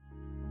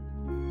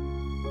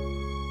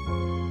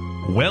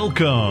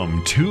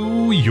Welcome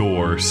to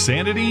your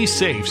Sanity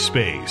Safe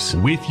Space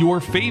with your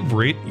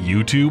favorite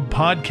YouTube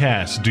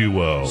podcast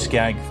duo.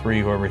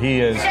 Skag3, whoever he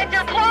is. Get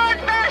your clone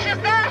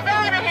fascist ass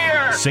out of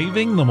here!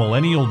 Saving the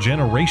millennial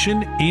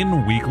generation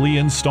in weekly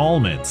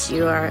installments.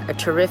 You are a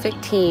terrific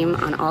team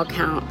on all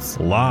counts.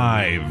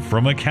 Live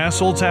from a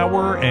castle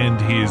tower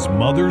and his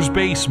mother's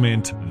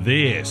basement,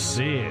 this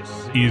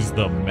is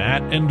the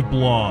Matt and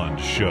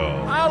Blonde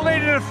Show. I'll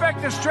lead an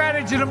effective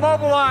strategy to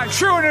mobilize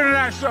true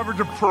international effort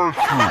to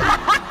pursue.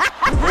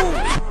 Move,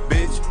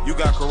 bitch, you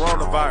got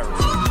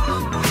coronavirus.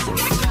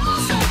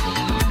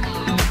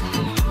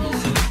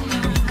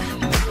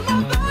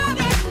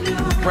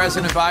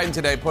 President Biden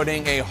today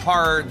putting a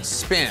hard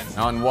spin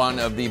on one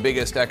of the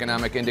biggest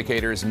economic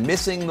indicators,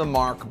 missing the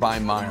mark by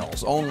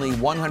miles. Only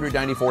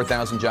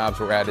 194,000 jobs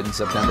were added in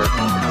September.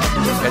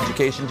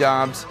 Education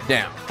jobs,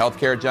 down.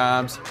 Healthcare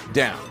jobs,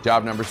 down.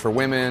 Job numbers for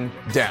women,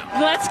 down.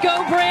 Let's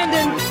go,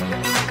 Brandon.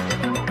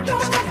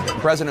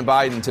 President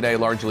Biden today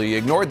largely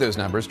ignored those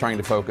numbers, trying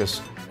to focus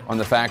on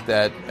the fact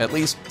that at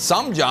least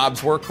some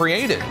jobs were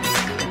created.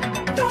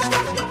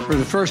 For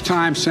the first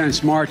time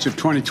since March of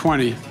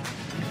 2020,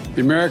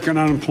 the American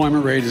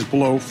unemployment rate is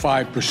below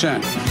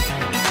 5%.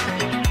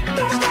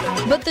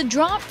 But the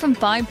drop from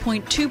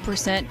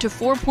 5.2% to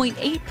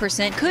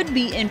 4.8% could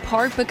be in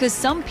part because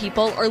some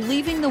people are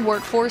leaving the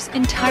workforce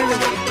entirely.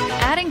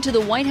 Adding to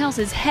the White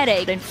House's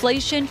headache,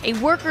 inflation, a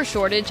worker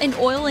shortage, and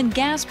oil and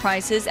gas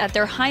prices at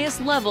their highest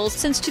levels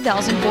since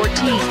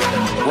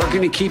 2014.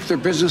 Working to keep their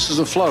businesses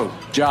afloat.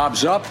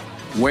 Jobs up,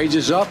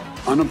 wages up,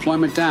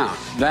 unemployment down.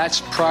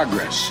 That's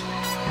progress.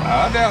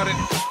 I doubt it.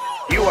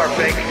 You are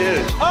fake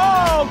news.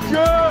 Oh,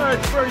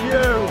 good for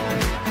you.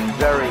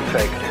 Very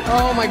fake news.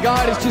 Oh my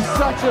God, it's just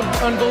such an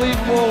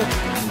unbelievable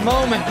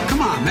moment.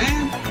 Come on,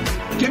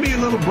 man. Give me a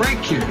little break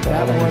here.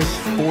 That was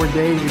 4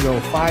 days ago,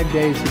 5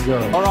 days ago.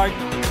 All right,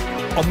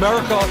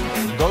 America,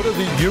 go to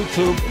the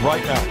YouTube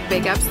right now.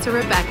 Big ups to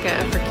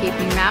Rebecca for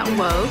keeping that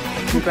woke.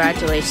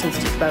 Congratulations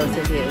to both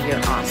of you.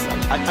 You're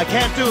awesome. I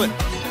can't do it.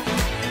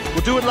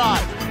 We'll do it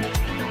live.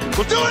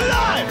 We'll do it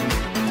live.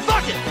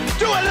 Fuck it.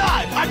 Do it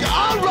live.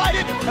 I'll write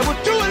it and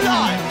we'll do it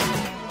live.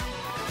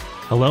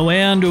 Hello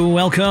and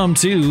welcome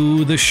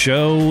to the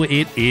show.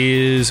 It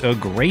is a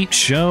great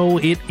show.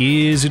 It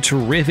is a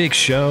terrific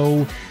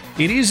show.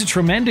 It is a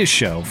tremendous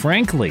show,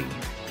 frankly.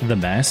 The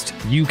best.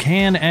 You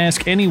can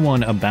ask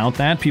anyone about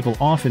that. People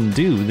often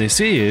do. This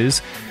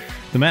is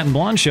the Matt and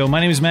Blonde Show.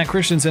 My name is Matt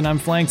Christensen. I'm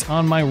flanked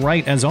on my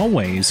right, as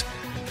always,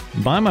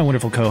 by my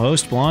wonderful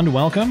co-host, Blonde.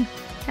 Welcome.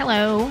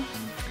 Hello.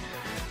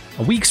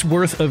 A week's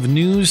worth of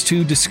news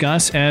to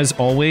discuss, as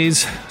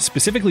always,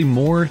 specifically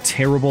more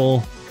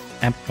terrible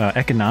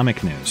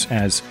economic news,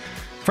 as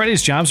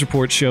Friday's jobs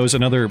report shows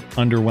another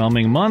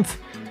underwhelming month,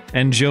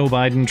 and Joe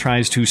Biden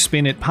tries to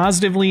spin it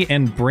positively,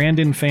 and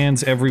Brandon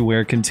fans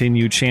everywhere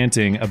continue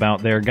chanting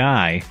about their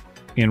guy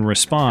in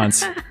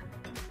response.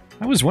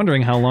 I was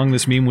wondering how long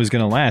this meme was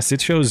going to last.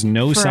 It shows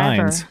no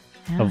signs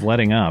of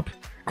letting up.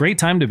 Great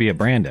time to be a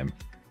Brandon.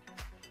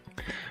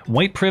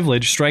 White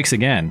privilege strikes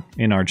again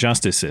in our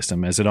justice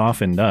system, as it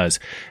often does,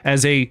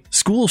 as a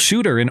school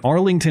shooter in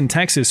Arlington,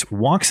 Texas,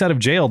 walks out of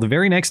jail the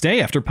very next day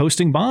after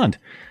posting bond.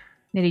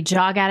 Did he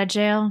jog out of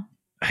jail?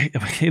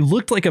 It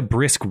looked like a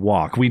brisk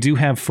walk. We do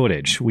have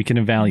footage we can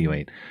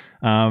evaluate.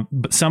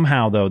 But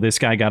somehow, though, this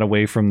guy got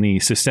away from the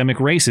systemic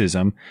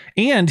racism,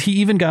 and he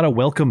even got a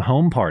welcome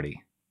home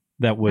party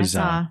that was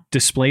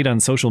displayed on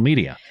social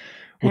media.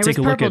 We'll take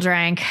a look at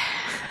drank.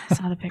 I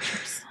saw the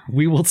pictures.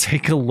 We will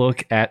take a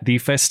look at the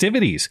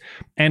festivities.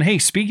 And hey,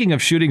 speaking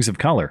of shootings of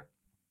color,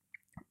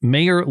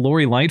 Mayor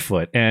Lori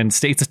Lightfoot and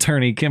State's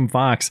Attorney Kim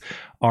Foxx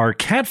are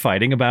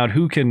catfighting about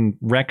who can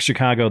wreck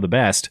Chicago the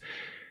best.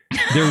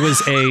 There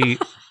was a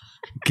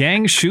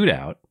gang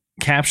shootout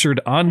captured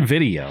on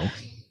video,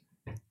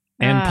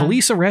 and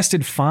police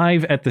arrested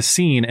 5 at the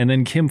scene, and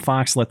then Kim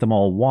Foxx let them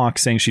all walk,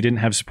 saying she didn't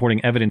have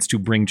supporting evidence to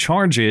bring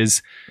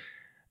charges.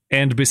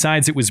 And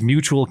besides, it was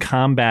mutual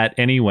combat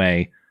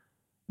anyway.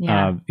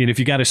 Yeah. And if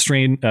you got a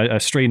stray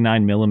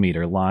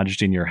 9mm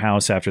lodged in your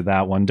house after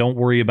that one, don't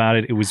worry about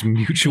it. It was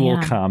mutual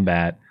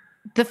combat.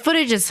 The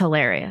footage is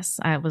hilarious.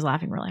 I was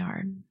laughing really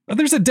hard.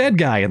 There's a dead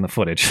guy in the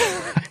footage.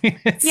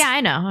 Yeah,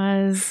 I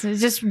know. It's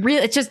just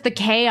real. It's just the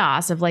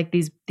chaos of like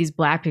these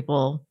black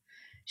people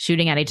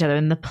shooting at each other,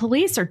 and the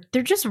police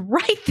they're just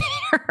right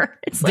there.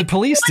 It's like, the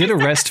police did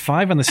arrest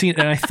 5 on the scene,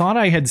 and I thought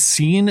I had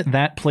seen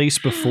that place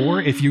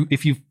before. If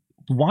you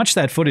watch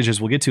that footage, as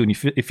we'll get to, and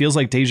it feels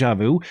like deja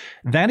vu,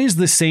 that is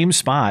the same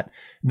spot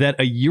that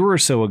a year or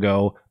so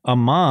ago, a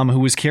mom who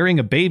was carrying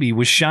a baby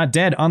was shot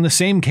dead on the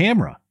same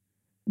camera.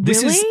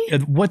 This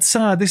really?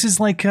 This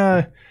is like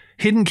a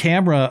hidden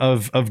camera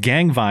of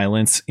gang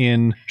violence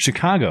in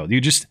Chicago.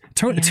 You just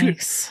turn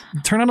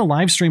on a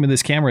live stream of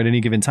this camera at any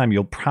given time.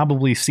 You'll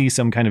probably see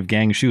some kind of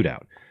gang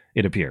shootout,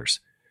 it appears.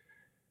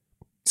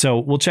 So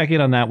we'll check in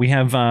on that. We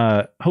have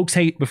Hoax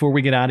Hate before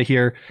we get out of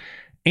here.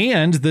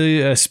 And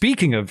the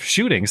speaking of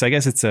shootings, I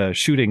guess it's a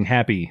shooting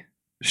happy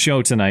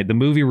show tonight. The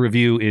movie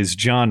review is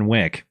John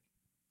Wick.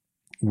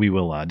 We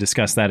will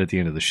discuss that at the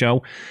end of the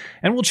show.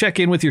 And we'll check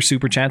in with your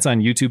super chats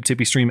on YouTube,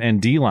 Tippy Stream,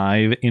 and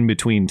D-Live in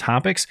between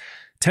topics.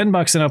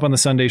 $10 and up on the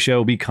Sunday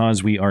show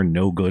because we are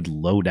no good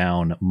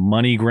lowdown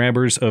money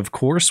grabbers, of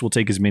course. We'll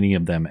take as many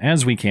of them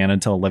as we can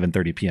until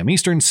 11:30 p.m.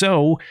 Eastern,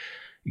 so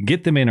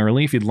get them in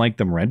early if you'd like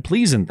them read,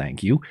 please and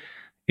thank you.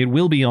 It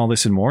will be all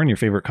this and more in your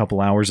favorite couple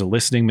hours of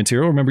listening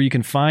material. Remember, you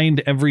can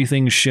find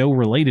everything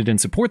show-related and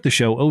support the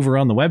show over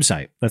on the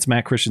website. That's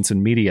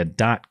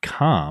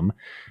mattchristiansenmedia.com.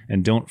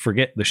 And don't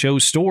forget, the show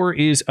store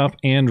is up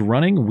and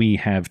running. We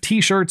have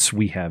t-shirts,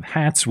 we have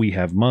hats, we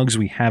have mugs,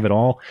 we have it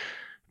all.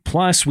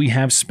 Plus, we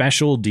have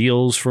special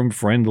deals from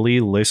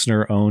friendly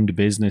listener-owned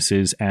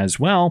businesses as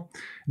well.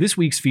 This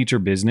week's feature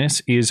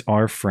business is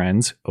our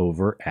friends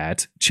over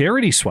at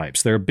Charity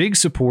Swipes. They're a big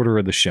supporter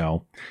of the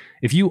show.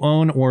 If you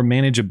own or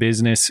manage a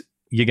business,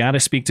 you got to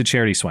speak to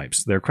Charity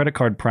Swipes. They're a credit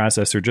card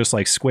processor just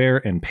like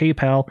Square and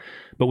PayPal,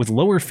 but with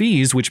lower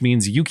fees, which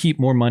means you keep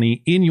more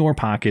money in your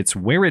pockets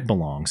where it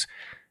belongs.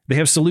 They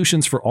have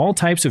solutions for all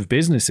types of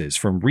businesses,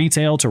 from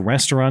retail to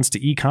restaurants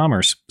to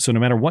e-commerce. So no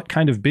matter what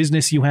kind of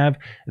business you have,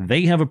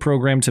 they have a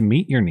program to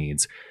meet your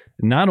needs.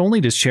 Not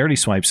only does Charity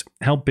Swipes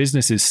help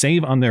businesses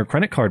save on their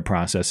credit card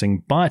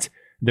processing, but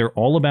they're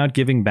all about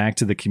giving back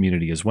to the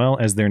community as well.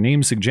 As their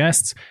name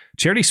suggests,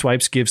 Charity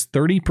Swipes gives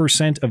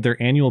 30% of their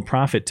annual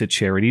profit to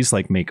charities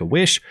like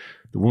Make-A-Wish,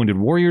 the Wounded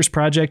Warriors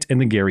Project,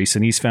 and the Gary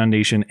Sinise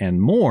Foundation, and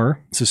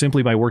more. So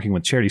simply by working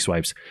with Charity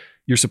Swipes,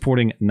 you're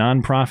supporting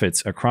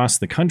nonprofits across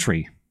the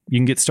country. You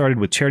can get started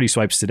with Charity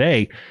Swipes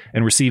today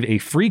and receive a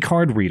free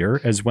card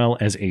reader as well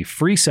as a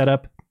free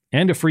setup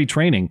and a free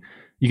training.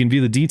 You can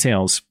view the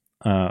details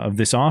of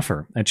this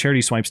offer at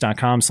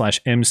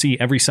CharitySwipes.com/MC.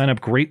 Every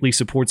sign-up greatly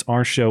supports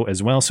our show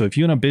as well. So if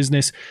you own a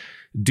business,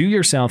 do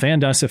yourself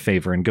and us a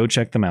favor and go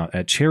check them out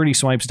at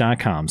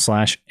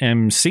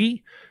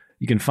CharitySwipes.com/MC.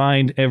 You can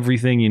find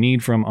everything you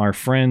need from our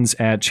friends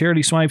at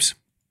Charity Swipes,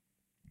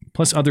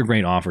 plus other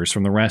great offers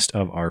from the rest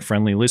of our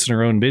friendly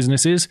listener-owned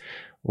businesses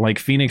like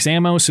Phoenix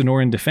Ammo,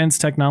 Sonoran Defense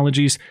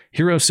Technologies,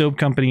 Hero Soap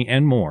Company,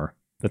 and more.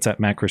 That's at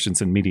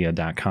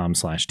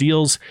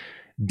mattchristiansenmedia.com/deals.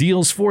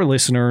 Deals for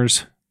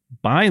listeners,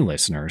 by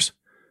listeners.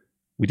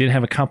 We did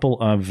have a couple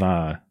of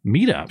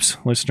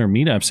meetups, listener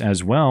meetups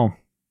as well.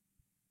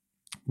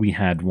 We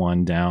had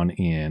one down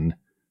in,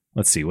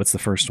 let's see, what's the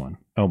first one?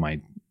 Oh,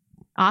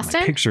 Austin?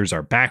 My pictures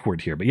are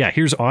backward here. But yeah,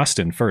 here's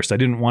Austin first. I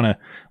didn't want to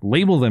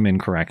label them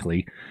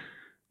incorrectly.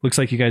 Looks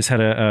like you guys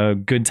had a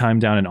good time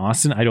down in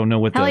Austin. I don't know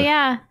what Hell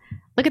yeah.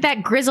 Look at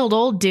that grizzled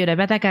old dude. I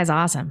bet that guy's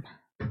awesome.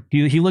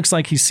 He looks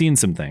like he's seen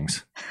some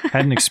things.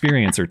 Had an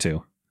experience or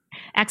two.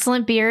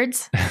 Excellent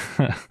beards.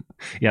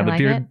 Yeah,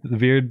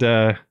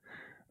 the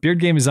beard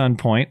game is on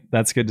point.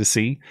 That's good to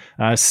see.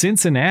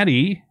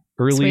 Cincinnati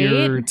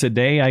earlier Sweet.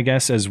 Today, I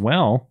guess, as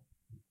well.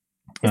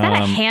 Is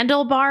that a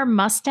handlebar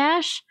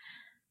mustache?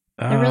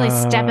 They're really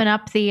stepping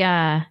up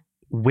the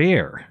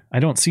where? I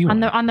don't see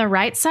one. On the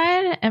right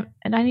side?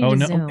 And I need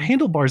to zoom.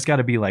 Handlebar's got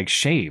to be like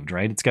shaved,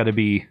 right? It's got to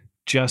be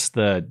just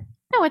the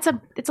No, it's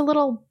a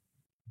little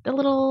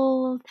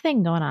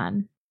thing going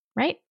on,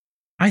 right?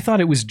 I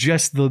thought it was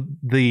just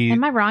the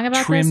Am I wrong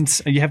about trimmed,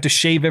 this? You have to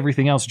shave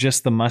everything else,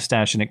 just the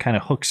mustache, and it kind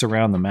of hooks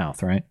around the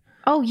mouth, right?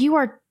 Oh,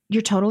 you're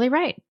totally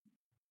right.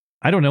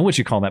 I don't know what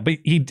you call that, but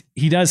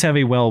he does have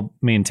a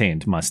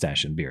well-maintained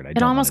mustache and beard.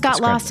 It almost got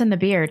lost in the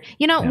beard.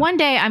 One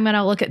day I'm going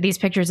to look at these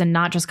pictures and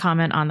not just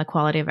comment on the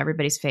quality of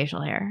everybody's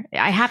facial hair.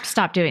 I have to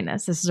stop doing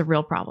this. This is a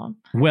real problem.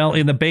 Well,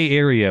 in the Bay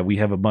Area, we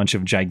have a bunch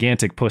of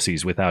gigantic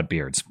pussies without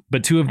beards,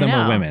 but two of them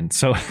are women.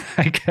 So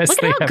I guess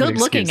look they at how have good an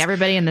looking excuse.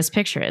 everybody in this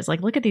picture is.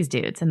 Like, look at these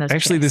dudes and those.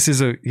 Actually, chicks.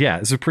 this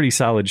is a pretty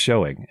solid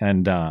showing,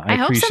 and I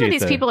hope appreciate some of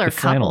these people are the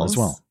flannel couples as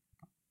well.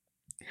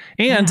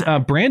 And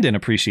Brandon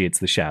appreciates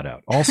the shout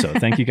out. Also,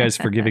 thank you guys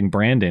for giving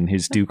Brandon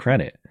his due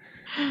credit.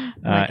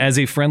 As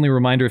a friendly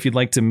reminder, if you'd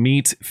like to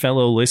meet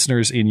fellow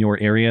listeners in your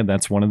area,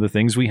 that's one of the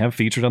things we have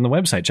featured on the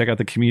website. Check out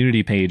the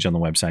community page on the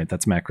website.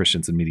 That's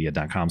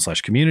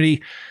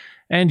mattchristiansenmedia.com/community.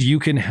 And you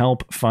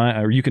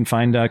can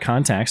find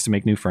contacts to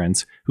make new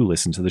friends who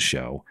listen to the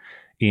show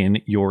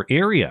in your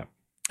area.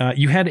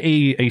 You had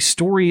a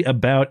story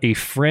about a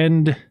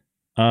friend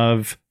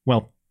of,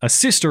 a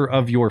sister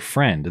of your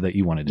friend that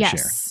you wanted to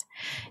share.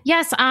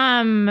 Yes.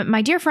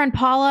 My dear friend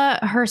Paula,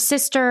 her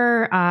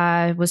sister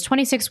was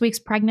 26 weeks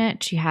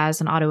pregnant. She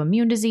has an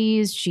autoimmune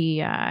disease. She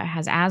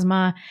has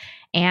asthma,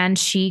 and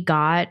she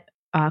got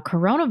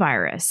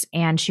coronavirus,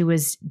 and she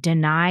was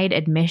denied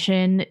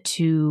admission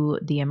to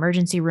the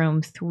emergency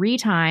room 3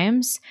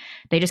 times.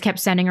 They just kept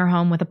sending her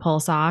home with a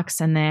pulse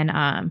ox. And then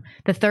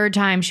the third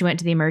time she went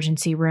to the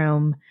emergency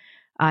room,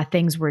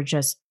 things were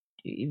just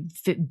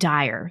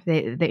dire.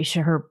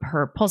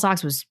 Her pulse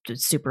ox was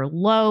super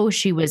low.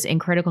 She was in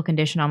critical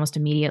condition almost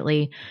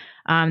immediately.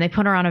 They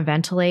put her on a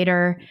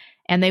ventilator,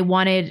 and they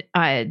wanted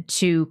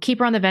to keep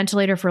her on the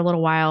ventilator for a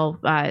little while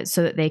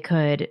so that they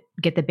could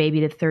get the baby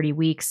to 30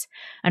 weeks.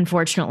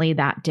 Unfortunately,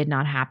 that did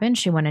not happen.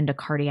 She went into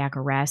cardiac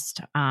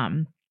arrest.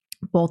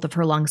 both of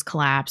her lungs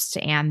collapsed,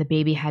 and the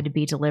baby had to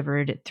be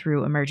delivered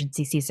through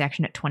emergency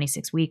C-section at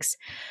 26 weeks,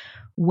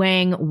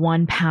 weighing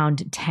 1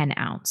 pound 10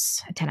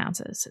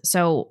 ounces.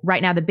 So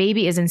right now the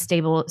baby is in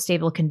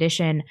stable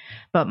condition,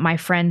 but my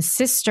friend's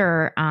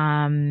sister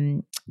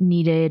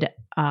needed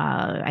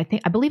I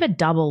believe a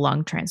double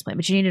lung transplant,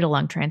 but she needed a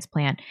lung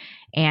transplant.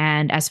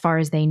 And as far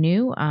as they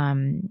knew,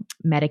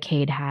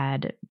 Medicaid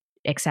had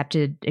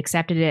accepted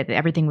it.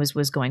 Everything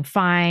was going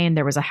fine.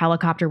 There was a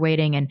helicopter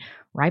waiting, and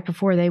right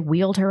before they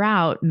wheeled her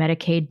out,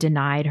 Medicaid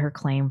denied her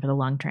claim for the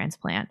lung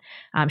transplant.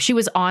 She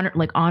was on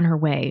her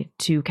way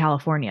to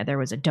California. There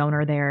was a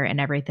donor there and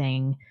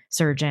everything,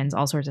 surgeons,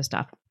 all sorts of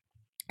stuff.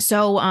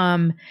 So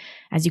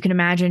as you can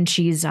imagine,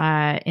 she's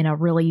in a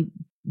really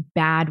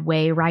bad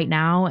way right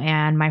now,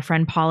 and my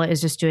friend Paula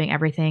is just doing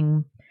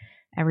everything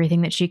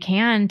that she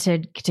can to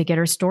get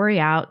her story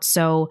out.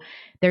 So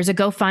there's a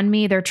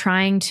GoFundMe. They're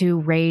trying to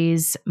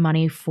raise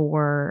money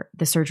for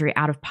the surgery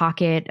out of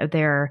pocket.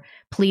 They're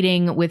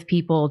pleading with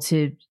people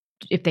to,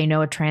 if they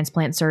know a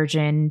transplant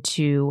surgeon,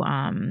 to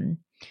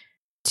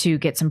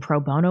get some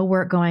pro bono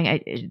work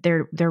going.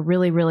 They're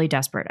really, really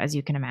desperate, as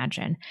you can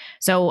imagine.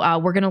 So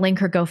we're going to link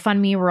her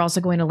GoFundMe. We're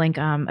also going to link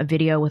a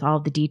video with all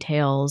of the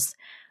details.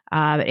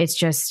 It's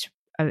just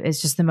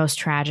the most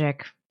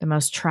tragic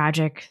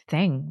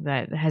thing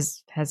that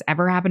has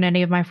ever happened to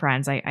any of my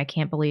friends. I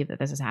can't believe that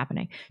this is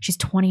happening. She's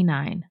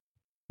 29.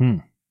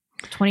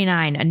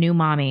 29, a new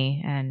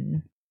mommy.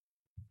 And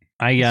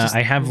I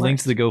have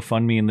linked the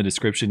GoFundMe in the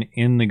description.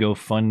 In the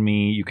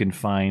GoFundMe, you can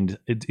find,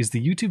 is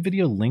the YouTube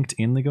video linked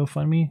in the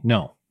GoFundMe?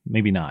 No,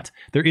 maybe not.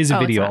 There is a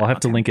video. I'll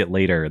have to link it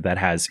later that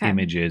has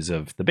images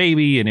of the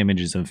baby and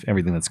images of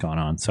everything that's gone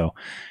on. So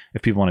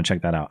if people want to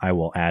check that out, I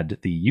will add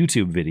the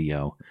YouTube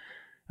video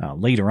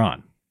later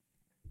on.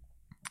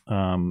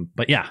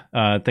 But yeah,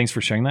 thanks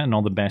for sharing that, and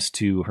all the best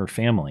to her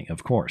family,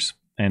 of course.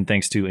 And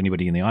thanks to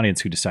anybody in the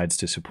audience who decides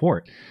to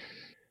support.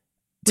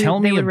 They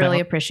would really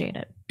appreciate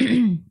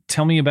it.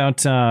 Tell me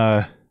about,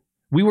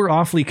 we were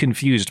awfully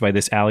confused by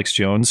this Alex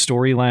Jones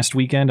story last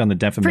weekend on the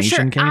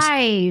defamation case.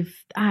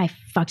 I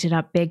fucked it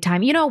up big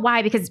time. You know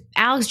why? Because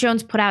Alex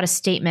Jones put out a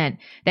statement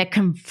that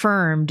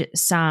confirmed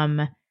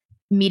some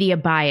media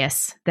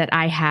bias that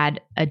I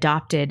had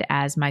adopted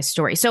as my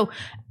story. So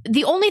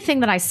the only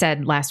thing that I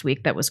said last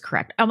week that was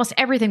correct, almost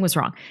everything was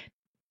wrong.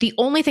 The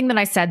only thing that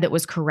I said that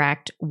was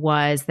correct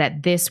was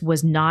that this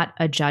was not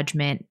a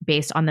judgment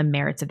based on the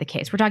merits of the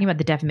case. We're talking about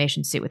the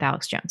defamation suit with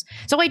Alex Jones.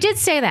 So I did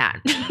say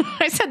that.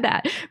 I said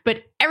that.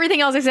 But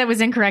everything else I said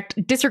was incorrect.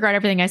 Disregard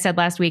everything I said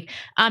last week.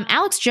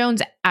 Alex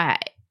Jones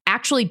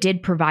actually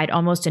did provide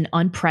almost an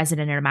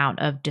unprecedented amount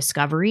of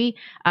discovery.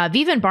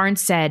 Viva and Barnes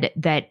said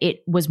that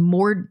it was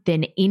more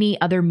than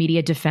any other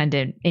media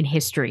defendant in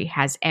history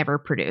has ever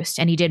produced,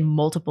 and he did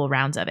multiple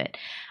rounds of it.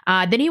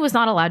 Then he was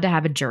not allowed to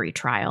have a jury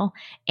trial,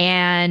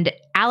 and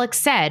Alex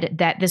said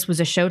that this was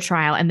a show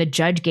trial, and the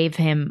judge gave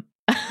him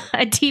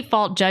a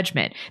default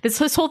judgment. This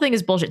whole thing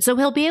is bullshit. So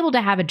he'll be able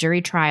to have a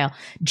jury trial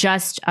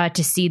just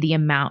to see the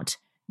amount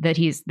that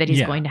he's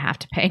going to have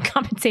to pay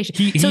compensation.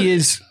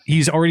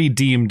 He's already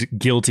deemed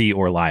guilty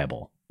or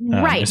liable,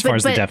 right? As far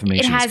as the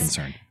defamation is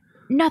concerned.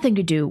 Nothing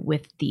to do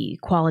with the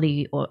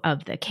quality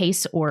of the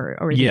case or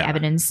the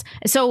evidence.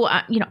 So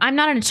I'm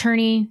not an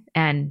attorney,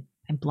 and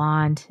I'm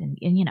blonde, and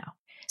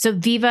So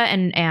Viva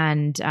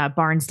and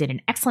Barnes did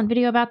an excellent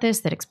video about this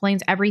that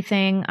explains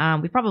everything.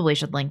 We probably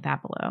should link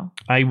that below.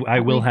 I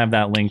will have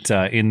that linked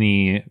in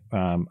the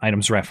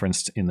items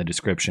referenced in the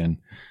description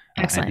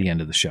at the end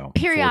of the show.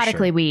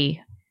 Periodically,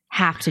 we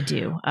have to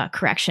do a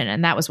correction,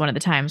 and that was one of the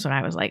times when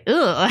I was like,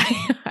 ugh.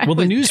 Well,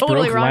 the news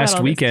broke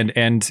last weekend,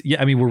 and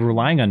we're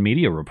relying on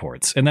media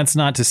reports, and that's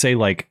not to say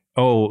like,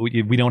 oh,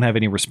 we don't have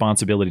any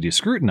responsibility to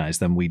scrutinize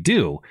them. We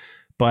do,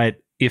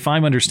 but if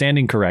I'm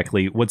understanding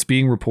correctly, what's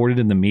being reported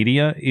in the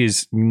media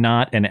is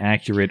not an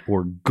accurate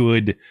or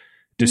good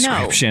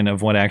description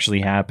of what actually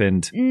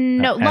happened.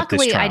 No,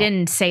 luckily I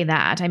didn't say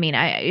that. I mean,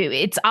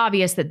 it's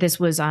obvious that this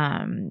was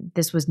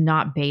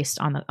not based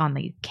on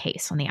the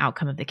case, on the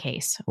outcome of the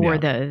case, or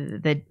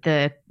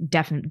the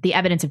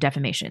evidence of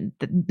defamation.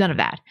 None of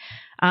that.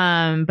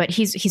 But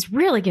he's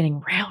really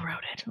getting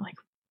railroaded, like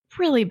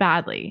really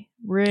badly.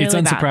 Really, it's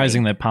unsurprising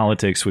badly. that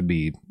politics would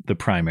be the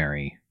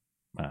primary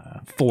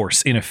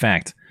force in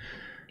effect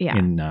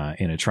in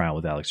a trial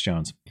with Alex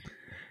Jones.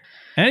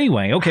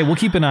 Anyway, okay, we'll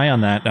keep an eye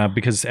on that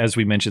because, as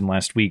we mentioned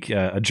last week,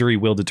 a jury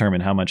will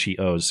determine how much he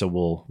owes. So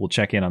we'll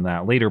check in on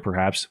that later,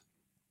 perhaps.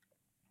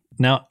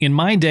 Now, in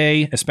my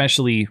day,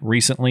 especially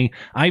recently,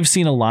 I've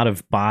seen a lot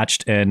of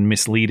botched and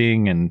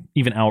misleading and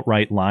even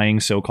outright lying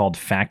so-called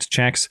fact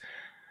checks.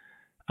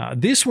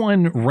 This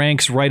one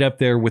ranks right up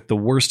there with the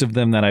worst of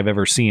them that I've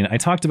ever seen. I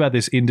talked about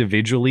this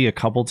individually a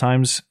couple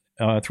times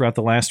throughout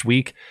the last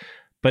week.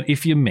 But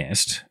if you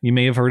missed, you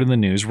may have heard in the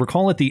news,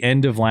 recall at the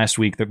end of last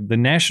week, the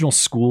National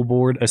School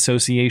Board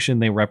Association,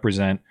 they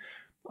represent,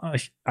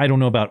 I don't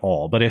know about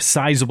all, but a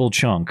sizable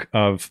chunk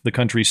of the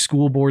country's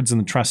school boards and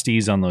the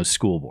trustees on those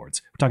school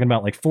boards. We're talking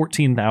about like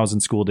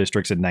 14,000 school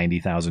districts and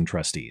 90,000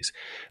 trustees.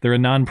 They're a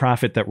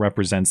nonprofit that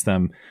represents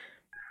them.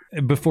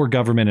 before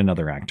government and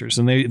other actors.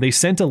 And they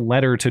sent a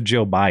letter to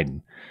Joe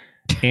Biden,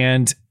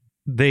 and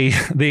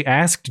they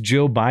asked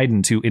Joe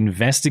Biden to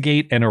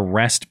investigate and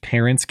arrest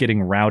parents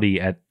getting rowdy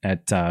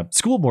at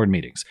school board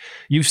meetings.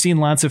 You've seen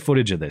lots of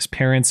footage of this.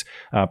 Parents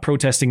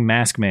protesting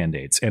mask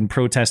mandates and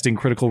protesting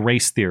critical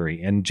race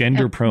theory and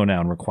gender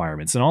pronoun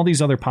requirements and all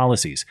these other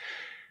policies.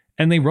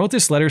 And they wrote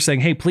this letter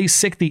saying, hey, please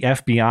sic the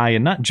FBI,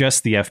 and not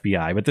just the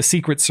FBI, but the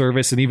Secret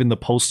Service and even the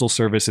Postal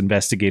Service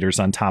investigators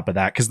on top of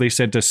that, because they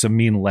sent us some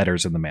mean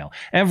letters in the mail.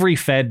 Every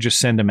Fed, just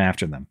send them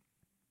after them.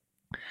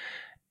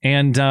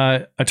 And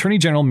Attorney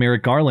General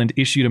Merrick Garland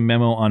issued a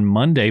memo on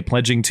Monday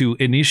pledging to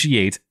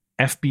initiate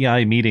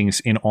FBI meetings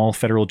in all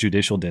federal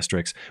judicial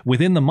districts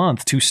within the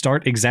month to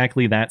start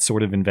exactly that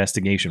sort of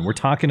investigation. We're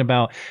talking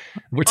about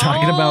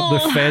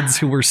the feds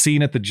who were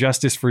seen at the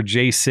Justice for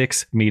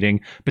J6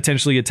 meeting,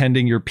 potentially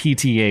attending your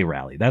PTA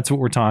rally. That's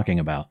what we're talking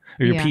about,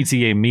 or your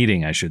PTA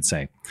meeting, I should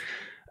say.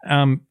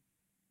 And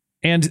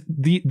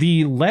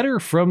the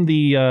letter from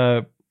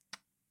the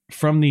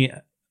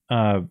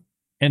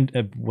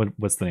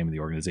what's the name of the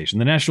organization?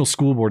 The National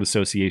School Board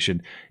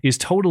Association is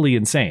totally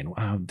insane.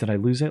 Did I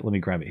lose it? Let me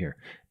grab it here.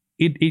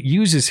 It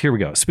uses, here we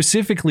go,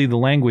 specifically the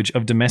language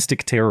of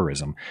domestic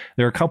terrorism.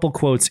 There are a couple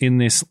quotes in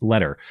this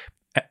letter.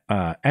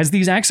 As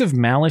these acts of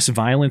malice,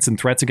 violence, and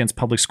threats against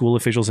public school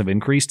officials have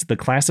increased, the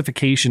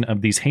classification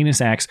of these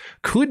heinous acts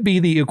could be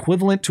the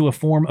equivalent to a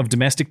form of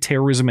domestic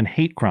terrorism and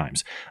hate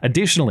crimes.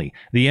 Additionally,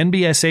 the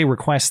NBSA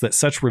requests that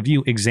such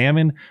review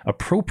examine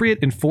appropriate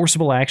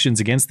enforceable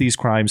actions against these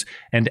crimes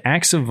and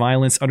acts of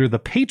violence under the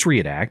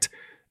Patriot Act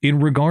in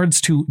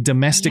regards to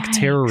domestic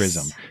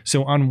terrorism.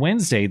 So on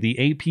Wednesday,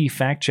 the AP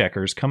fact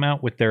checkers come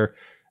out with their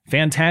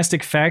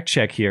fantastic fact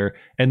check here,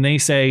 and they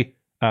say,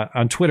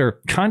 on Twitter,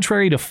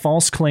 contrary to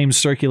false claims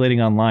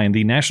circulating online,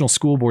 the National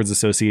School Boards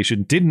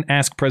Association didn't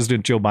ask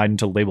President Joe Biden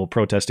to label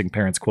protesting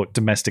parents, quote,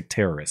 domestic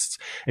terrorists.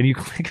 And you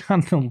click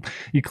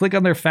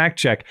on their fact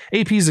check.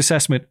 AP's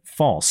assessment,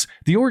 false.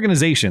 The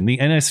organization, the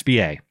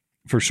NSBA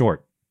for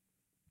short,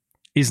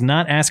 is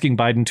not asking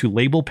Biden to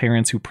label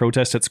parents who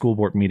protest at school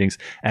board meetings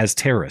as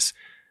terrorists.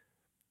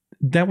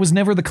 That was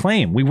never the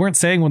claim. We weren't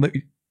saying when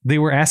they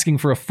were asking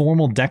for a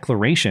formal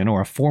declaration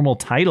or a formal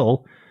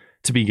title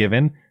to be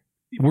given.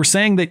 We're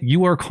saying that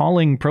you are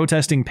calling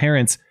protesting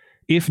parents,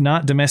 if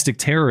not domestic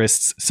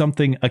terrorists,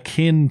 something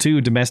akin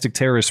to domestic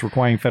terrorists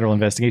requiring federal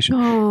investigation.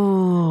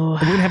 Oh.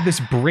 We're going to have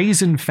this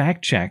brazen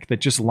fact check that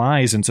just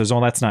lies and says,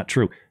 oh, that's not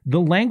true. The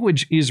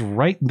language is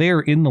right there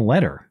in the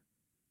letter.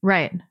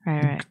 Right.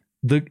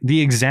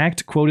 The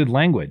exact quoted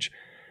language.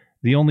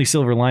 The only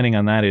silver lining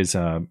on that is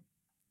a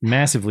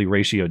massively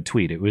ratioed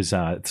tweet. It was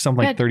something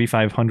like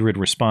 3,500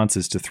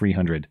 responses to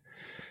 300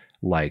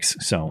 likes.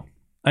 So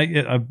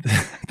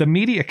the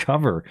media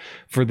cover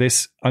for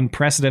this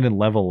unprecedented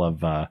level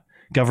of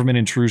government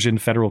intrusion,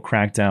 federal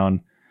crackdown.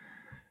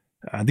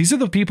 These are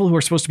the people who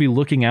are supposed to be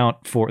looking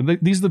out for.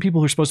 These are the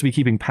people who are supposed to be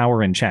keeping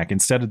power in check.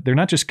 Instead, they're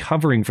not just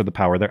covering for the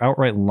power. They're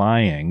outright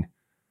lying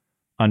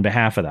on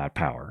behalf of that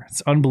power.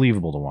 It's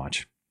unbelievable to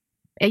watch.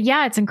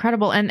 Yeah, it's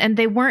incredible. And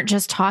they weren't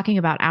just talking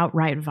about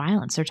outright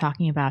violence. They're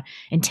talking about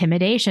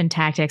intimidation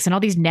tactics and all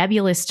these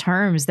nebulous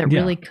terms that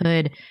really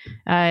could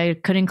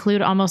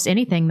include almost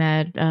anything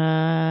that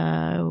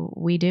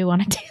we do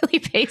on a daily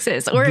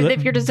basis, or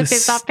if you're just a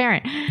pissed off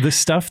parent. The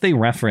stuff they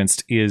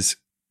referenced is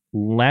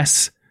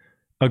less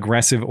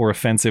aggressive or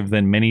offensive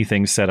than many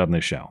things said on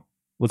this show.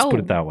 Let's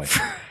put it that way.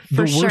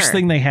 The worst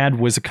thing they had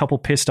was a couple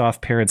pissed off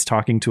parents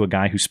talking to a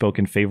guy who spoke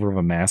in favor of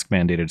a mask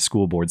mandated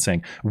school board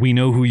saying, we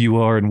know who you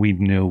are and we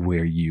know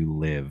where you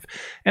live.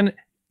 And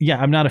yeah,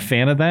 I'm not a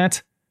fan of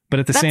that.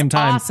 But at the same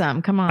time,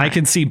 awesome. Come on. I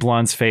can see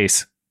Blonde's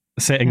face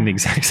saying the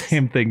exact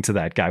same thing to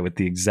that guy with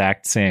the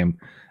exact same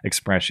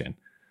expression.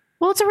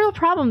 Well, it's a real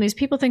problem. These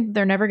people think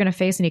they're never going to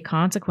face any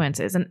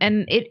consequences.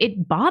 And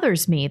it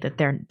bothers me that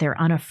they're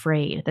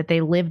unafraid, that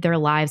they live their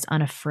lives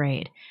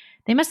unafraid.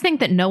 They must think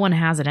that no one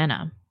has it in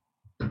them.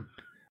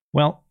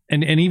 Well,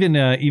 and even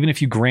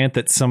if you grant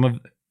that some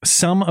of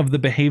the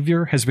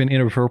behavior has been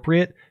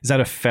inappropriate, is that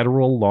a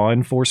federal law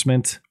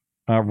enforcement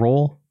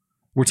role?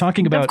 We're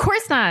talking about, of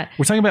course not.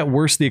 We're talking about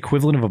worse, the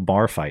equivalent of a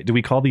bar fight. Do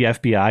we call the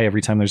FBI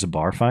every time there's a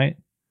bar fight?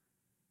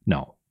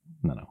 No.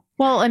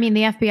 Well, I mean,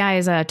 the FBI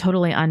is a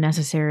totally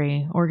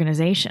unnecessary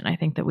organization. I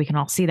think that we can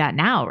all see that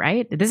now,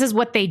 right? This is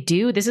what they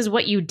do. This is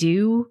what you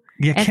do.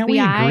 Yeah, FBI. Can't we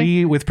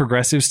agree with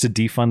progressives to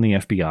defund the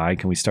FBI?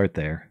 Can we start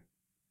there?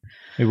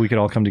 Maybe we could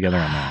all come together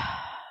on that.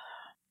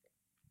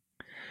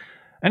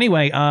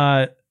 Anyway,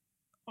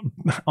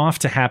 off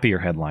to happier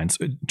headlines.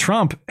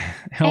 Trump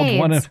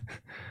held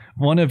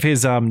one of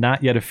his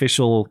not yet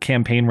official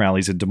campaign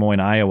rallies in Des Moines,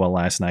 Iowa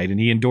last night, and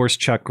he endorsed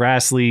Chuck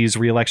Grassley's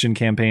re-election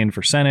campaign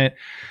for Senate,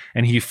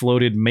 and he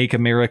floated "Make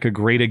America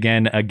Great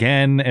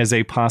Again" as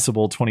a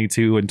possible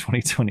 2022 and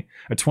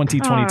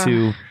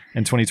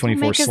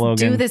 2024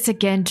 slogan. Do this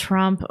again,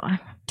 Trump.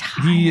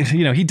 He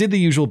did the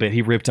usual bit.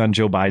 He ripped on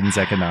Joe Biden's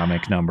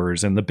economic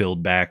numbers and the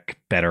Build Back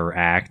Better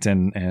Act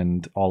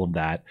and all of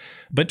that.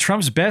 But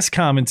Trump's best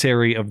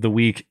commentary of the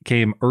week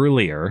came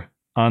earlier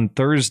on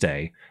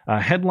Thursday.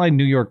 Headline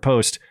New York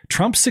Post,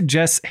 Trump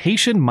suggests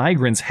Haitian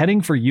migrants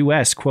heading for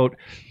U.S., quote,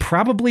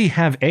 probably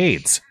have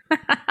AIDS.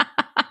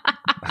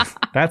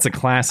 That's a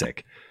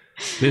classic.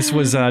 This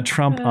was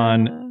Trump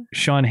on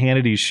Sean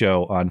Hannity's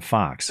show on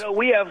Fox. So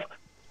we have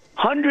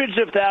hundreds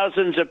of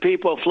thousands of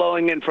people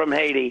flowing in from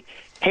Haiti.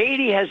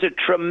 Haiti has a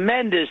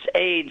tremendous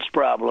AIDS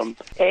problem.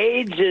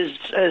 AIDS is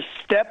a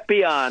step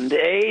beyond.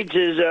 AIDS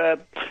is a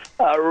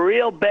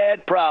real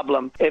bad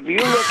problem. If you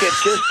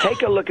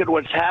take a look at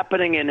what's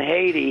happening in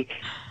Haiti,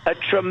 a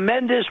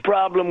tremendous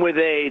problem with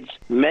AIDS.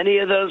 Many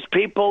of those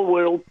people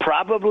will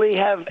probably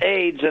have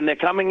AIDS, and they're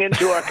coming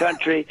into our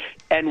country,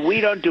 and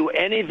we don't do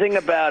anything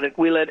about it.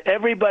 We let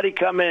everybody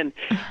come in.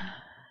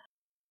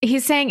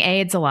 He's saying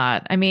AIDS a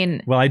lot. I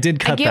mean, well, I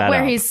did cut that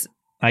where up.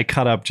 I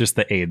cut up just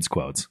the AIDS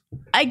quotes.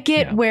 I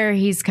get where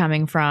he's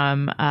coming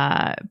from,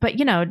 but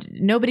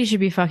nobody should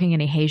be fucking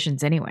any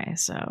Haitians anyway,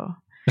 so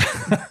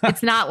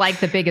it's not like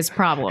the biggest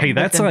problem. Hey,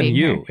 that's on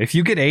you. Here. If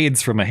you get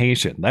AIDS from a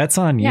Haitian, that's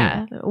on you.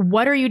 Yeah.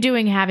 What are you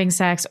doing having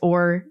sex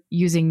or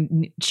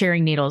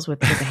sharing needles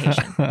with a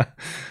Haitian?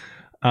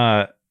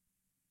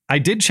 I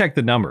did check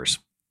the numbers.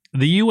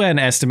 The UN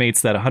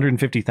estimates that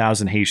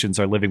 150,000 Haitians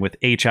are living with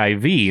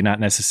HIV, not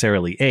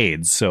necessarily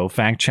AIDS. So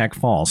fact check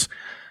false.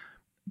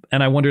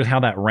 And I wondered how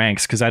that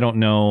ranks because I don't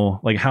know,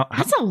 like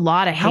that's a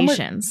lot of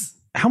Haitians.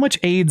 How much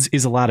AIDS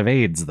is a lot of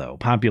AIDS, though,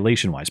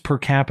 population wise, per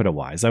capita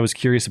wise? I was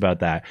curious about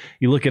that.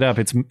 You look it up.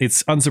 It's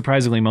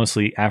unsurprisingly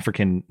mostly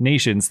African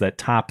nations that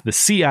top the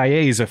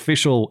CIA's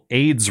official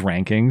AIDS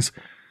rankings.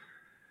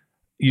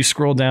 You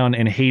scroll down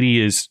and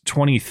Haiti is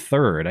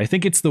 23rd. I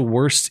think it's the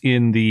worst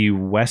in the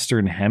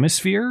Western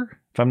Hemisphere,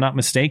 if I'm not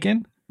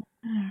mistaken.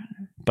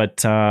 But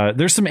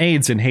there's some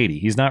AIDS in Haiti.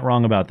 He's not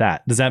wrong about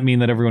that. Does that mean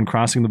that everyone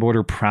crossing the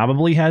border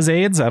probably has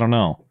AIDS? I don't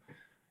know.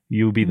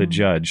 You be the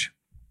judge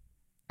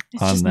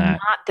it's on just that.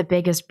 Not the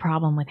biggest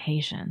problem with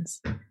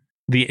Haitians.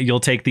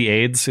 You'll take the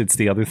AIDS. It's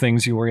the other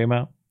things you worry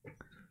about.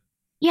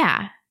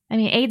 Yeah. I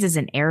mean, AIDS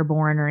isn't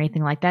airborne or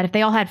anything like that. If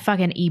they all had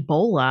fucking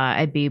Ebola,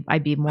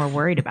 I'd be more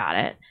worried about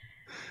it.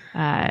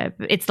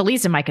 It's the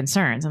least of my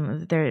concerns.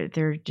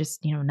 They're just,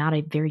 not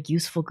a very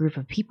useful group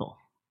of people.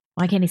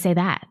 Why can't he say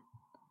that?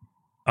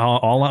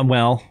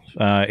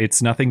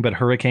 It's nothing but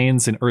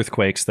hurricanes and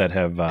earthquakes that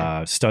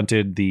have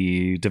stunted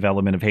the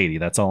development of Haiti.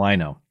 That's all I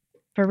know.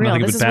 For real,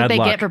 Nothing this is what they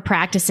get for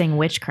practicing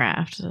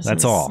witchcraft.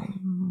 That's all.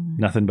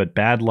 Nothing but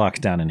bad luck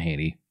down in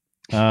Haiti.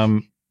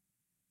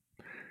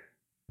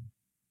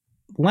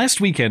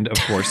 Last weekend, of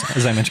course,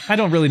 as I mentioned, I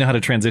don't really know how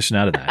to transition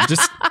out of that.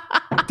 Just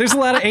there's a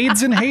lot of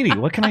AIDS in Haiti.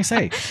 What can I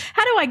say?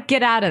 How do I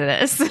get out of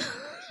this?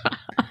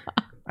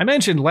 I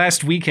mentioned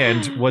last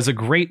weekend was a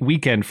great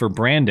weekend for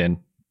Brandon,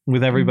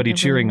 with everybody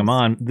cheering him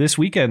on. This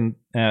week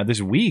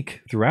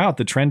throughout,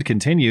 the trend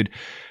continued.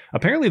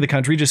 Apparently, the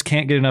country just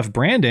can't get enough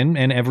Brandon,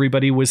 and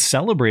everybody was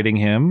celebrating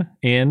him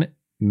in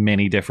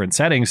many different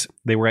settings.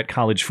 They were at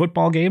college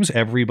football games.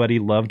 Everybody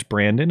loved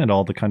Brandon at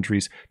all the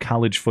country's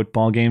college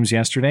football games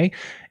yesterday.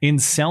 In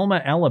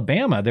Selma,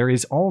 Alabama, there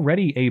is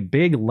already a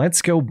big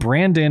Let's Go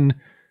Brandon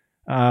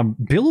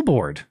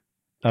billboard,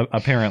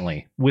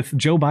 apparently, with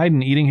Joe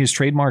Biden eating his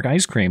trademark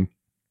ice cream.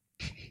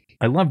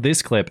 I love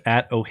this clip.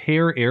 At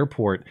O'Hare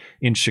Airport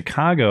in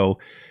Chicago,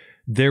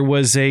 there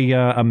was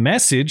a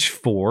message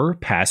for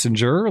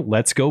passenger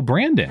Let's Go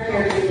Brandon.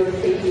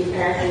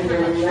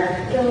 Passenger,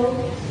 Let's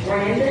Go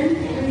Brandon,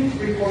 please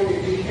report to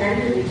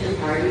G10 to meet your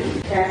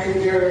party.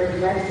 Passenger,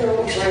 Let's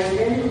Go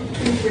Brandon,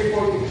 please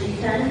report to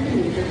G10 to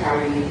meet your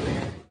party.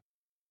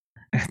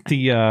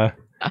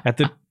 At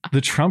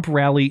the Trump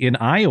rally in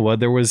Iowa,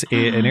 there was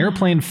an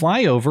airplane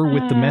flyover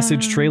with the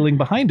message trailing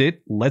behind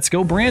it. Let's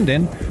go,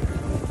 Brandon.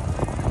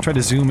 Try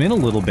to zoom in a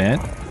little bit.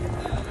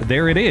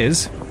 There it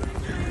is.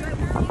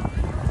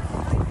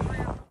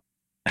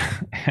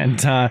 And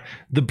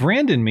the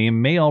Brandon meme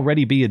may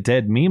already be a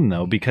dead meme,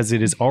 though, because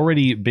it has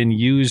already been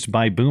used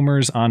by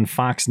boomers on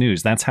Fox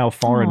News. That's how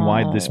far and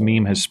wide this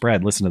meme has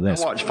spread. Listen to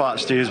this. I watch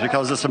Fox News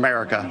because it's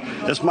America.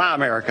 It's my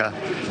America.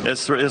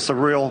 It's a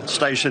real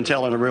station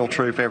telling the real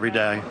truth every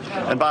day.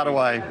 And by the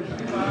way,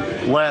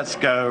 let's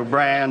go,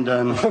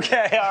 Brandon.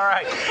 Okay, all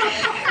right.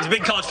 He's a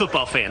big college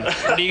football fan.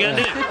 What are you going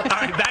to do? All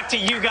right, back to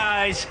you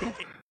guys.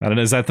 I don't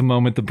know. Is that the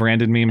moment the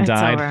Brandon meme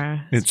died?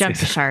 Over. It's jumped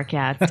the shark.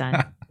 Yeah, it's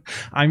done.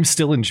 I'm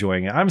still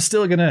enjoying it. I'm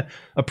still going to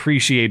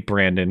appreciate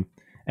Brandon.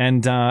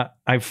 And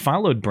I've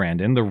followed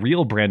Brandon, the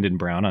real Brandon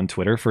Brown, on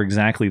Twitter for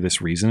exactly this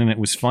reason. And it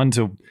was fun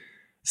to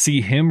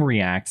see him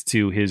react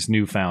to his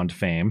newfound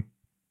fame.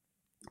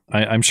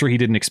 I'm sure he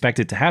didn't expect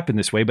it to happen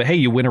this way. But hey,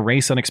 you win a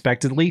race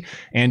unexpectedly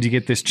and you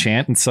get this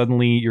chant and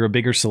suddenly you're a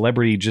bigger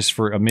celebrity just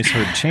for a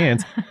misheard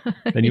chant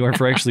than you are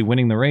for actually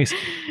winning the race.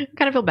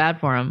 Kind of feel bad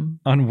for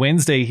him. On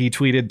Wednesday, he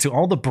tweeted, "To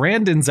all the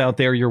Brandons out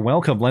there, you're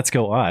welcome. Let's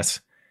go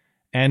us."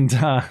 And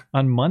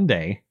on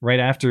Monday, right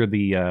after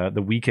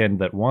the weekend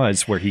that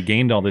was where he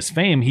gained all this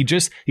fame, he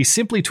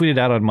simply tweeted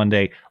out on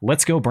Monday,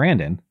 "Let's go,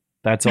 Brandon."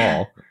 That's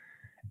all.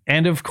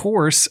 And of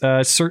course,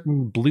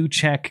 certain blue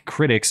check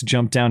critics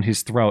jumped down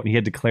his throat. And he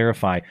had to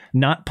clarify,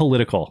 not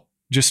political,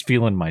 just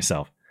feeling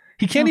myself.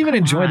 He can't even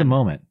enjoy the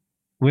moment.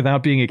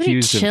 without being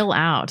accused of... Chill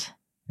out.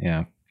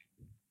 Yeah.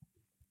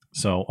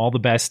 So all the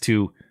best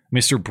to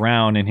Mr.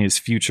 Brown in his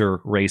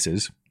future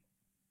races.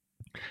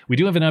 We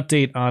do have an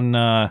update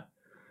on...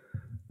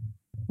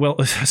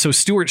 so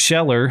Stuart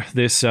Scheller,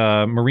 this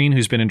Marine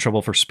who's been in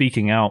trouble for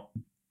speaking out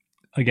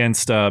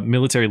against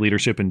military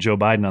leadership and Joe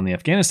Biden on the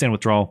Afghanistan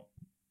withdrawal,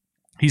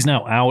 he's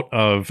now out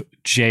of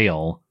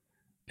jail,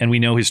 and we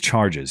know his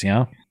charges,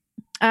 yeah?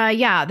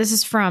 Yeah, this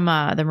is from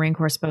the Marine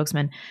Corps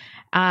spokesman.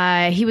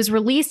 He was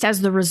released as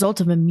the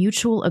result of a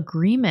mutual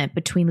agreement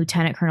between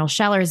Lieutenant Colonel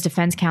Scheller, his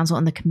defense counsel,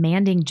 and the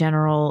Commanding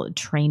General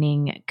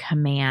Training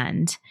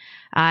Command.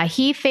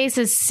 He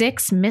faces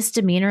 6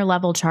 misdemeanor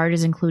level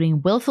charges,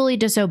 including willfully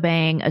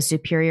disobeying a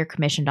superior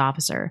commissioned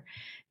officer,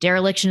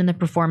 dereliction in the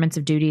performance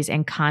of duties,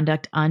 and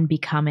conduct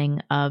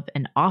unbecoming of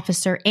an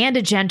officer and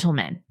a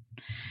gentleman.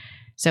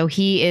 So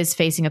he is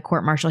facing a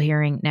court-martial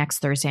hearing next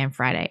Thursday and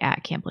Friday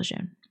at Camp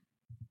Lejeune.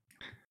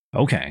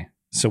 Okay,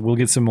 so we'll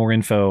get some more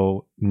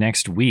info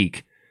next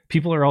week.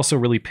 People are also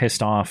really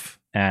pissed off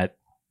at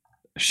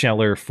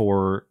Scheller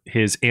for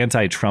his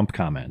anti-Trump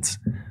comments,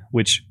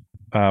 which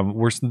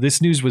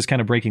this news was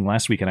kind of breaking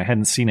last week, and I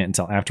hadn't seen it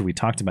until after we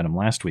talked about him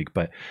last week.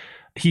 But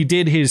he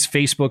did his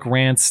Facebook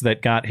rants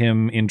that got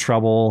him in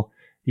trouble.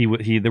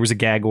 There was a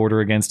gag order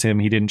against him.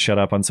 He didn't shut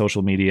up on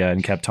social media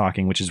and kept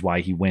talking, which is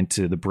why he went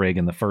to the brig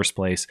in the first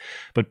place.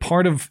 But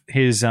part of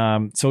his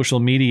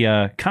social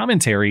media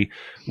commentary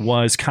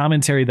was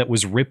commentary that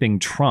was ripping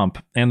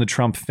Trump and the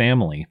Trump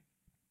family.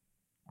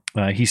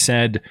 He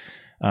said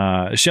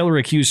Scheller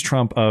accused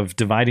Trump of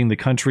dividing the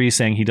country,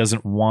 saying he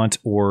doesn't want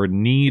or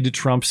need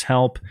Trump's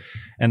help,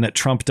 and that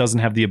Trump doesn't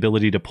have the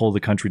ability to pull the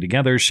country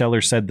together.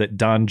 Scheller said that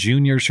Don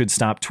Jr. should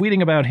stop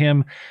tweeting about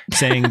him,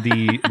 saying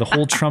the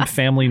whole Trump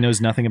family knows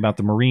nothing about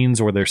the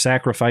Marines or their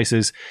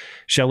sacrifices.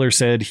 Scheller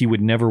said he would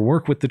never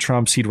work with the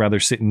Trumps. He'd rather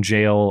sit in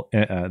jail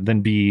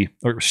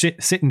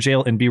sit in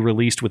jail and be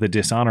released with a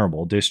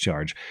dishonorable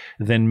discharge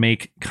than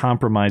make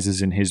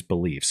compromises in his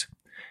beliefs.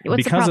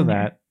 What's because of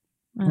that,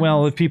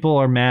 well, if people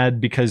are mad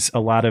because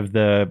a lot of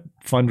the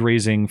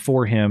fundraising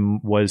for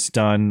him was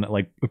done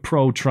like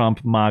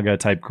pro-Trump MAGA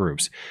type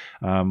groups.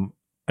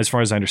 As far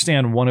as I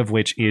understand, one of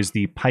which is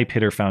the Pipe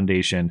Hitter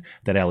Foundation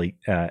that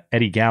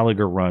Eddie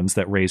Gallagher runs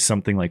that raised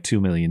something like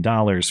 $2 million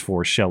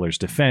for Scheller's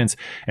defense.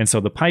 And so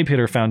the Pipe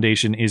Hitter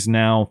Foundation is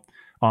now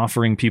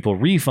offering people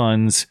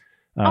refunds.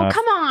 Oh,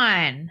 come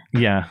on.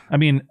 Yeah. I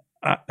mean,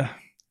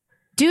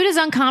 dude is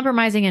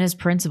uncompromising in his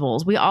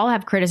principles. We all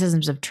have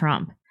criticisms of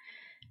Trump.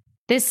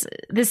 This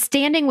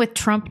standing with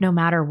Trump no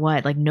matter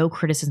what, like no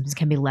criticisms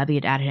can be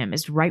levied at him,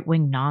 is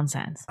right-wing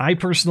nonsense. I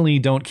personally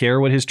don't care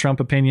what his Trump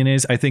opinion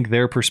is. I think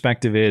their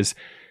perspective is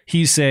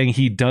he's saying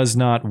he does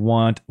not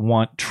want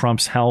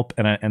Trump's help,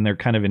 and they're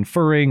kind of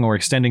inferring or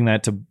extending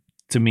that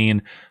to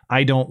mean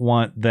I don't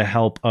want the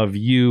help of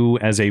you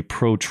as a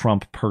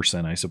pro-Trump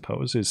person, I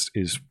suppose, is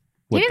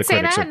what the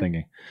critics are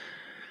thinking.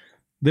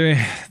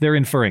 They're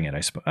inferring it, I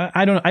suppose.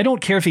 I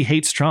don't care if he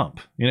hates Trump.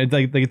 You know,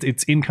 like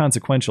it's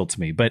inconsequential to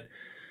me, but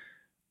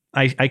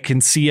I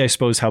can see, I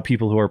suppose, how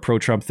people who are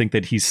pro-Trump think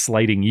that he's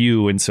slighting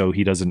you and so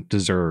he doesn't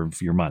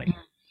deserve your money.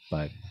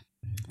 But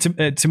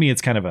to me,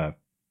 it's kind of a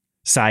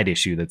side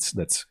issue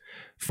that's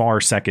far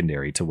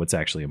secondary to what's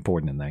actually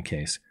important in that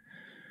case.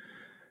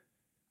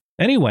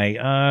 Anyway,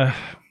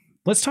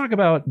 let's talk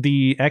about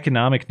the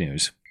economic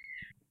news.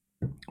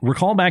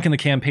 Recall back in the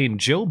campaign,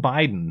 Joe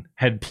Biden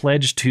had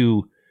pledged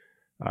to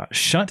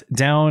shut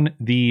down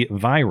the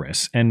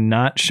virus and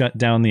not shut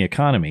down the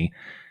economy.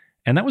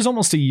 And that was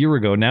almost a year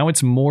ago. Now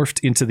it's morphed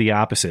into the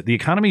opposite. The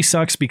economy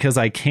sucks because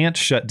I can't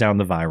shut down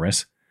the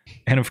virus.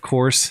 And of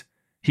course,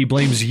 he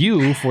blames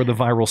you for the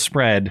viral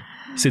spread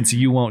since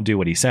you won't do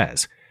what he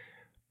says.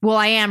 Well,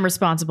 I am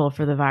responsible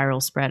for the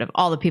viral spread of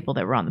all the people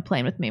that were on the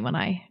plane with me when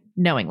I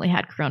knowingly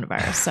had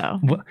coronavirus.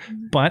 So,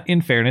 but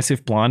in fairness,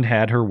 if Blonde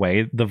had her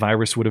way, the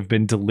virus would have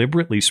been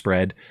deliberately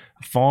spread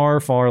far,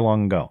 far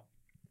long ago.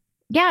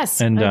 Yes.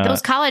 And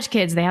those college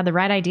kids, they had the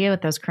right idea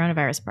with those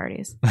coronavirus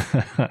parties.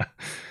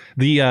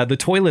 The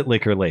toilet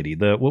liquor lady.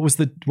 What was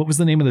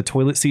the name of the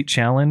toilet seat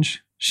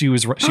challenge? She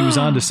was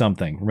onto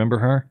something. Remember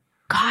her?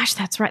 Gosh,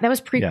 that's right. That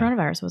was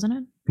pre-coronavirus, wasn't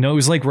it? No, it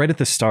was like right at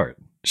the start.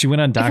 She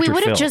went on Dr. Phil. If we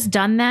would have just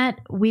done that,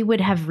 we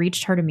would have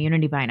reached herd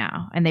immunity by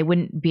now, and they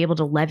wouldn't be able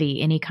to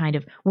levy any kind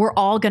of. We're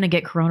all going to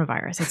get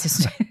coronavirus.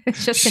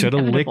 It's just should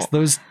have licked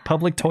those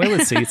public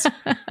toilet seats.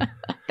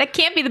 That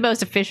can't be the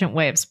most efficient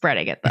way of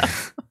spreading it,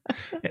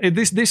 though.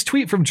 This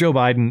tweet from Joe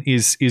Biden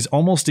is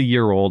almost a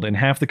year old, and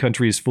half the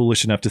country is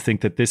foolish enough to think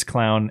that this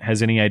clown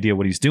has any idea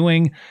what he's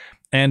doing,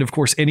 and of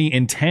course any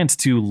intent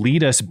to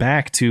lead us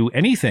back to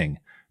anything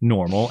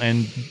normal.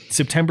 And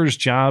September's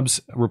jobs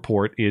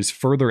report is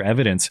further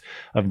evidence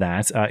of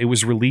that. It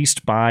was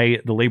released by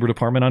the Labor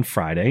Department on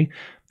Friday,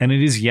 and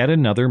it is yet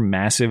another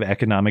massive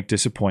economic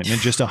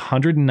disappointment. Just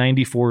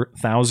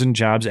 194,000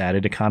 jobs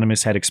added.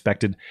 Economists had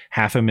expected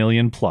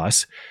 500,000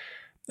 plus.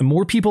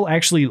 More people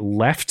actually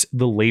left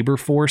the labor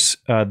force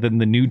than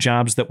the new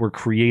jobs that were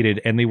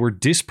created, and they were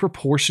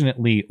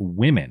disproportionately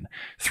women.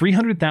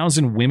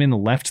 300,000 women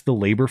left the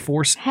labor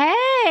force. Hey!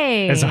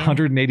 Yay! As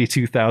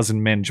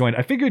 182,000 men joined.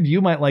 I figured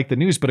you might like the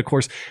news, but of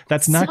course,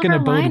 that's not going to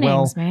bode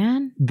well.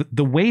 Man.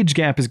 The wage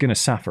gap is going to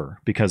suffer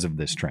because of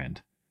this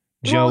trend.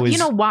 Well, you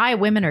know why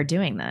women are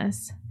doing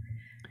this.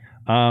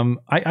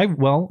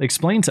 Well,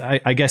 explain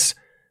to, I guess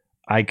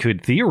I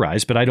could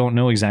theorize, but I don't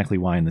know exactly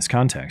why in this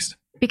context.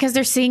 Because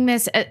they're seeing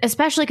this,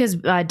 especially because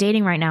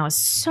dating right now is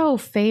so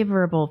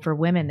favorable for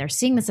women. They're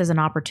seeing this as an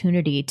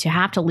opportunity to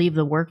have to leave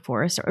the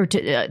workforce, or to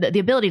the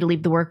ability to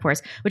leave the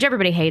workforce, which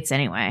everybody hates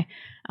anyway,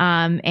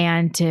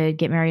 and to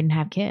get married and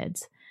have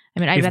kids. I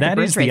mean, I bet the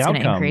birth rate's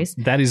going to increase.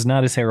 That is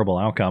not a terrible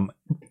outcome.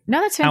 No,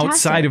 that's fantastic.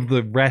 Outside of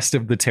the rest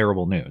of the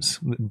terrible news.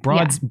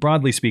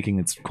 Broadly speaking,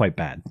 it's quite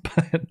bad.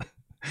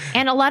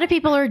 And a lot of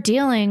people are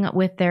dealing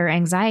with their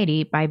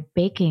anxiety by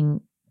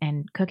baking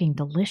and cooking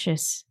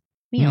delicious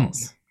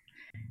meals.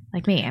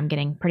 Like me, I'm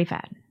getting pretty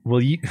fat.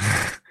 Well,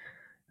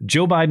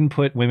 Joe Biden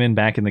put women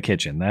back in the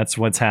kitchen. That's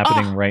what's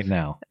happening right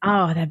now.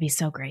 Oh, that'd be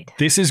so great.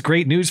 This is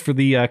great news for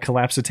the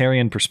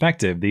collapsitarian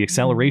perspective. The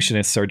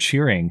accelerationists are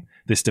cheering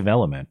this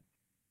development.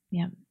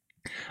 Yeah.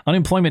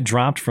 Unemployment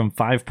dropped from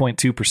 5.2%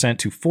 to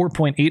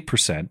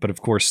 4.8%, but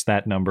of course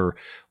that number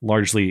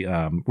largely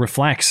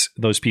reflects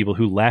those people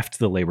who left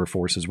the labor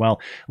force as well.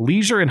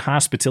 Leisure and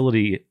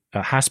hospitality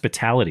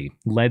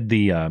led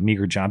the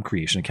meager job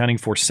creation, accounting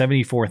for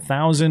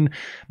 74,000,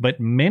 but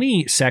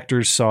many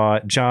sectors saw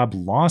job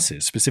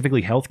losses,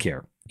 specifically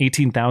healthcare.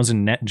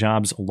 18,000 net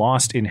jobs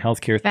lost in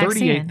healthcare,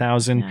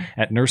 38,000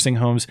 at nursing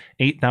homes,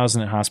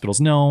 8,000 at hospitals.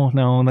 No,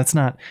 that's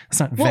not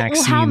vaccine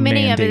Well, how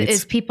many mandates. of it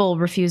is people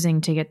refusing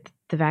to get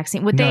the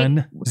vaccine? Would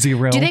None.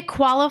 Zero. Do they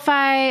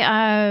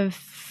qualify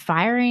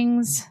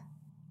firings?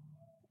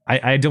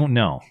 I don't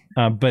know,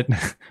 but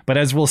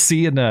as we'll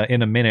see in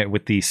a minute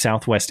with the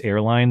Southwest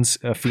Airlines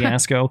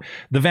fiasco,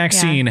 the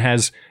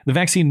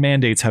vaccine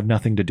mandates have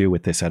nothing to do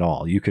with this at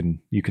all. You can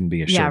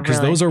be assured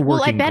because those are working.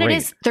 Well, I bet great. it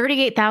is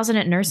 38,000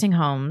 at nursing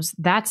homes.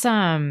 That's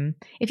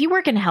if you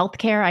work in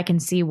healthcare, I can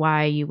see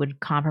why you would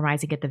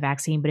compromise and get the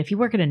vaccine. But if you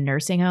work in a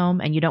nursing home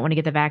and you don't want to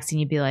get the vaccine,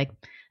 you'd be like,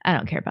 I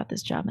don't care about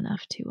this job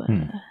enough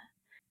to.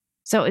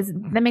 So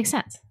that makes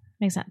sense.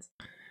 Makes sense.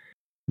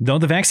 No,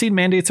 the vaccine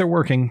mandates are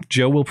working.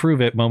 Joe will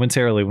prove it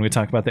momentarily when we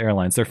talk about the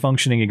airlines. They're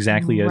functioning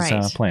exactly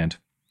as planned.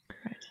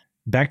 Right.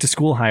 Back to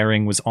school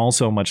hiring was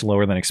also much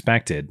lower than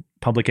expected.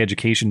 Public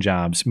education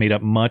jobs made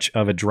up much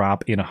of a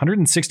drop in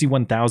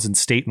 161,000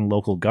 state and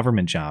local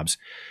government jobs.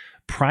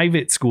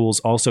 Private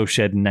schools also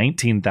shed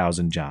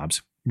 19,000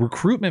 jobs.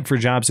 Recruitment for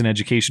jobs in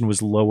education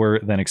was lower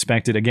than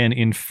expected. Again,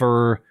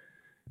 infer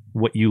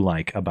what you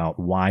like about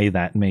why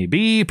that may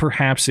be.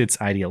 Perhaps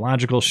it's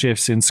ideological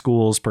shifts in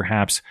schools.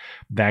 Perhaps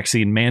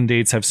vaccine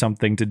mandates have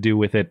something to do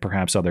with it.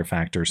 Perhaps other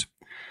factors.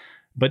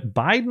 But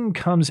Biden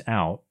comes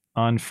out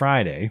on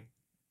Friday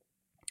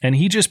and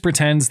he just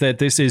pretends that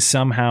this is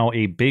somehow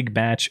a big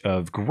batch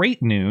of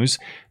great news,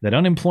 that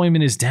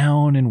unemployment is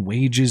down and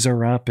wages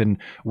are up, and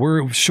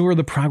we're sure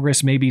the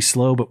progress may be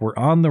slow, but we're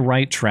on the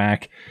right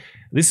track.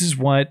 This is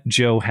what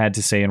Joe had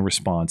to say in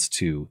response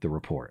to the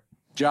report.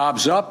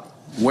 Jobs up,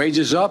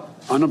 wages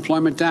up,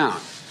 unemployment down.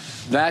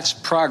 That's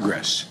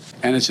progress.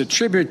 And it's a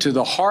tribute to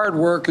the hard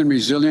work and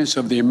resilience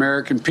of the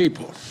American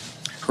people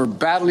who are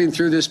battling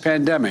through this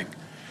pandemic,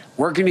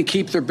 working to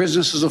keep their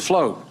businesses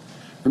afloat.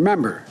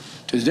 Remember,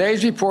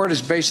 today's report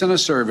is based on a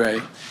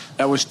survey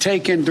that was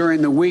taken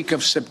during the week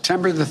of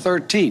September the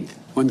 13th,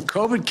 when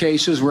COVID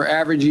cases were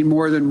averaging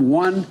more than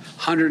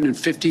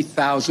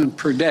 150,000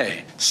 per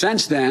day.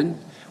 Since then,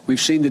 we've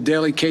seen the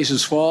daily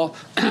cases fall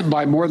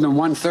by more than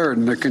 1/3,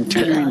 and they're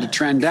continuing to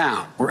trend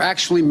down. We're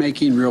actually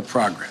making real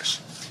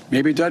progress.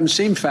 Maybe it doesn't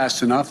seem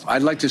fast enough.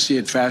 I'd like to see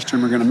it faster,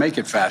 and we're going to make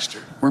it faster.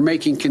 We're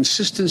making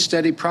consistent,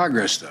 steady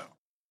progress, though.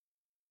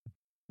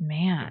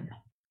 Man.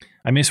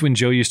 I miss when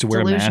Joe used to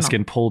wear a mask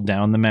and pulled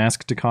down the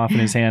mask to cough in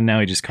his hand.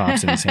 Now he just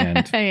coughs in his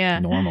hand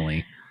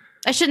normally.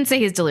 I shouldn't say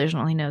he's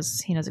delusional. He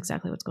knows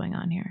exactly what's going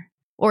on here.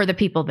 Or the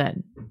people that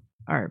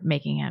are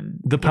making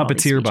him. The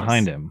puppeteer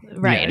behind him.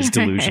 Right. Yeah, is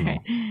delusional.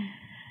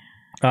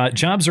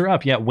 Jobs are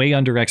up. Yeah, way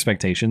under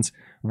expectations.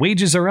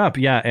 Wages are up.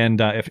 Yeah, and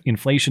if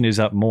inflation is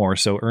up more,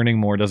 so earning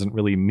more doesn't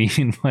really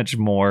mean much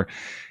more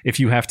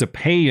if you have to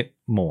pay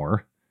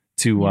more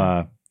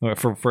to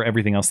for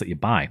everything else that you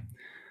buy.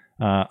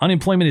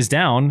 Unemployment is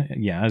down.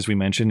 Yeah, as we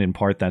mentioned, in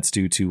part that's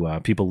due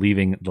to people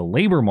leaving the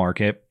labor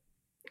market.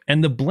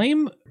 And the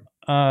blame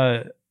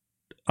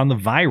on the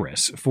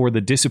virus for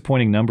the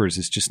disappointing numbers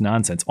is just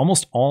nonsense.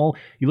 Almost all,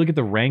 you look at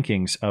the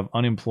rankings of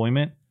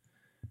unemployment,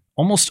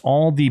 almost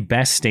all the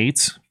best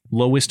states,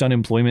 lowest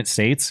unemployment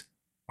states,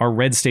 are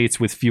red states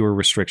with fewer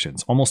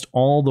restrictions. Almost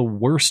all the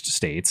worst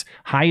states,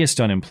 highest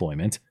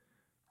unemployment,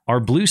 are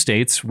blue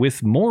states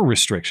with more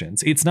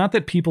restrictions. It's not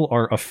that people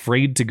are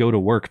afraid to go to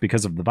work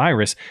because of the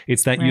virus.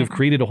 It's that you've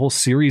created a whole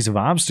series of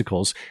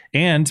obstacles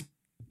and,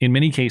 in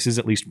many cases,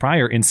 at least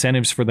prior,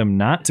 incentives for them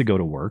not to go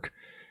to work.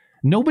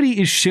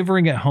 Nobody is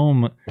shivering at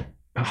home,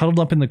 huddled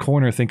up in the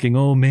corner thinking,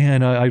 oh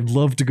man, I'd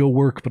love to go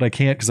work, but I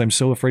can't because I'm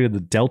so afraid of the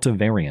Delta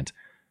variant.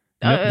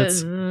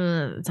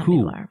 Some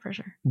people are, for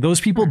sure. Those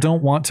people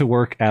don't want to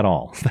work at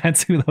all.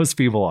 That's who those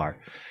people are.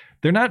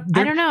 They're not.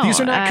 I don't know. These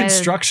are not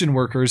construction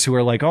workers who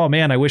are like, oh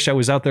man, I wish I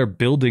was out there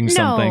building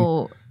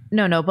something.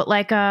 No, but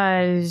like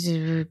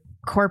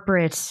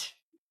corporate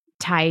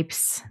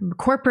types,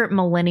 corporate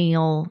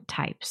millennial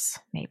types,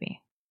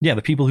 maybe. Yeah,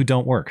 the people who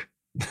don't work.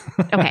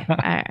 Okay,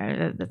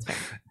 that's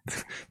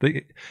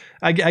fair.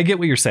 I get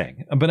what you're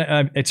saying, but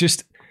it's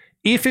just,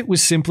 if it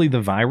was simply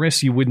the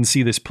virus, you wouldn't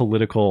see this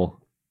political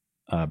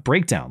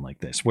breakdown like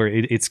this, where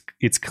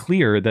it's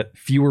clear that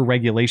fewer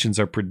regulations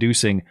are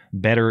producing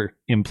better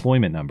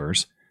employment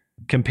numbers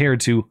compared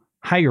to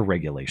higher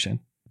regulation.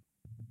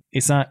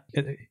 It's not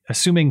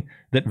assuming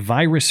that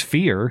virus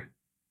fear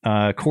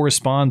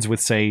corresponds with,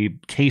 say,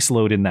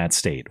 caseload in that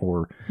state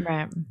or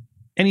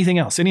anything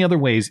else. Any other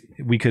ways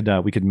we could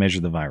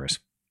measure the virus?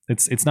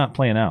 It's not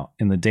playing out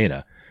in the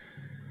data.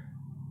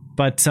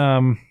 But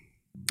the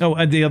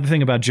other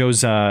thing about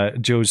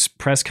Joe's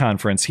press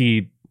conference,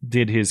 he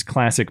did his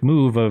classic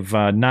move of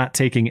not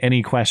taking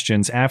any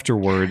questions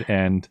afterward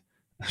and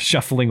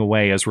shuffling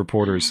away as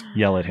reporters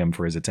yell at him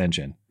for his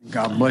attention.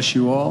 God bless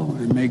you all,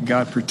 and may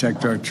God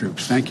protect our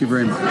troops. Thank you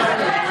very much.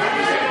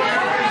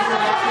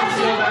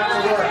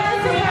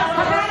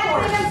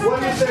 What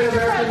do you say to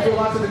Americans who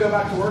want them to go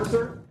back to work,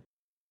 sir?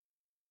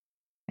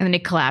 And then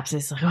it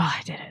collapses. Like, oh,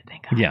 I did it.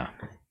 Thank God. Yeah.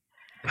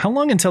 How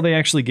long until they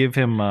actually give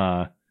him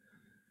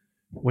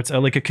what's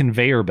like a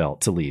conveyor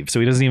belt to leave, so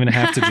he doesn't even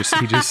have to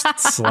he just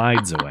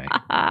slides away.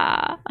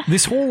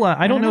 This whole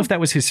I don't know if that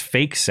was his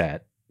fake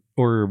set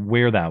or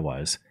where that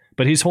was,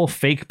 but his whole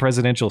fake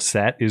presidential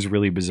set is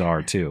really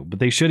bizarre too. But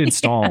they should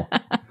install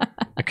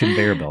a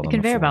conveyor belt.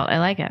 Conveyor belt. I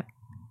like it.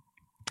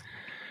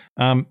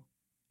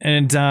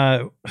 And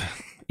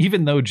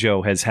even though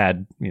Joe has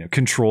had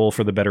control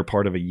for the better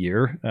part of a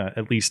year,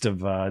 at least of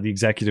the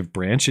executive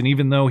branch, and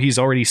even though he's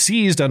already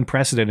seized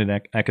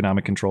unprecedented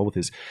economic control with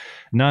his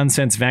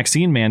nonsense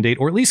vaccine mandate,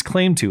 or at least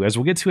claimed to, as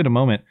we'll get to in a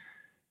moment,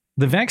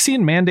 the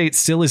vaccine mandate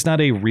still is not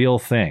a real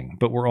thing,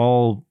 but we're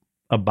all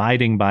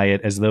abiding by it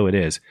as though it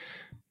is.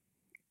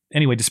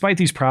 Anyway, despite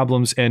these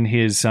problems and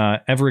his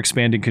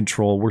ever-expanding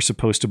control, we're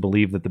supposed to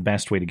believe that the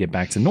best way to get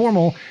back to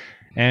normal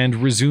and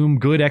resume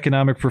good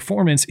economic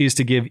performance is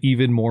to give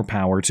even more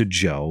power to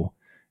Joe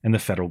and the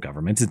federal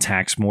government, to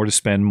tax more, to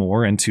spend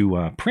more, and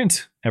to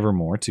print ever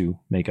more to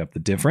make up the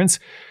difference.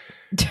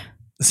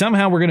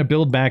 Somehow we're going to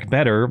build back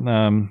better,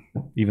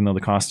 even though the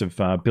cost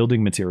of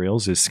building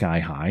materials is sky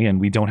high and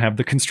we don't have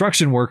the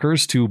construction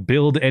workers to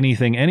build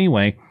anything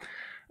anyway.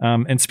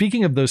 And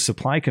speaking of those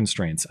supply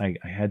constraints, I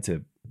had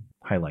to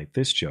highlight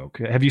this joke.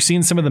 Have you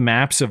seen some of the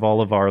maps of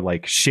all of our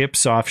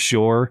ships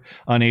offshore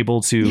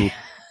unable to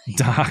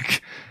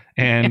dock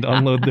and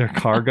unload their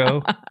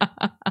cargo?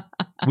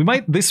 We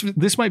might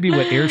this might be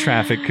what air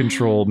traffic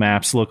control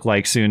maps look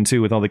like soon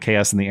too, with all the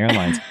chaos in the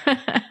airlines.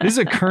 This is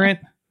a current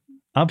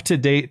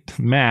up-to-date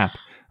map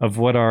of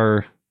what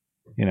our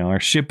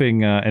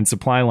shipping and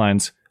supply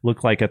lines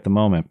look like at the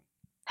moment.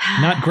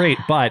 Not great,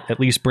 but at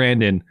least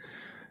Brandon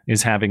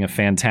is having a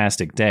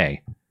fantastic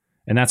day,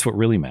 and that's what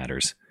really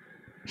matters.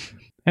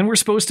 And we're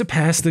supposed to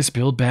pass this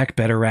Build Back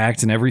Better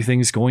Act, and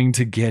everything's going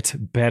to get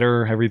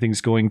better.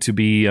 Everything's going to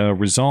be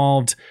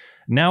resolved.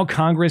 Now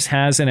Congress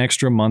has an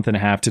extra month and a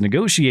half to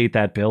negotiate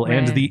that bill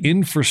and the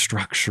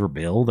infrastructure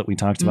bill that we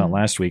talked about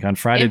last week. On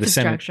Friday, the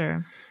Senate.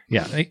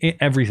 Yeah,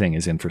 everything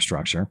is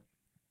infrastructure.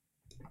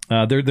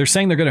 They're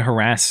saying they're going to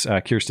harass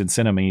Kyrsten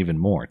Sinema even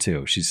more,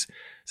 too. She's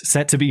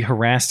set to be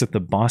harassed at the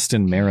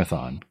Boston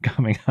Marathon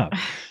coming up.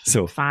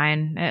 So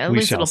fine. At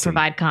least it'll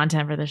provide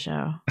content for the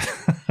show.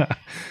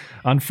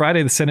 On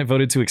Friday, the Senate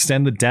voted to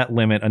extend the debt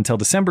limit until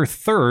December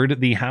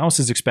 3rd. The House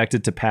is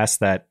expected to pass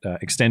that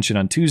extension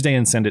on Tuesday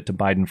and send it to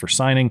Biden for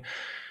signing.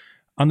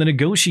 On the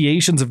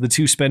negotiations of the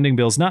two spending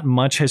bills, not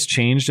much has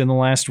changed in the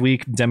last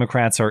week.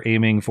 Democrats are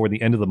aiming for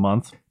the end of the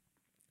month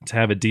to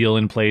have a deal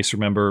in place.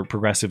 Remember,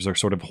 progressives are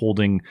sort of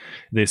holding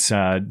this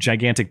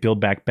gigantic Build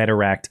Back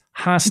Better Act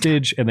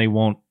hostage, and they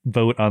won't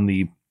vote on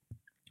the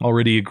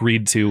already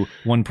agreed to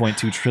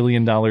 $1.2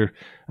 trillion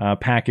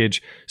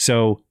package.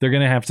 So they're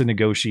going to have to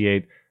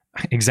negotiate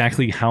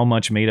exactly how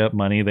much made up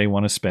money they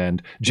want to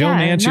spend. Joe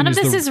Manchin none of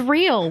this is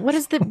real. What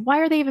is why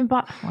are they even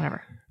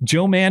whatever.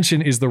 Joe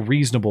Manchin is the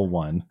reasonable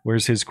one.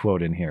 Where's his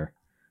quote in here?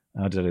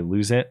 Did I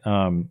lose it?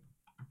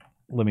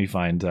 Let me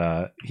find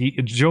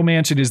Joe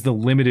Manchin is the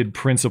limited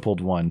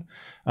principled one.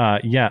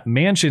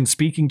 Manchin,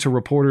 speaking to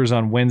reporters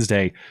on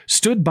Wednesday,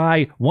 stood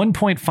by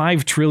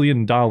 $1.5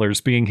 trillion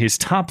being his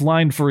top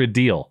line for a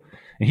deal.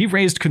 And he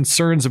raised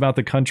concerns about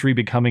the country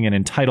becoming an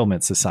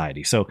entitlement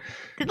society. So,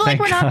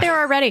 we're not there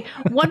already.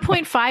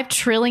 $1.5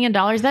 trillion.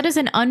 That is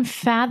an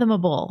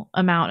unfathomable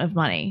amount of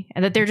money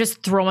that they're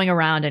just throwing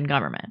around in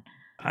government.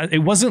 It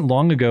wasn't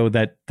long ago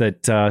that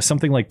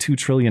something like $2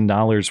 trillion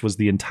was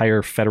the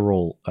entire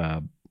federal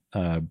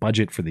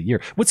budget for the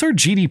year. What's our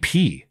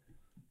GDP?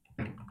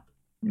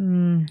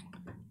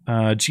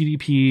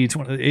 GDP.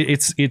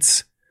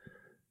 It's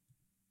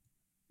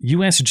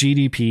U.S.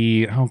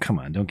 GDP. Oh, come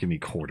on. Don't give me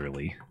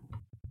quarterly.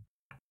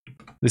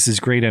 This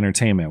is great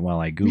entertainment while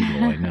I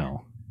Google, I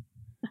know.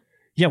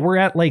 Yeah, we're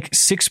at like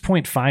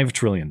 $6.5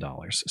 trillion.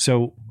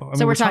 So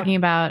we're talking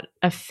about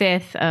a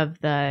fifth of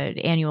the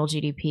annual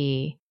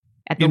GDP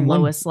at the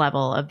lowest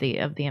level of the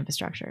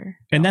infrastructure.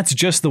 And that's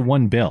just the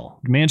one bill.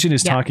 Manchin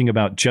is talking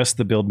about just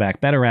the Build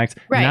Back Better Act,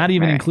 not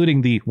even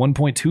including the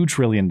 $1.2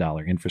 trillion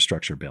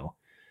infrastructure bill.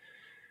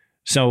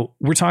 So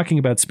we're talking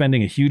about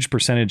spending a huge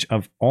percentage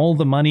of all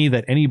the money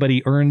that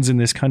anybody earns in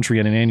this country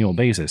on an annual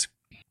basis.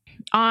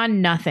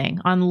 On nothing.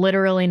 On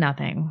literally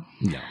nothing.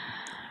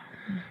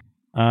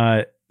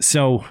 Yeah.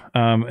 So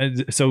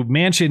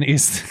Manchin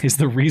is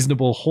the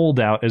reasonable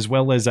holdout, as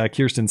well as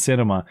Kyrsten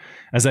Sinema.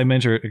 As I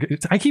mentioned,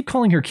 I keep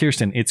calling her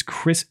Kirsten. It's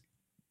Chris.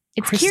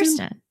 It's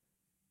Kirsten.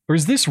 Or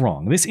is this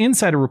wrong? This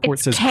insider report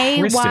says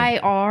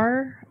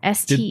Kyrsten,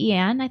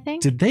 I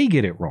think. Did they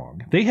get it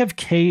wrong? They have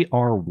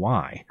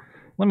KRY.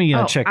 Let me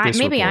check this.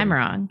 Maybe I'm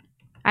wrong.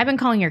 I've been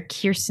calling her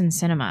Kyrsten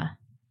Sinema.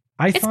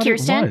 I thought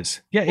Kirsten. It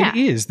was. Yeah, it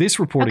is. This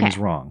reporting is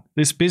wrong.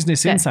 This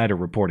Business Insider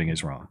reporting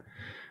is wrong.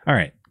 All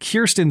right.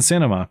 Kyrsten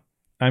Sinema.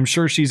 I'm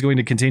sure she's going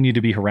to continue to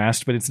be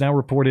harassed, but it's now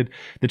reported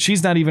that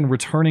she's not even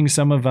returning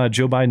some of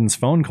Joe Biden's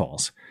phone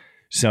calls.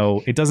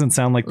 So it doesn't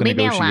sound like the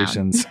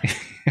negotiations.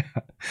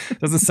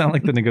 Doesn't sound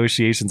like the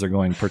negotiations are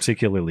going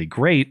particularly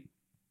great.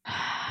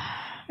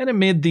 And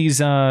amid these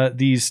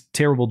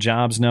terrible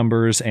jobs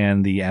numbers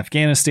and the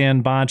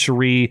Afghanistan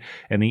botchery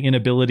and the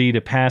inability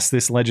to pass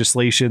this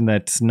legislation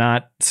that's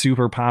not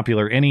super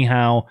popular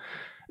anyhow,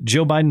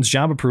 Joe Biden's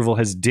job approval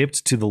has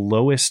dipped to the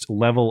lowest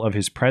level of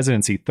his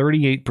presidency,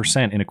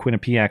 38% in a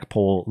Quinnipiac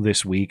poll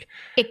this week.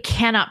 It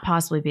cannot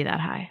possibly be that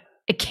high.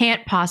 It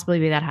can't possibly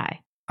be that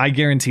high. I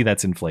guarantee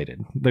that's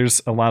inflated. There's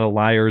a lot of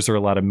liars or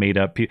a lot of made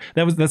up people.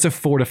 That's a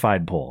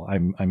fortified poll,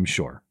 I'm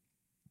sure.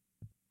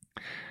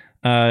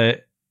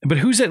 But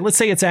let's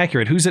say it's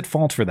accurate. Who's at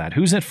fault for that?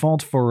 Who's at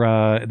fault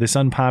for this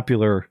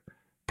unpopular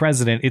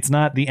president? It's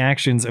not the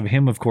actions of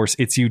him, of course.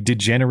 It's you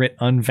degenerate,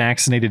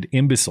 unvaccinated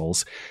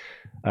imbeciles.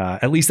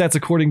 At least that's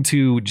according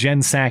to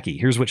Jen Psaki.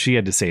 Here's what she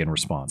had to say in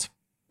response.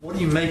 What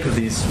do you make of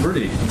these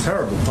really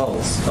terrible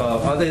polls?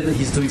 Are they that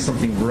he's doing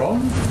something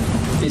wrong?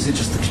 Is it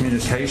just the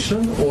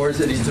communication? Or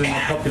is it he's doing the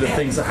popular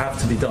things that have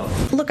to be done?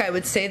 Look, I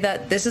would say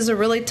that this is a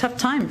really tough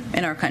time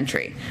in our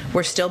country.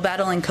 We're still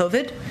battling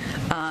COVID,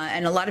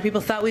 and a lot of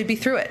people thought we'd be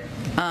through it,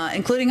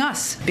 including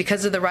us,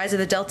 because of the rise of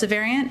the Delta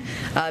variant,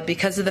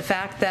 because of the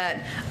fact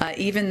that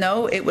even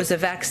though it was a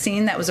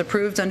vaccine that was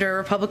approved under a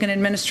Republican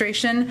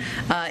administration,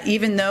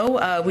 even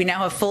though we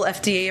now have full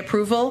FDA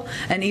approval,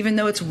 and even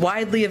though it's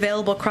widely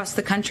available across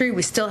the country,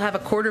 we still have a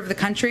quarter of the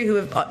country who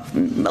have,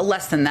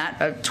 less than that,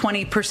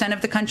 20%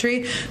 of the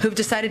country who've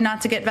decided not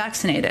to get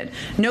vaccinated.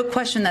 No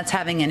question that's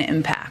having an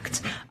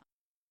impact.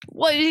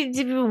 What?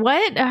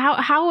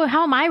 How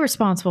am I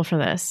responsible for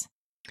this?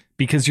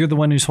 Because you're the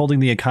one who's holding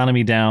the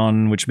economy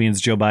down, which means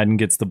Joe Biden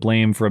gets the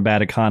blame for a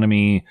bad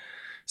economy.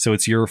 So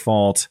it's your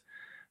fault.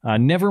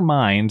 Never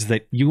mind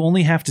that you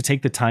only have to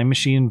take the time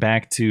machine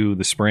back to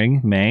the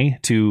spring, May,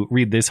 to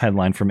read this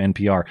headline from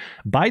NPR.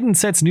 Biden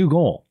sets new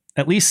goal.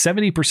 At least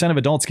 70% of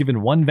adults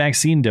given one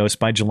vaccine dose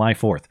by July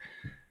 4th.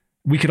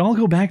 We could all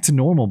go back to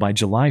normal by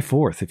July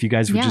 4th if you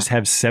guys would just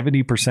have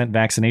 70%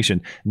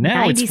 vaccination.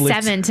 Now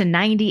 97 to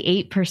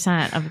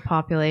 98% of the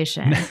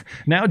population.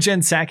 Now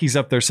Jen Psaki's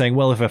up there saying,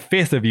 well, if a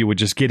fifth of you would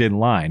just get in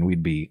line,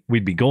 we'd be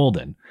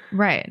golden.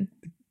 Right.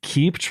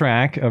 Keep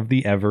track of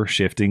the ever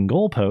shifting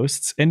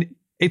goalposts. And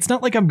it's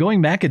not like I'm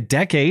going back a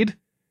decade.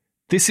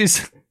 This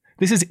is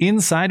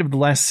inside of the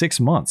last 6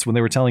 months when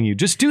they were telling you,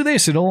 just do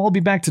this, it'll all be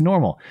back to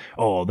normal.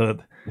 Oh,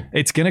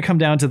 it's going to come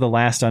down to the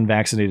last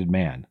unvaccinated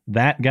man.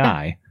 That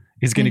guy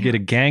is going to get a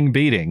gang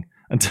beating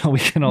until we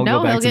can all go back to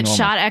normal. No, he'll get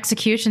shot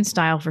execution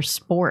style for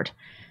sport.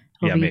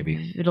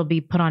 Maybe. It'll be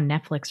put on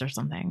Netflix or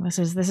something. This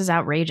is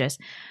outrageous.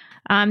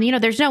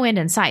 There's no end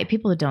in sight.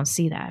 People that don't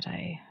see that,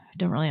 I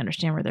don't really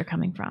understand where they're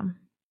coming from.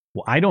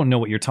 Well, I don't know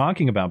what you're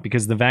talking about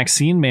because the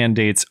vaccine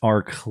mandates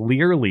are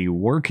clearly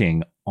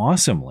working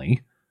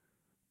awesomely.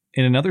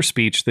 In another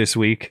speech this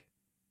week,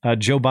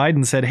 Joe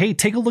Biden said, hey,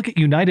 take a look at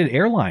United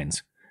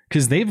Airlines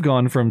because they've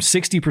gone from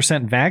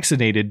 60%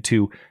 vaccinated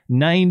to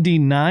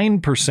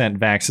 99%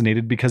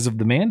 vaccinated because of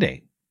the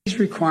mandate. These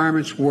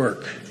requirements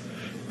work.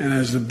 And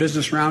as the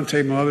Business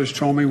Roundtable and others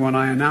told me when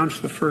I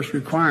announced the first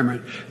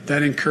requirement,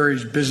 that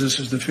encouraged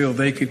businesses to feel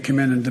they could come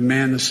in and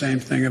demand the same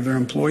thing of their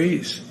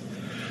employees.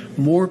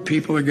 More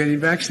people are getting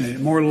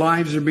vaccinated. More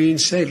lives are being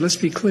saved. Let's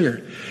be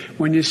clear.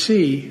 When you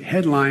see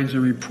headlines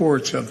and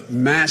reports of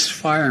mass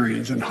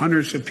firings and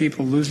hundreds of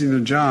people losing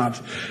their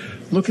jobs,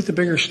 look at the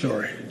bigger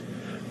story.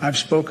 I've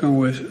spoken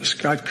with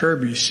Scott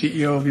Kirby,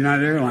 CEO of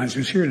United Airlines,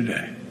 who's here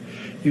today.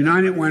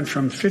 United went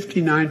from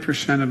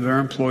 59% of their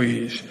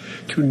employees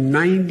to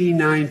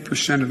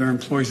 99% of their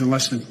employees in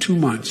less than 2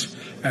 months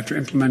after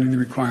implementing the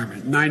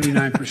requirement.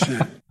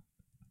 99%.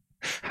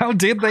 How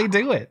did they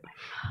do it?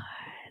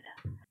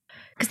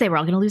 Because they were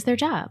all going to lose their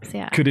jobs.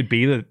 Yeah. Could it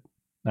be that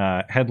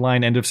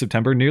headline end of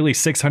September, nearly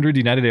 600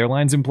 United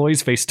Airlines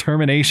employees face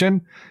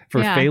termination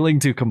for failing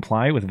to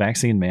comply with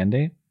vaccine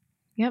mandate?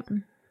 Yep.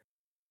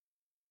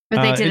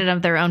 But they did it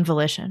of their own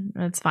volition.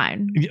 That's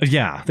fine.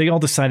 Yeah, they all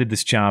decided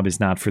this job is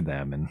not for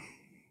them, and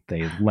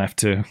they left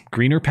to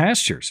greener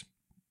pastures.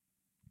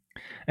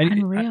 And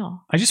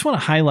Unreal. I just want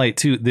to highlight,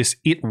 too, this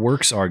 "it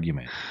works"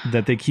 argument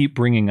that they keep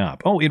bringing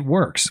up. Oh, it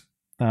works.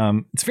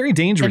 It's very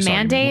dangerous. The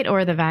mandate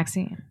or the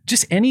vaccine?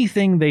 Just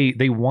anything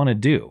they want to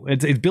do.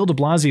 Bill de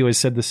Blasio has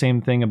said the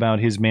same thing about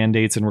his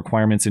mandates and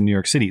requirements in New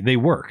York City. They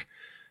work.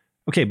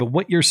 Okay, but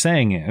what you're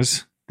saying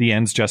is the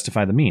ends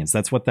justify the means.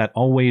 That's what that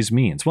always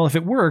means. Well, if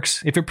it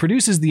works, if it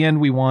produces the end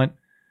we want,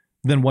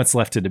 then what's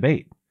left to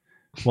debate?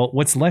 Well,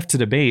 what's left to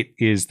debate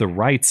is the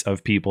rights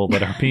of people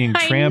that are being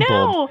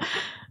trampled.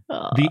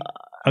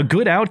 A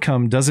good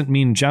outcome doesn't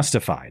mean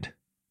justified.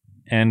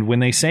 And when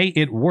they say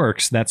it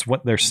works, that's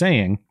what they're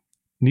saying.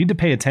 Need to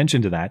pay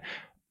attention to that.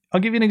 I'll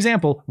give you an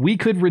example. We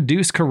could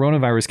reduce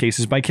coronavirus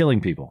cases by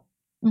killing people.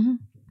 Mm-hmm.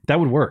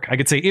 That would work. I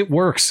could say it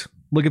works.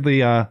 Look at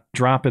the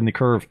drop in the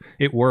curve.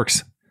 It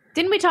works.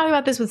 Didn't we talk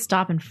about this with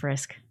stop and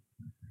frisk?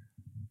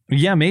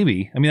 Yeah,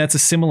 maybe. I mean, that's a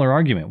similar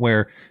argument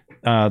where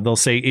they'll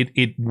say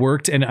it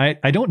worked. And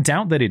I don't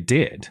doubt that it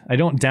did. I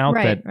don't doubt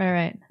that.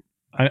 Right.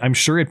 I'm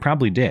sure it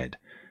probably did.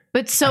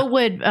 But so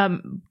would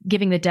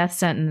giving the death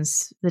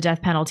sentence, the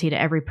death penalty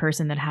to every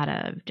person that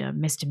had a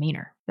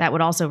misdemeanor. That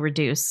would also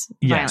reduce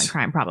violent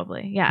crime,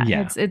 probably.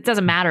 Yeah. It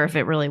doesn't matter if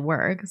it really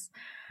works.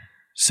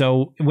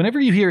 So whenever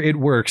you hear it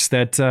works,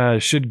 that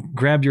should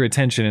grab your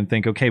attention and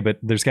think, okay, but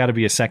there's got to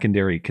be a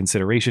secondary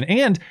consideration.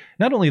 And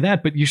not only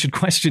that, but you should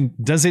question,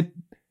 does it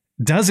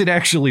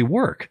actually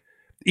work?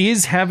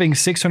 Is having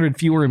 600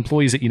 fewer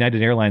employees at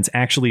United Airlines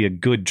actually a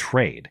good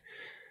trade?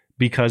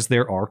 Because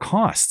there are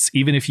costs,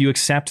 even if you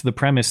accept the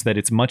premise that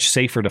it's much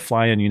safer to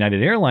fly on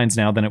United Airlines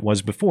now than it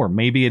was before.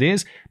 Maybe it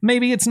is,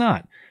 maybe it's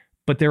not.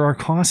 But there are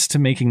costs to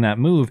making that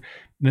move.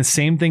 The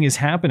same thing is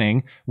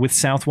happening with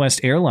Southwest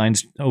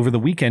Airlines over the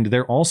weekend.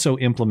 They're also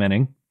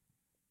implementing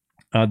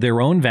their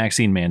own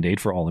vaccine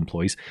mandate for all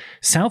employees.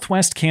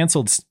 Southwest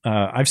canceled,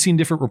 I've seen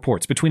different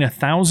reports, between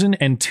 1,000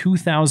 and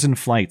 2,000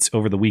 flights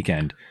over the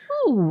weekend,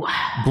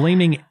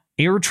 blaming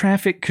air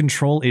traffic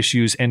control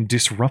issues and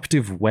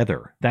disruptive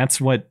weather.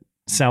 That's what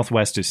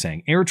Southwest is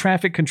saying. Air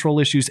traffic control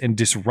issues and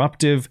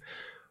disruptive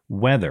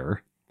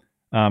weather,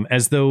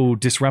 as though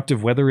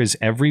disruptive weather is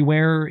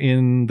everywhere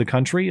in the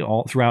country,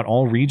 throughout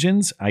all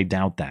regions. I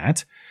doubt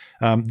that.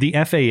 The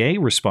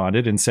FAA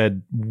responded and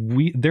said,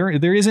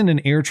 there isn't an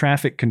air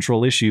traffic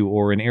control issue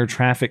or an air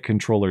traffic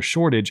controller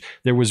shortage.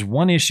 There was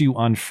one issue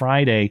on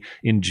Friday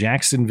in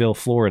Jacksonville,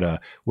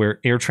 Florida, where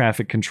air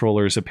traffic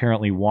controllers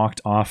apparently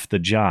walked off the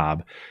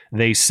job.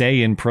 They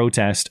say in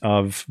protest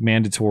of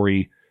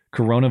mandatory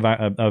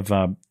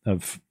coronavirus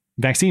of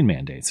vaccine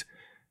mandates.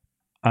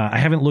 I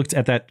haven't looked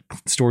at that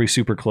story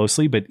super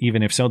closely, but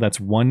even if so, that's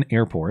one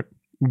airport.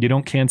 You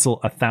don't cancel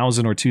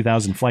 1,000 or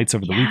 2,000 flights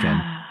over the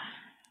weekend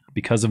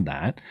because of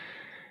that.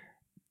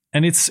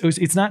 And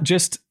it's not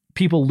just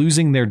people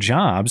losing their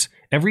jobs.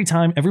 Every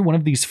one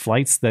of these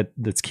flights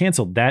that's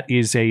canceled, that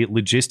is a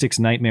logistics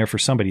nightmare for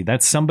somebody.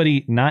 That's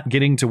somebody not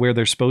getting to where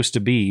they're supposed to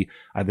be,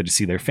 either to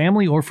see their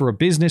family or for a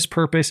business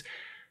purpose.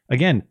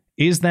 Again,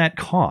 is that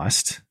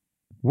cost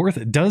worth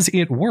it? Does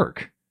it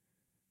work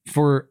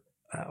for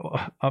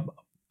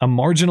a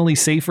marginally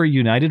safer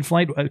United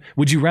flight?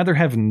 Would you rather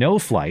have no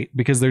flight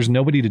because there's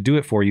nobody to do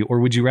it for you, or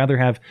would you rather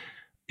have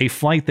a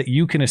flight that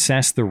you can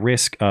assess the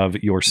risk of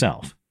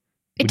yourself?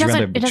 It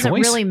doesn't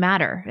really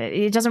matter.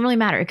 It doesn't really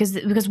matter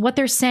because what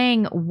they're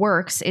saying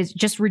works. It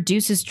just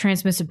reduces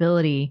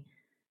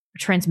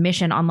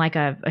transmission on like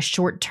a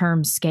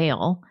short-term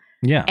scale.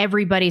 Yeah.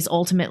 Everybody's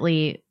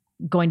ultimately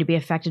going to be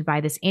affected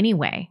by this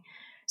anyway.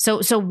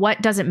 So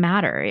what does it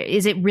matter?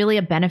 Is it really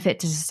a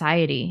benefit to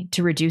society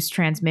to reduce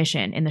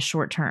transmission in the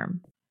short term?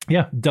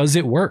 Yeah. Does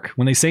it work?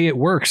 When they say it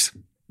works,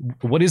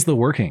 what is the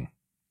working?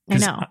 I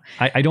know.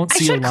 I don't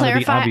see a lot of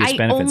the obvious benefits.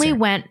 I only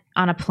went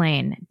on a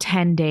plane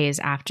 10 days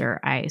after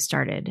I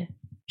started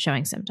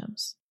showing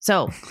symptoms.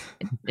 So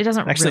it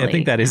doesn't actually, I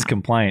think that is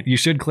compliant. You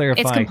should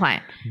clarify. It's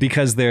compliant.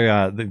 Because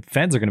the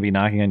feds are going to be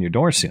knocking on your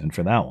door soon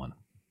for that one.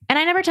 And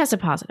I never tested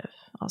positive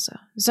also.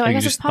 So I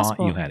guess it's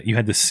possible. You had it. You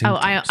had the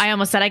symptoms. Oh, I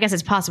almost said, I guess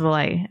it's possible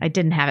I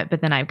didn't have it,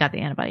 but then I got the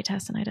antibody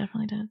test and I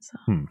definitely did. So.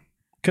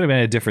 Could have been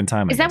a different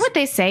time. Is that what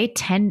they say?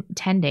 10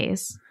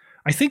 days?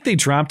 I think they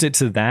dropped it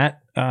to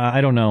that.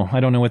 I don't know. I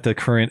don't know what the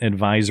current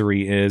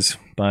advisory is,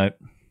 but.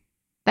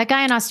 That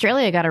guy in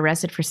Australia got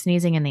arrested for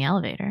sneezing in the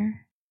elevator.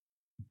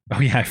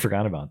 Oh, yeah. I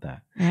forgot about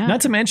that. Yeah.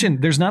 Not to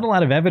mention, there's not a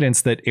lot of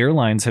evidence that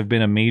airlines have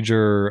been a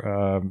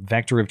major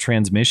vector of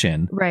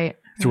transmission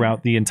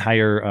throughout the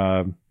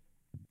entire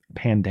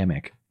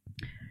pandemic.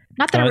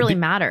 Not that it really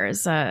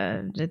matters.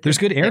 There's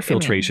good air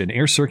filtration,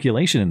 air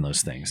circulation in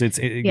those things.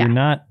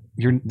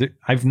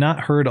 I've not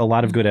heard a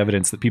lot of good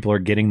evidence that people are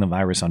getting the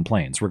virus on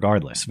planes,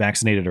 regardless,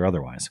 vaccinated or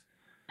otherwise.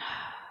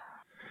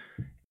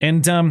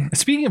 And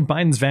speaking of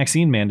Biden's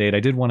vaccine mandate, I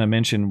did want to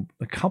mention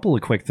a couple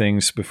of quick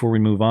things before we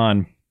move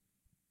on.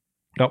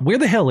 Where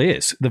the hell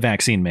is the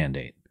vaccine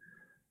mandate?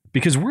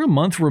 Because we're a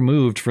month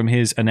removed from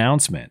his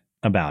announcement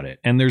about it,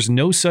 and there's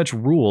no such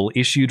rule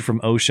issued from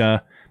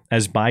OSHA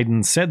as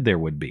Biden said there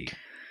would be.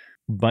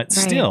 But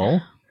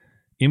still,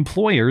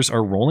 employers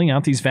are rolling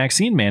out these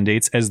vaccine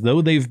mandates as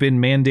though they've been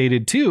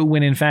mandated too,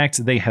 when in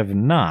fact they have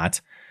not.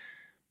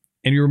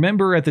 And you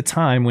remember at the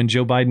time when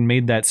Joe Biden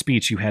made that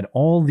speech, you had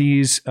all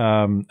these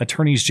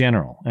attorneys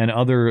general and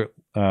other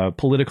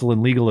political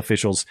and legal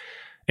officials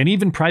and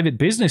even private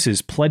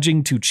businesses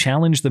pledging to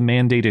challenge the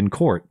mandate in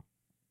court.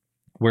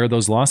 Where are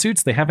those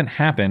lawsuits? They haven't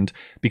happened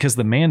because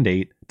the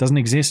mandate doesn't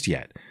exist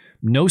yet.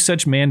 No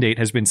such mandate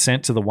has been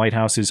sent to the White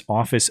House's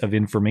Office of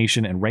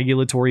Information and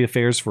Regulatory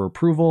Affairs for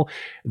approval.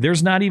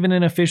 There's not even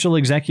an official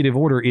executive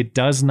order. It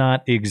does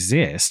not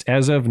exist.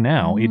 As of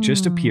now, it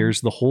just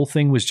appears the whole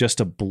thing was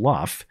just a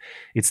bluff.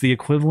 It's the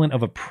equivalent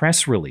of a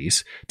press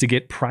release to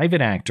get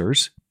private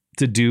actors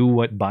to do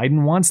what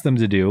Biden wants them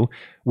to do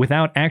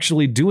without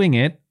actually doing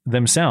it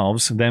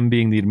themselves, them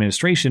being the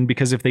administration,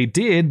 because if they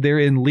did, they're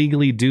in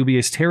legally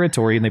dubious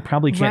territory and they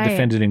probably can't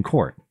defend it in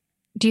court.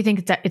 Do you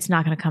think that it's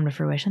not going to come to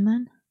fruition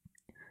then?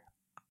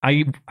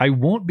 I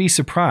won't be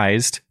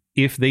surprised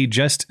if they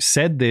just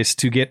said this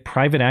to get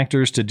private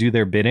actors to do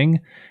their bidding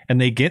and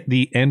they get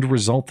the end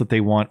result that they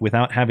want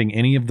without having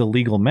any of the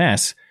legal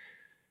mess,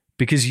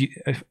 because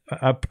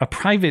a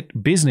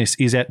private business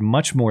is at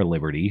much more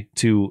liberty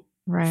to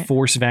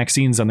force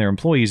vaccines on their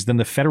employees than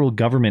the federal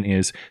government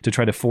is to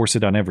try to force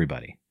it on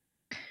everybody.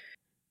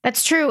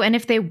 That's true. And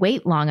if they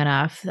wait long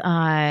enough,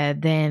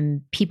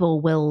 then people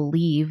will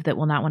leave that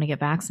will not want to get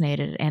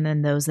vaccinated. And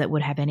then those that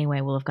would have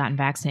anyway will have gotten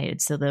vaccinated.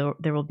 So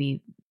there will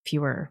be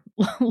fewer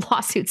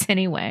lawsuits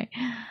anyway.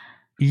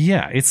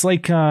 Yeah, it's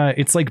like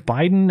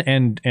Biden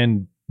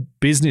and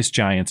business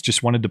giants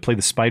just wanted to play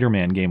the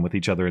Spider-Man game with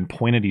each other and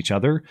point at each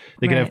other.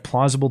 They could have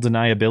plausible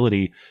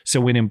deniability. So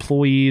when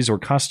employees or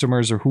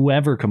customers or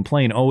whoever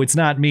complain, oh, it's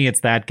not me, it's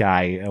that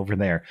guy over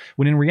there.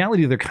 When in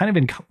reality, they're kind of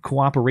in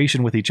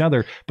cooperation with each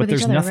other, but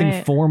there's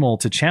nothing formal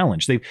to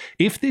challenge.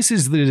 If this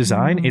is the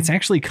design, it's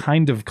actually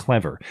kind of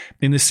clever.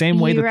 In the same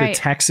way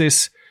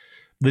that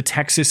the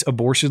Texas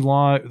abortion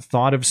law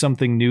thought of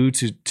something new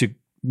to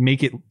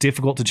make it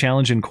difficult to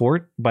challenge in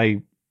court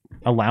by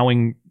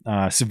allowing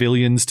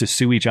civilians to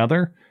sue each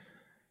other.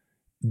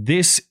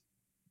 This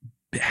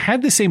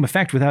had the same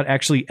effect without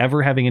actually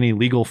ever having any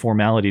legal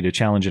formality to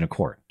challenge in a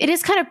court. It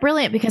is kind of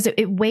brilliant because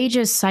it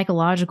wages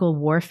psychological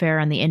warfare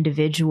on the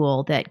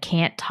individual that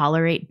can't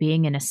tolerate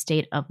being in a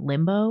state of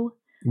limbo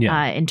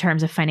in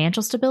terms of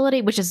financial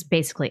stability, which is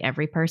basically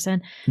every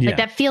person. Like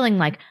that feeling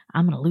like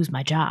I'm going to lose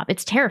my job.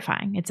 It's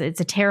terrifying. It's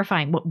a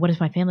terrifying. What is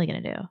my family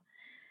going to do?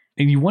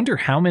 And you wonder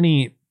how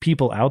many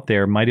people out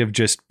there might have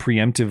just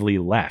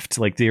preemptively left.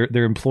 Like their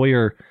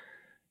employer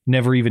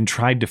never even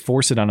tried to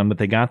force it on them, but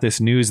they got this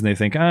news and they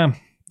think,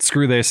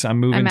 screw this. I'm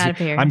moving. I'm out of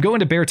here. I'm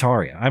going to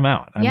Beartaria. I'm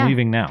out. I'm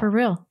leaving now. For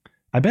real.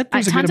 I bet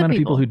there's a good amount of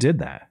people who did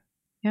that.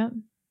 Yep.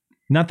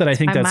 Not that I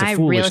think that's a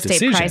foolish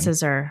decision. My real estate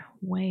prices are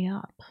way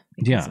up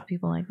because of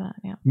people like that.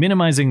 Yeah.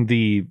 Minimizing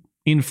the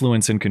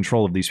influence and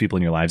control of these people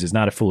in your lives is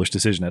not a foolish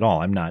decision at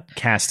all. I'm not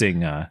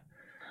casting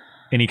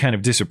any kind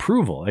of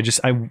disapproval.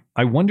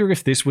 I wonder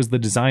if this was the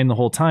design the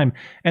whole time.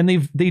 And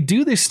they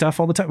do this stuff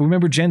all the time.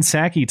 Remember Jen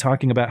Psaki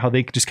talking about how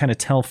they just kind of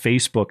tell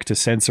Facebook to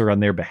censor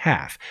on their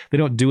behalf. They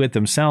don't do it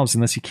themselves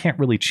unless you can't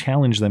really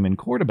challenge them in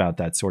court about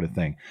that sort of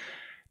thing.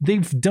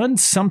 They've done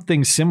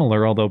something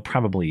similar, although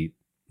probably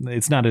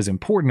it's not as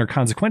important or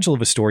consequential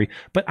of a story.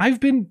 But I've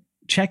been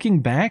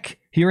checking back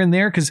here and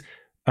there because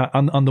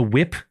on the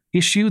whip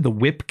issue, the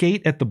whip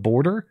gate at the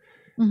border,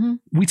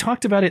 we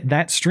talked about it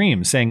that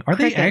stream saying, are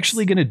they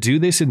actually going to do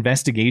this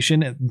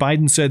investigation?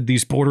 Biden said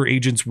these border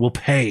agents will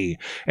pay.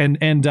 And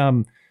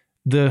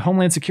the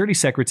Homeland Security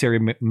Secretary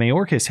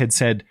Mayorkas had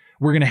said,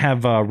 we're going to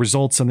have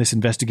results on this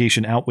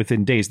investigation out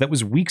within days. That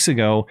was weeks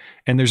ago.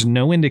 And there's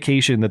no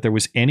indication that there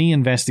was any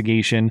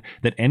investigation,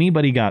 that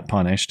anybody got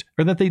punished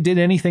or that they did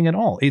anything at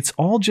all. It's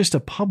all just a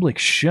public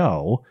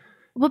show.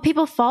 Well,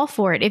 people fall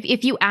for it.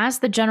 If you ask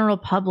the general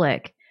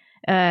public,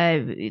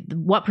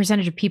 what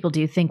percentage of people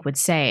do you think would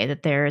say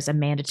that there's a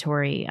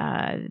mandatory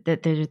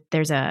that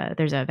there's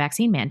a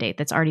vaccine mandate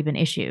that's already been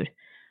issued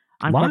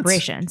on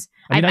corporations?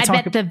 I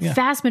bet the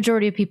vast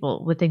majority of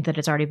people would think that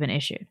it's already been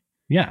issued.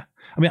 Yeah.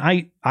 I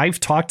mean, I've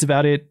talked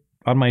about it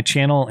on my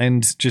channel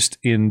and just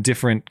in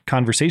different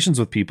conversations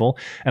with people,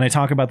 and I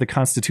talk about the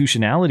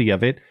constitutionality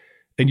of it,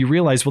 and you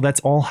realize, well, that's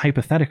all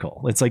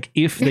hypothetical. It's like,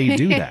 if they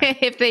do that.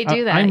 If they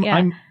do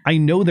that, I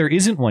know there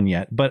isn't one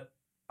yet, but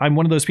I'm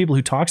one of those people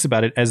who talks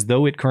about it as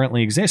though it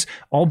currently exists,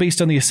 all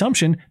based on the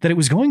assumption that it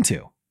was going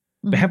to.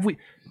 But have we?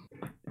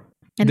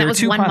 And that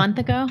was 1 month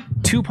ago?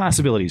 Two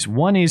possibilities.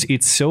 One is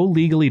it's so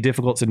legally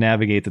difficult to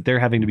navigate that they're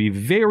having to be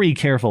very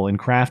careful in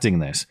crafting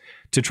this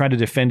to try to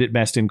defend it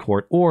best in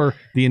court, or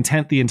the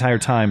intent the entire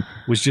time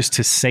was just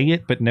to say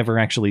it but never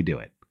actually do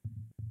it.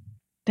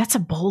 That's a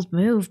bold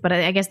move, but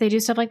I guess they do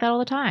stuff like that all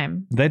the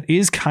time. That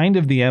is kind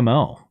of the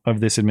MO of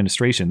this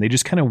administration. They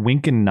just kind of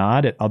wink and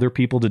nod at other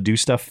people to do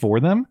stuff for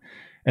them.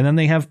 And then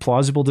they have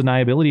plausible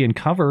deniability and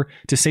cover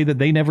to say that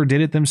they never did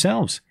it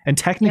themselves. And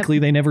technically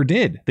they never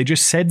did. They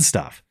just said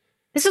stuff.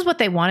 This is what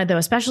they wanted, though,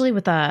 especially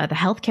with the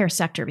healthcare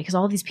sector, because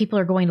all these people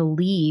are going to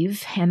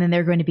leave and then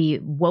they're going to be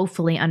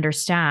woefully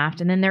understaffed.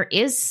 And then there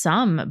is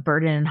some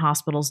burden in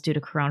hospitals due to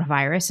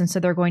coronavirus. And so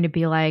they're going to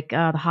be like,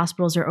 the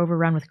hospitals are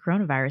overrun with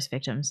coronavirus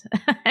victims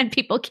and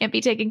people can't be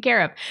taken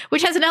care of,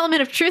 which has an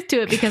element of truth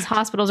to it because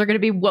hospitals are going to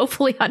be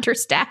woefully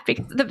understaffed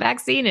because of the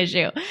vaccine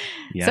issue.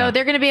 Yeah. So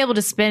they're going to be able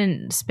to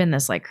spin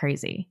this like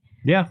crazy.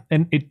 Yeah.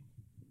 And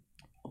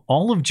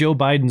all of Joe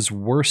Biden's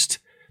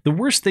the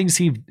worst things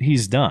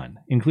he's done,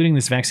 including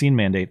this vaccine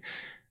mandate,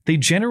 they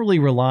generally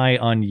rely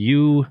on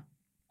you,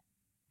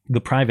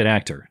 the private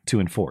actor, to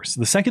enforce.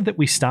 The second that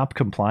we stop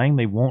complying,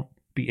 they won't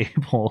be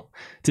able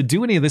to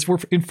do any of this. We're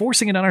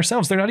enforcing it on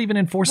ourselves. They're not even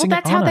enforcing it on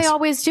us. That's how they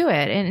always do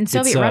it. In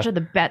Soviet Russia,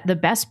 the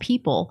best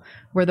people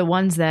were the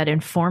ones that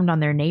informed on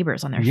their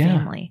neighbors, on their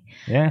family.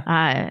 Yeah.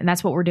 And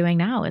that's what we're doing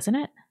now, isn't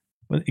it?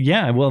 Well,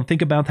 yeah. Well,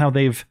 think about how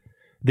they've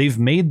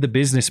made the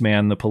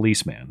businessman the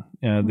policeman.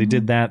 They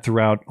did that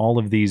throughout all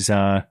of these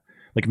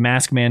like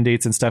mask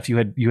mandates and stuff. You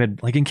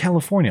had like in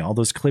California, all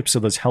those clips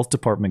of those health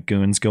department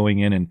goons going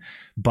in and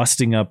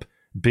busting up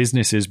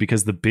businesses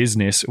because the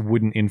business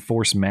wouldn't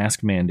enforce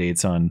mask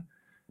mandates on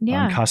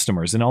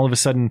customers. And all of a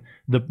sudden,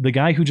 the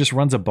guy who just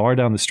runs a bar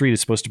down the street is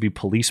supposed to be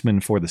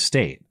policeman for the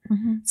state.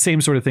 Mm-hmm.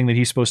 Same sort of thing that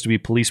he's supposed to be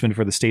policeman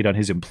for the state on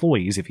his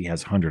employees if he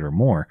has 100 or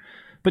more.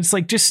 But it's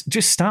like, just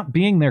stop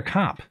being their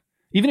cop.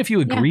 Even if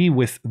you agree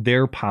with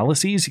their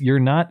policies, you're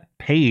not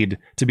paid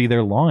to be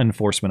their law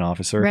enforcement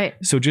officer. Right.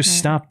 So just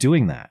stop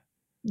doing that.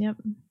 Yep.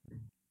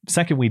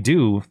 Second we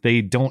do,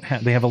 they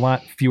have a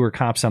lot fewer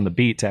cops on the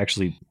beat to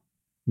actually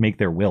make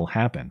their will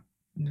happen.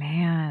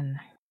 Man,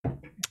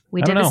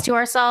 we did this to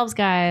ourselves,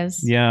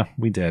 guys. Yeah,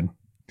 we did.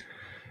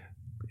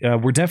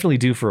 We're definitely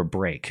due for a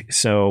break.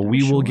 So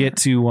we will get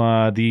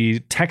to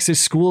the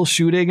Texas school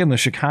shooting and the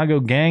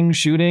Chicago gang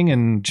shooting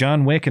and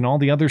John Wick and all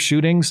the other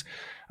shootings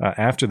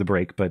after the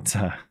break, but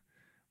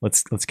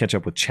let's catch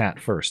up with chat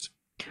first.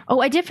 Oh,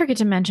 I did forget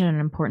to mention an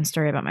important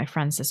story about my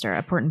friend's sister.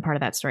 Important part of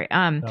that story.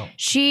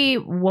 She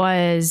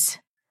was.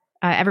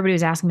 Everybody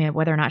was asking me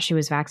whether or not she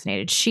was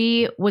vaccinated.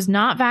 She was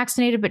not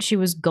vaccinated, but she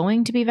was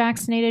going to be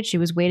vaccinated. She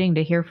was waiting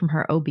to hear from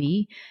her OB,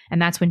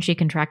 and that's when she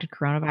contracted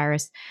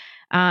coronavirus.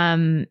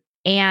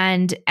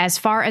 And as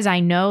far as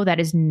I know, that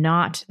is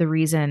not the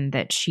reason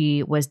that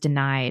she was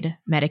denied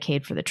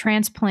Medicaid for the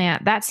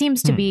transplant. That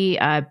seems to be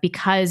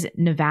because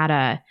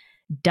Nevada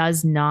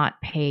does not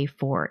pay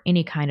for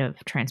any kind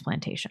of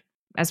transplantation,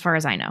 as far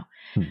as I know.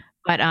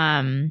 But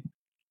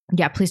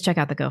yeah, please check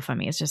out the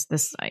GoFundMe. It's just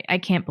this. I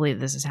can't believe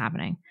this is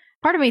happening.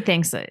 Part of me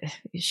thinks that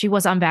she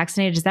was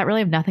unvaccinated. Does that really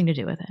have nothing to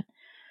do with it?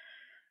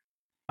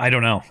 I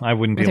don't know. I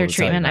wouldn't be able to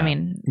treatment. tell you that. I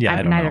mean, yeah,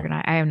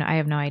 I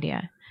have no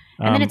idea.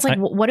 And then it's like,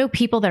 what do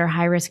people that are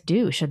high risk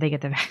do? Should they get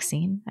the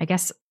vaccine? I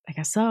guess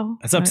so.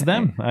 It's up to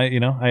them.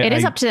 It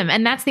is up to them,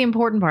 and that's the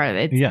important part of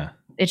it.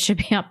 It should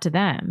be up to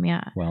them.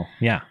 Yeah. Well,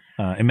 yeah.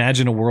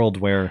 Imagine a world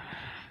where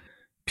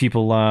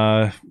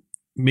people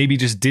maybe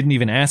just didn't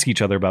even ask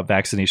each other about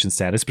vaccination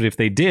status, but if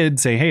they did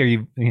say, "Hey, are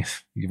you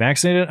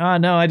vaccinated?"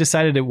 No, I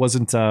decided it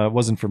wasn't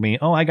for me.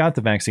 Oh, I got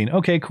the vaccine.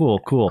 Okay, cool.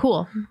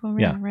 Well,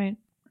 yeah, right.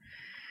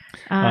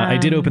 I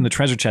did open the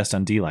treasure chest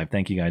on DLive.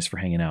 Thank you guys for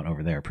hanging out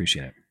over there.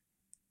 Appreciate it.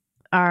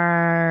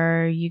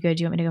 Are you good?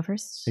 Do you want me to go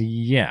first?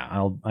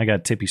 Yeah, I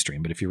got Tippy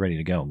Stream, but if you're ready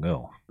to go.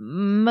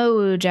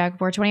 Mojack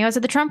 420. I was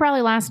at the Trump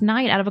rally last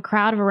night. Out of a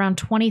crowd of around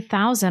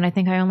 20,000, I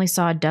think I only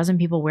saw a dozen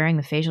people wearing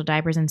the facial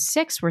diapers, and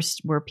 6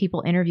 were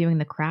people interviewing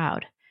the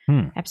crowd.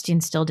 Epstein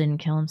still didn't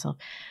kill himself.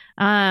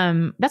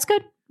 That's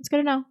good. It's good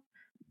to know.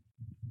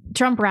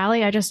 Trump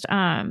rally. I just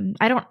I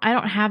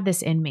don't have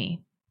this in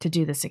me to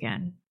do this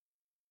again.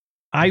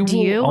 Do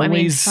you?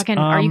 Always,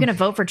 are you going to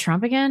vote for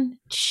Trump again?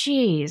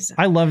 Jeez.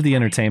 I love the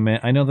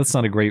entertainment. I know that's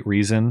not a great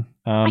reason.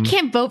 I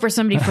can't vote for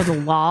somebody for the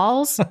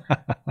lols.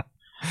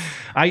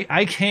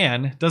 I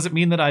can. Doesn't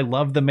mean that I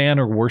love the man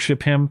or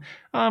worship him.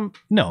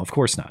 No, of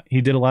course not. He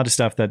did a lot of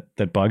stuff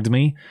that bugged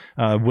me.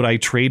 Would I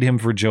trade him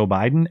for Joe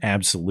Biden?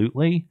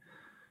 Absolutely.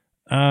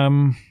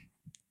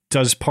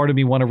 Does part of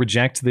me want to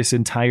reject this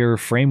entire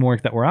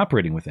framework that we're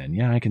operating within?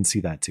 Yeah, I can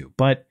see that too.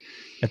 But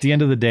at the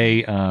end of the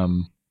day,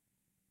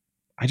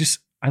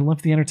 I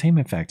love the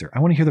entertainment factor. I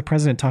want to hear the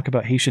president talk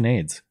about Haitian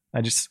AIDS.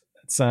 That's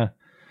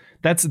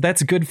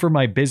good for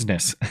my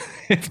business,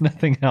 if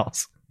nothing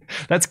else.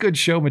 That's good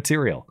show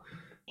material.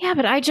 Yeah,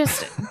 but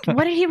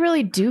what did he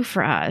really do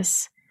for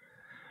us?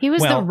 He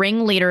was the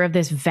ringleader of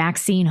this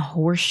vaccine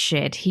horse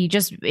shit. He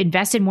just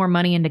invested more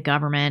money into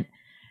government.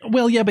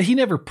 Well, yeah, but he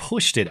never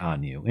pushed it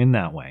on you in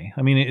that way.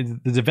 I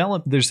mean,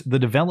 there's the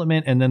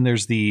development and then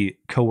there's the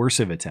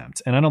coercive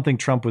attempt. And I don't think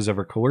Trump was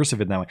ever coercive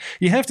in that way.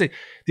 The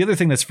other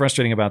thing that's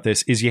frustrating about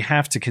this is you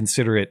have to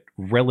consider it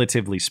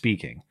relatively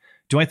speaking.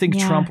 Do I think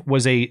Trump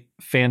was a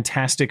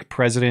fantastic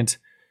president?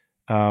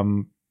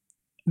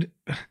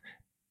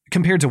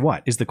 Compared to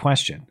what is the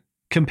question?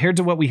 Compared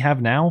to what we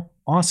have now?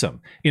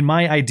 Awesome. In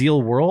my ideal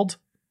world,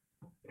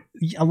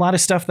 a lot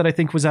of stuff that I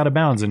think was out of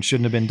bounds and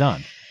shouldn't have been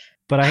done.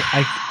 But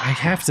I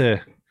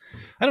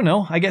I don't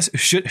know. I guess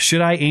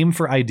should I aim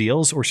for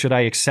ideals or should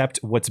I accept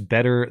what's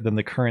better than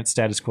the current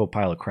status quo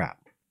pile of crap?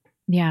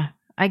 Yeah,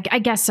 I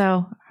guess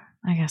so.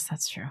 I guess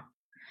that's true.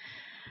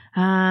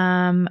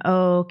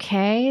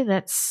 Okay,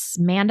 that's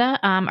Manda.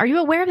 Are you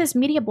aware of this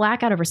media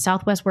blackout over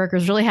Southwest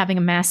workers really having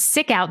a mass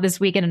sick out this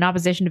weekend in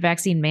opposition to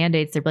vaccine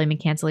mandates? They're blaming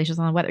cancellations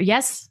on the weather.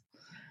 Yes,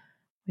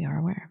 we are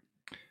aware.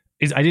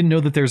 I didn't know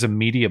that there's a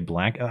media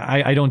black.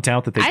 I don't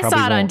doubt that they I probably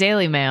saw it on won't.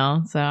 Daily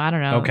Mail, so I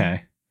don't know.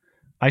 Okay.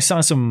 I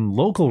saw some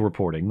local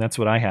reporting. That's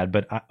what I had.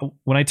 But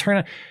when I turn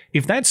on,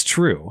 if that's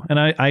true, and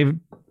I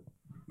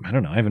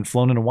don't know, I haven't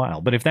flown in a while,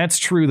 but if that's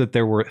true that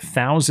there were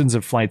thousands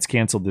of flights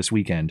canceled this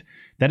weekend,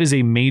 that is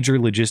a major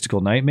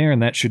logistical nightmare,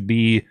 and that should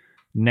be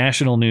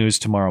national news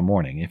tomorrow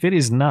morning. If it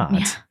is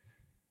not,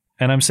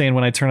 and I'm saying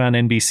when I turn on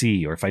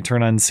NBC or if I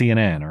turn on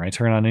CNN or I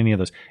turn on any of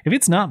those, if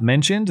it's not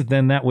mentioned,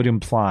 then that would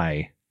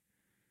imply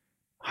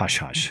hush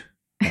hush,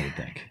 I would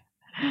think.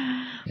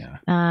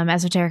 Yeah.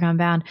 Esoteric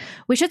Unbound.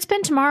 We should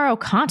spend tomorrow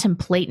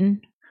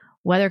contemplating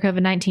whether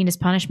COVID-19 is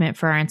punishment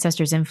for our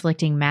ancestors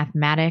inflicting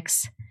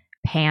mathematics,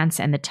 pants,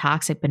 and the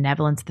toxic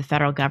benevolence of the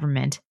federal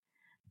government.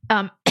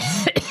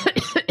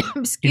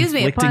 Excuse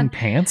me. Inflicting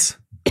pants?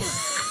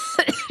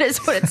 That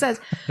is what it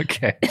says.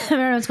 Okay. I don't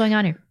know what's going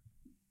on here.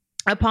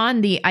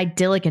 Upon the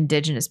idyllic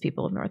indigenous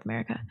people of North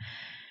America.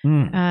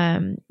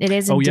 It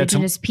is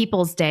Indigenous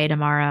Peoples Day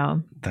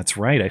tomorrow. That's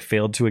right. I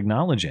failed to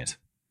acknowledge it.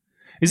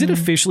 Is it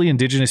officially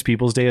Indigenous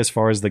Peoples Day as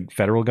far as the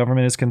federal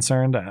government is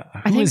concerned?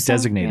 Who is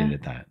designated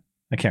at that?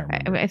 I can't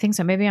remember. I think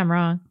so. Maybe I'm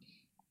wrong.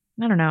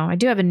 I don't know. I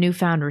do have a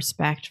newfound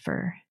respect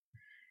for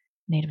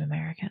Native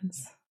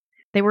Americans.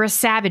 They were a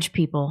savage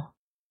people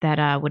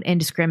that would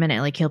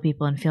indiscriminately kill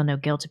people and feel no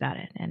guilt about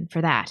it. And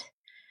for that,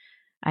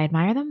 I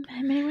admire them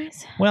in many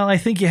ways. Well, I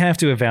think you have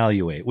to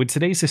evaluate. Would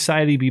today's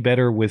society be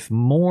better with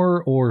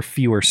more or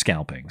fewer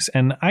scalpings?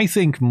 And I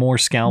think more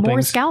scalpings.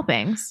 More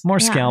scalpings. More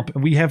yeah.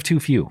 We have too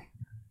few.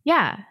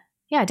 Yeah.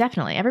 Yeah,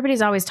 definitely.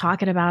 Everybody's always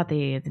talking about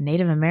the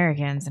Native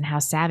Americans and how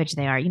savage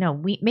they are. You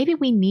know, maybe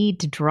we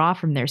need to draw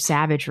from their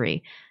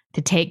savagery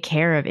to take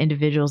care of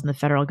individuals in the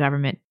federal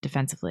government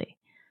defensively.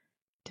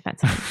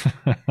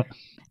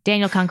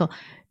 Daniel Kunkel.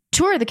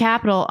 Tour of the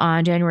Capitol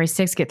on January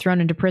 6th, get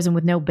thrown into prison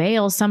with no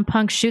bail. Some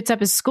punk shoots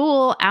up his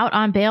school out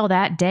on bail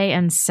that day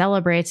and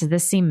celebrates. Does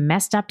this seem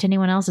messed up to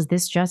anyone else? Is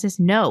this justice?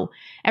 No.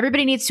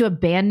 Everybody needs to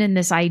abandon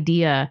this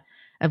idea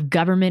of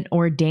government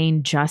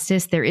ordained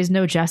justice. There is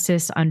no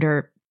justice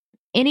under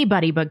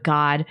anybody but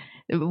God.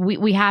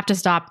 We have to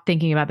stop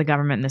thinking about the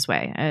government in this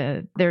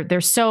way.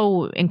 They're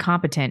so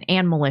incompetent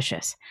and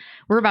malicious.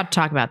 We're about to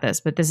talk about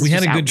this, but this is we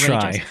just had a good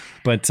outrageous.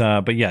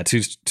 try, but yeah,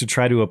 to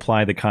try to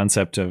apply the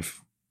concept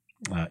of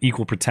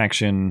equal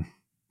protection,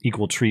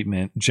 equal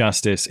treatment,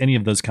 justice, any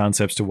of those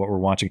concepts to what we're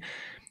watching.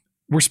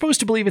 We're supposed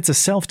to believe it's a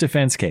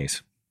self-defense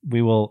case.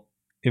 We will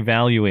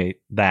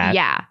evaluate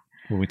that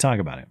when we talk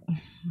about it.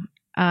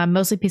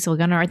 Mostly peaceful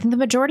gunner. I think the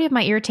majority of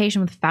my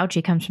irritation with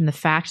Fauci comes from the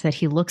fact that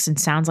he looks and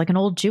sounds like an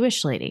old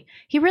Jewish lady.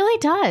 He really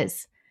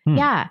does.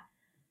 Yeah.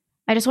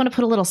 I just want to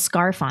put a little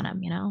scarf on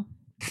him, you know?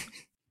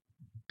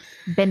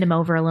 Bend him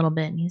over a little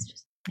bit and he's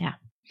just, yeah.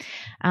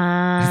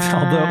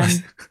 Although,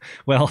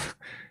 well,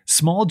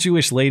 small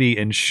Jewish lady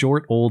and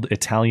short old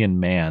Italian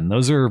man.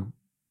 They're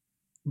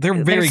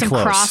very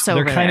close.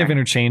 They're kind of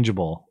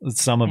interchangeable.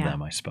 Some of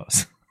them, I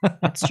suppose.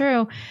 That's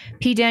true.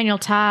 P. Daniel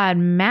Todd,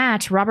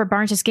 Matt, Robert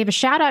Barnes just gave a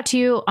shout out to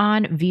you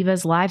on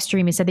Viva's live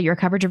stream. He said that your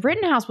coverage of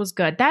Rittenhouse was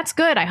good. That's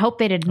good. I hope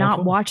they did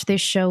not watch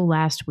this show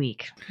last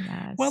week.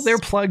 Well, they're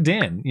plugged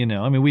in, you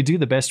know. I mean, we do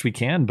the best we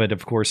can, but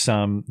of course,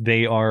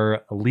 they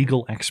are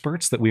legal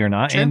experts that we are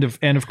not. True.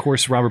 And of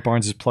course, Robert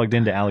Barnes is plugged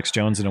into Alex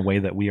Jones in a way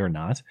that we are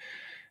not.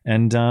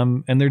 And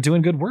they're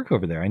doing good work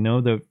over there. I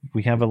know that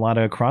we have a lot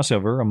of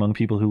crossover among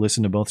people who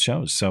listen to both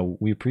shows, so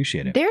we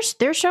appreciate it.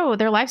 Their show,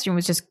 their live stream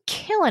was just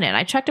killing it.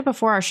 I checked it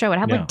before our show. It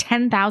had like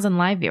 10,000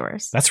 live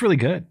viewers. That's really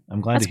good. I'm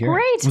glad to hear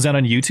great. it. Was that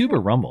on YouTube or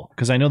Rumble?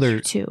 Because I know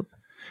they're YouTube.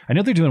 I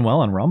know they're doing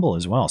well on Rumble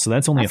as well. So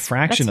that's only a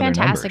fraction of their numbers.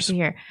 That's fantastic to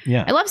hear.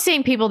 Yeah. I love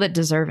seeing people that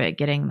deserve it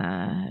getting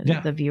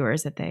the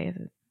viewers that they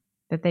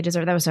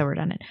deserve. That was so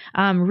redundant.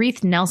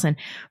 Reith Nelson,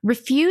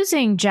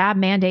 refusing jab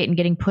mandate and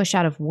getting pushed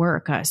out of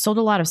work. Sold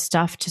a lot of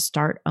stuff to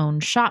start own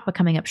shop, but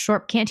coming up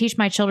short. Can't teach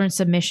my children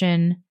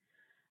submission.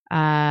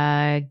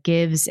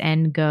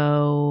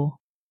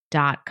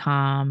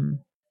 GivesAndGo.com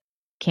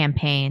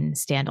campaign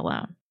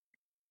standalone.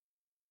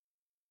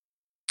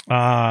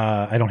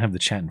 I don't have the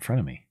chat in front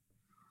of me.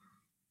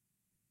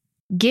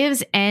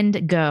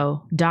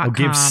 GivesAndGo.com. Oh,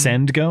 Give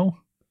Send Go?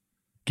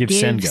 Give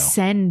Send Go.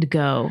 Send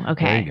Go.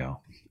 Okay. There you go.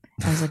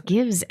 I was like,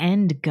 Gives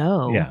and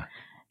Go. Yeah.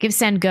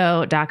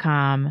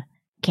 GivesAndGo.com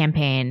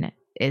campaign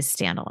is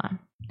standalone.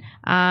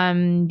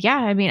 Yeah,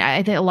 I mean,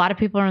 I think a lot of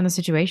people are in the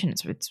situation.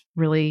 It's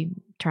really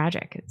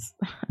tragic. It's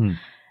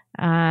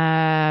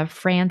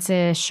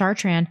Francis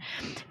Chartrand.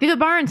 Viva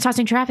Barnes,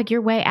 tossing traffic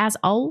your way as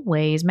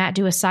always. Matt,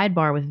 do a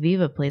sidebar with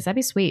Viva, please. That'd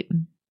be sweet.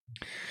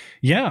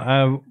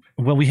 Yeah.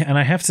 Well,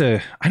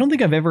 I don't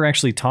think I've ever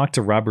actually talked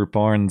to Robert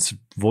Barnes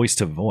voice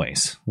to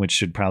voice, which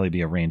should probably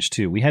be arranged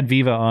too. We had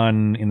Viva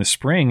on in the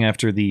spring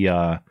after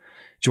the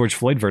George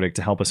Floyd verdict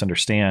to help us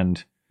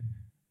understand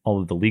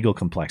all of the legal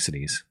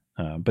complexities.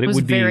 But it was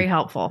would be very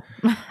helpful.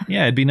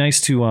 Yeah, it'd be nice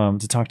to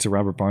talk to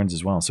Robert Barnes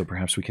as well. So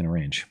perhaps we can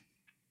arrange.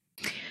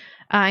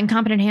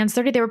 Incompetent Hands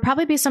 30, there would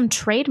probably be some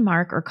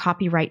trademark or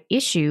copyright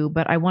issue,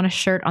 but I want a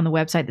shirt on the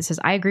website that says,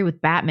 I agree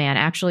with Batman.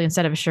 Actually,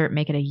 instead of a shirt,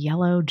 make it a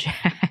yellow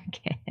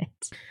jacket.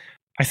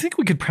 I think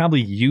we could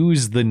probably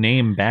use the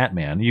name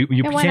Batman. You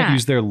can't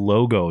use their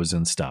logos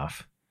and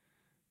stuff.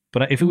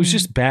 But if it was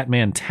just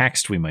Batman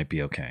text, we might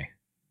be okay.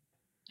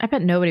 I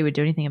bet nobody would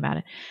do anything about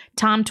it.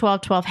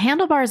 Tom1212,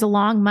 handlebar is a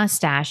long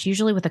mustache,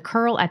 usually with a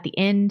curl at the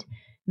end.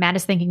 Matt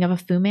is thinking of a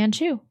Fu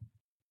Manchu.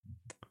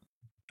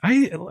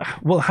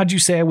 How'd you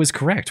say I was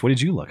correct? What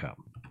did you look up?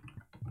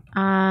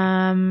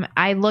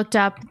 I looked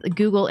up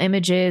Google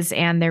Images,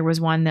 and there was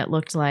one that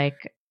looked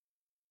like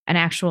an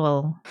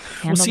actual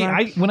handlebar. Well,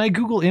 see, when I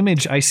Google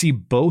image, I see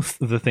both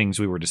the things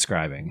we were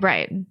describing.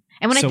 Right. And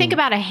when I think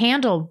about a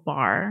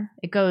handlebar,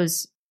 it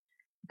goes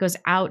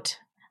out.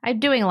 I'm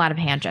doing a lot of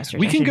hand gestures.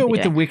 We can go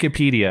with the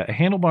Wikipedia. A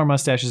handlebar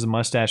mustache is a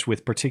mustache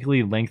with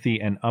particularly lengthy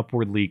and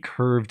upwardly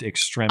curved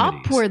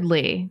extremities.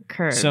 Upwardly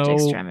curved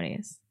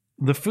extremities.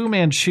 The Fu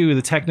Manchu,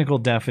 the technical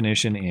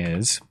definition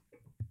is...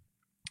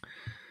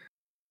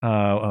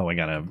 That's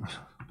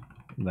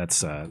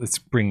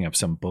bringing up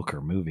some book or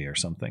movie or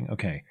something.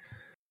 Okay.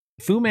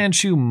 Fu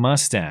Manchu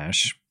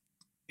mustache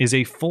is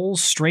a full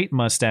straight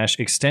mustache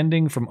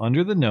extending from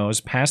under the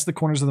nose past the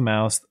corners of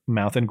the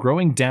mouth and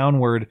growing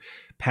downward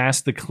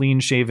past the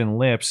clean-shaven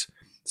lips.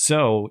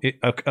 So,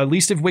 at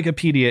least if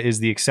Wikipedia is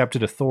the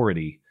accepted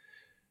authority,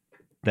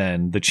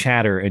 then the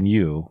chatter and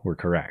you were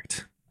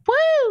correct.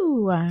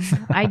 Woo!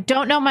 I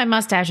don't know my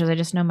mustaches. I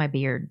just know my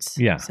beards.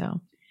 Yeah. So,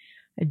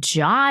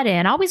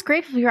 Jordan, always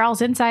grateful for your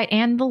all's insight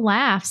and the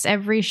laughs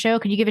every show.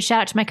 Could you give a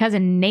shout out to my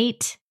cousin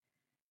Nate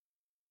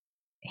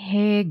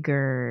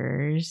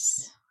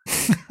Higgers?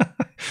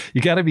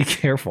 You got to be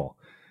careful.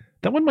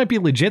 That one might be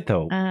legit,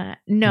 though.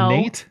 No.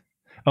 Nate?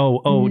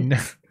 Oh, no.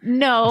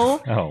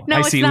 No. Oh, no,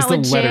 I see. It was the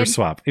legit. letter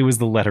swap. It was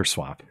the letter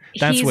swap.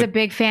 He's a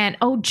big fan.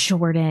 Oh,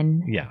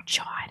 Jordan. Yeah.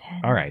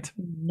 Jordan. All right.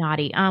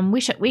 Naughty.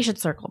 We should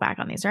circle back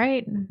on these,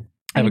 right?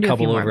 I have a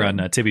couple over on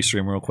Tibby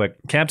Stream real quick.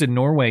 Captain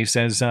Norway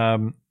says,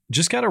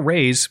 just got a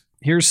raise.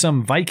 Here's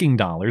some Viking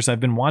dollars.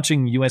 I've been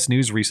watching U.S.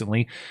 news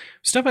recently.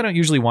 Stuff I don't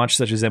usually watch,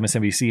 such as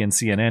MSNBC and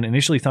CNN.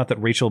 Initially thought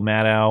that Rachel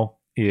Maddow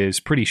is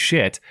pretty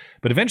shit,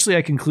 but eventually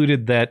I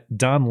concluded that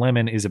Don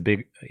Lemon is a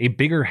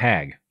bigger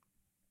hag.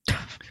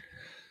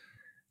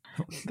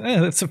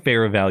 That's a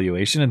fair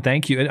evaluation, and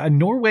thank you.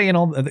 Norway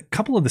and a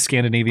couple of the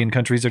Scandinavian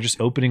countries are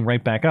just opening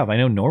right back up. I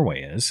know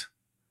Norway is.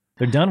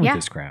 They're done with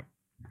this crap.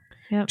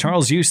 Yep.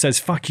 Charles Hughes says,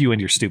 fuck you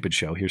and your stupid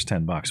show. Here's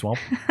 $10. Well,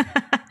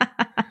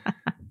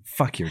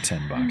 fuck your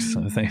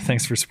 $10.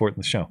 Thanks for supporting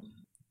the show.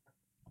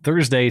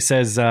 Thursday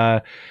says,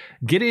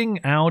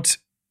 getting out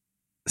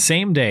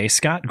same day.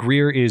 Scott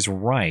Greer is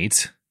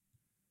right.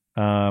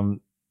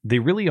 They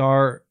really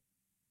are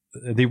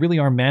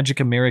magic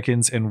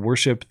Americans and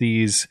worship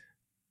these.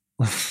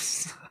 I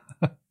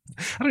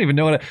don't even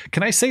know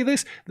can I say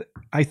this?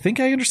 I think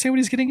I understand what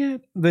he's getting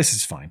at. This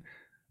is fine.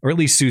 Or at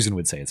least Susan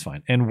would say it's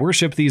fine. And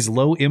worship these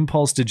low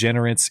impulse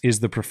degenerates is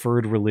the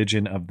preferred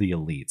religion of the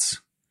elites.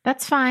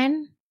 That's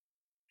fine.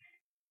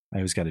 I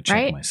always got to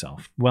check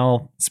myself.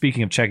 Well,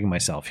 speaking of checking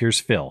myself, here's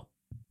Phil.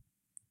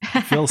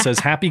 Phil says,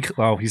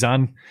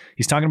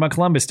 he's talking about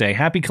Columbus Day.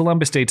 Happy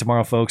Columbus Day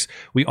tomorrow, folks.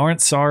 We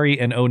aren't sorry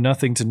and owe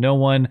nothing to no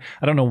one.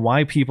 I don't know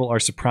why people are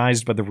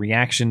surprised by the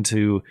reaction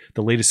to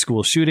the latest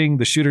school shooting.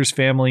 The shooter's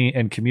family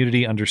and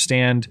community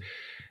understand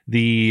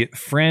the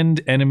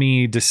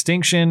friend-enemy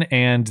distinction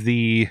and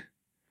the,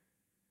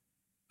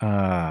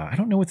 I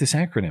don't know what this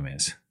acronym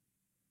is.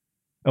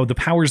 Oh, the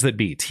powers that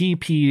be,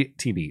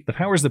 TPTB. The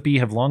powers that be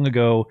have long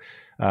ago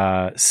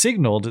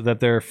signaled that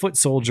their foot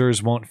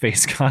soldiers won't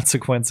face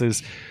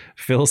consequences.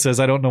 Phil says,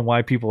 I don't know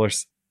why people are...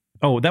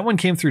 Oh, that one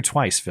came through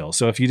twice, Phil.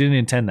 So if you didn't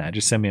intend that,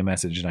 just send me a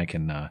message and I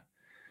can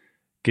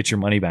get your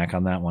money back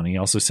on that one. He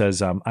also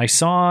says, I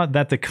saw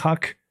that the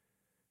cuck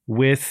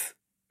wing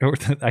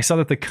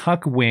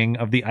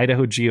of the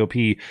Idaho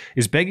GOP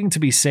is begging to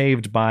be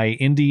saved by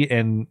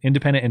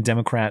independent and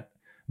Democrat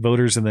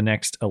voters in the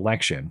next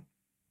election.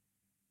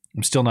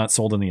 I'm still not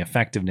sold on the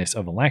effectiveness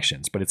of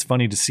elections, but it's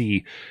funny to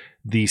see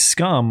the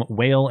scum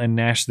wail and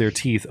gnash their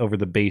teeth over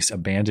the base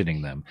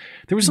abandoning them.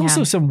 There was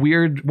also some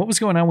weird... What was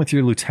going on with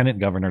your lieutenant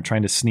governor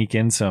trying to sneak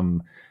in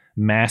some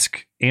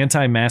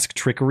anti-mask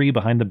trickery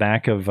behind the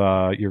back of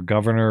your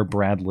governor,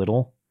 Brad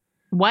Little?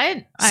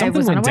 What? Something I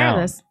was went unaware down.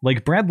 of this.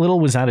 Like Brad Little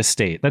was out of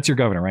state. That's your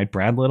governor, right?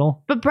 Brad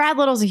Little? But Brad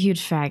Little's a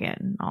huge faggot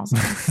also.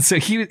 So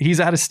he's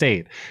out of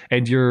state.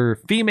 And your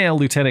female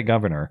lieutenant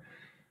governor,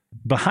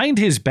 behind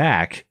his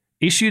back,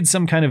 issued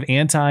some kind of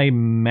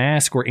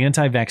anti-mask or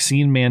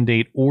anti-vaccine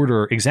mandate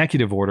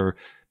executive order,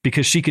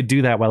 because she could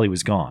do that while he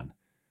was gone.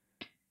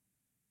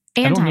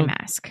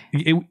 Anti-mask.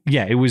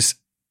 It was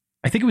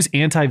I think it was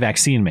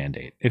anti-vaccine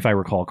mandate, if I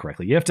recall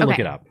correctly. You have to look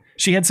it up.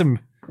 She had some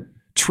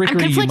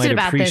trickery you might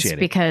about this appreciate.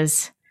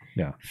 because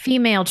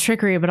female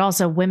trickery, but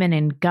also women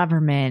in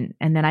government.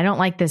 And then I don't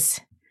like this,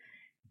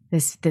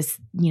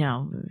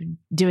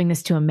 doing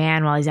this to a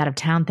man while he's out of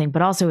town thing,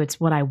 but also it's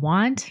what I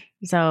want.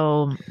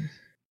 So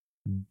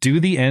do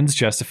the ends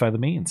justify the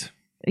means?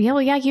 Yeah,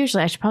 well,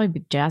 usually I should probably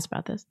be jazzed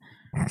about this.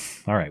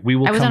 All right. We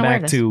will come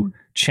back to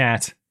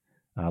chat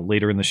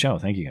later in the show.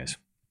 Thank you guys.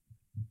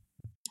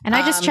 And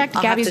I just checked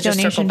Gabby's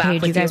donation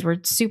page. You guys were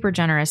super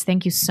generous.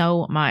 Thank you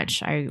so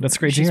much. That's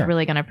great to hear. She's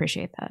really going to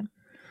appreciate that.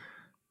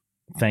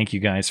 Thank you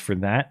guys for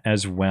that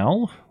as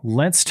well.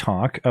 Let's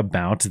talk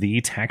about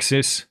the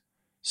Texas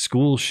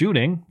school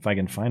shooting. If I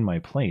can find my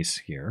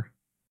place here.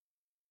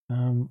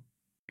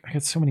 I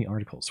got so many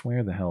articles.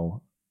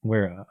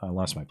 Where I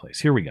lost my place.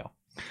 Here we go.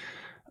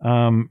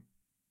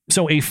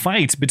 So a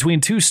fight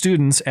between two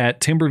students at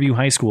Timberview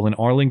High School in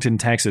Arlington,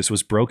 Texas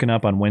was broken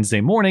up on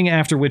Wednesday morning,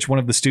 after which one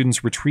of the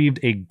students retrieved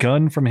a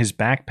gun from his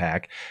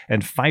backpack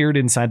and fired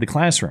inside the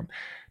classroom.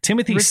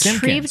 Timothy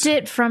Simpkins retrieved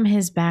it from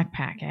his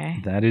backpack, eh?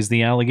 That is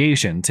the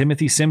allegation.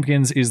 Timothy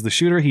Simpkins is the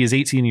shooter. He is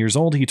 18 years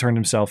old. He turned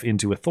himself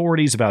into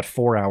authorities about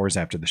 4 hours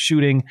after the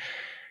shooting.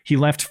 He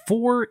left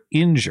 4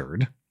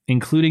 injured,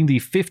 including the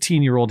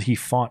 15-year-old he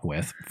fought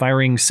with,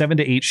 firing 7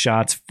 to 8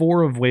 shots,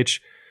 4 of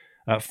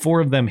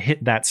them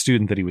hit that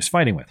student that he was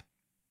fighting with.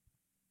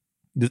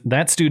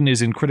 That student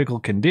is in critical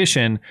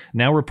condition,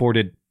 now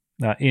reported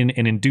in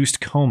an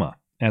induced coma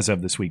as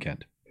of this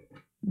weekend.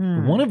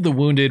 One of the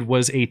wounded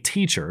was a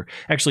teacher.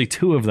 Actually,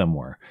 2 of them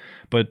were.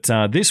 But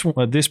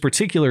this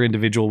particular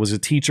individual was a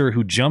teacher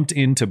who jumped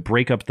in to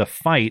break up the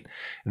fight.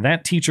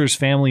 That teacher's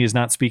family is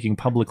not speaking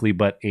publicly,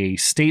 but a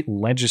state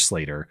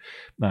legislator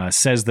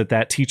says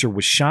that teacher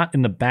was shot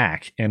in the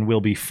back and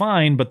will be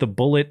fine, but the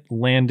bullet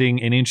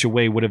landing an inch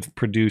away would have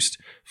produced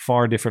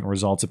far different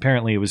results.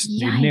 Apparently,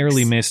 it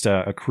narrowly missed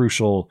a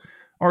crucial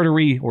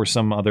artery or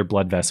some other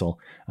blood vessel,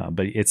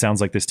 but it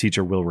sounds like this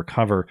teacher will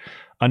recover.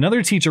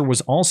 Another teacher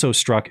was also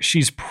struck.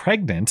 She's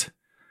pregnant.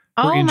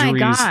 Her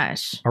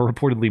injuries are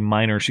reportedly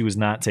minor. She was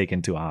not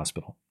taken to a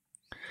hospital.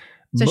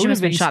 So she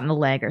must have been shot in the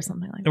leg or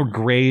something like that. Or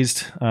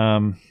grazed.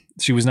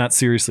 She was not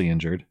seriously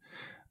injured.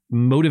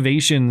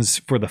 Motivations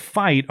for the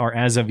fight are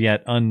as of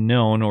yet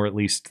unknown, or at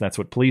least that's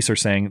what police are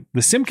saying.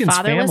 The Simpkins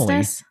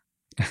family...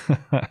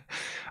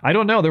 I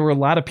don't know. There were a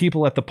lot of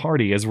people at the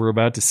party, as we're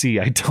about to see.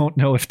 I don't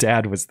know if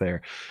Dad was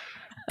there.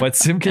 But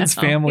Simpkins'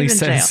 family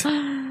says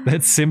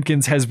that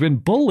Simpkins has been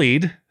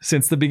bullied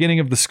since the beginning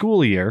of the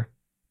school year.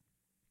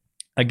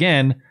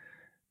 Again,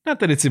 not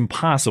that it's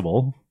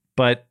impossible,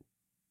 but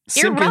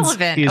Simpkins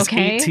is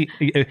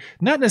 18,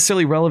 not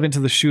necessarily relevant to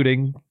the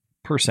shooting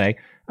per se.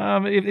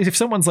 If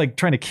someone's like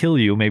trying to kill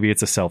you, maybe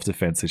it's a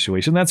self-defense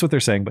situation. That's what they're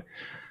saying.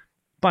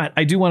 But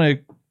I do want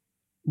to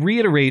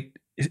reiterate,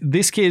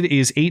 this kid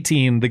is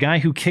 18. The guy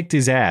who kicked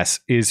his ass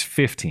is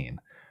 15.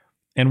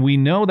 And we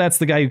know that's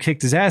the guy who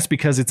kicked his ass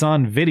because it's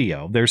on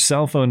video. There's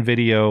cell phone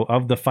video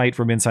of the fight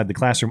from inside the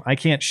classroom. I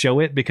can't show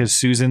it because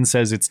Susan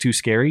says it's too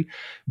scary,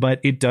 but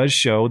it does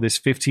show this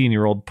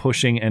 15-year-old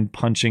pushing and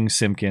punching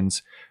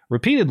Simpkins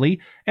repeatedly.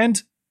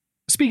 And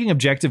speaking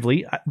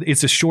objectively,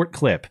 it's a short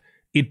clip.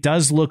 It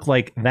does look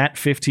like that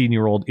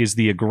 15-year-old is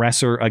the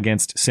aggressor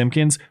against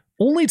Simpkins,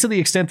 only to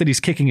the extent that he's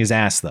kicking his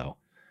ass, though.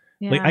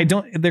 Yeah.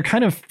 They're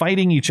kind of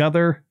fighting each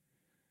other.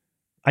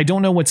 I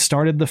don't know what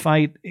started the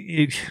fight.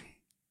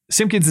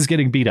 Simpkins is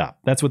getting beat up.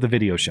 That's what the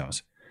video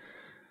shows.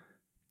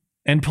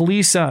 And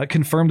police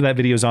confirmed that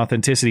video's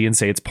authenticity and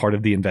say it's part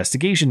of the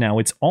investigation now.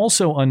 It's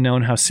also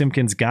unknown how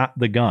Simpkins got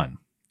the gun.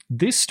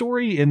 This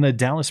story in the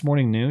Dallas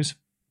Morning News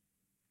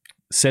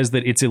says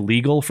that it's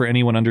illegal for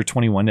anyone under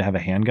 21 to have a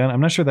handgun. I'm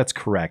not sure that's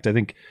correct. I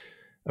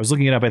was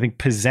looking it up. I think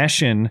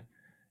possession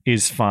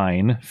is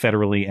fine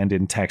federally and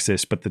in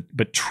Texas,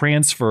 but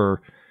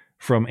transfer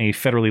from a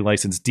federally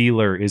licensed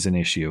dealer is an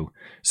issue.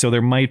 So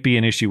there might be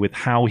an issue with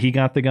how he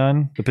got the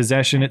gun. The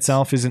possession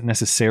itself isn't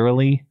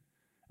necessarily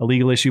a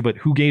legal issue, but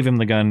who gave him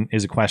the gun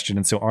is a question.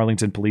 And so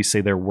Arlington police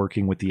say they're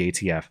working with the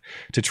ATF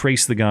to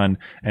trace the gun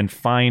and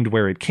find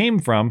where it came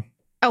from.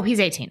 Oh, he's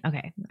 18.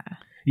 Okay.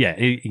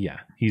 Yeah,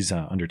 he's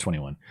under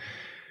 21.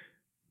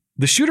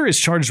 The shooter is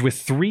charged with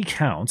 3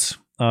 counts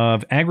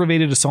of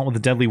aggravated assault with a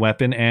deadly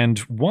weapon and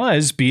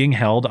was being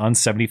held on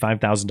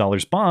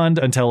 $75,000 bond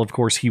until, of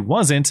course, he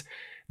wasn't.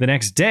 The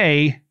next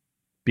day,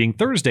 being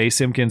Thursday,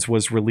 Simpkins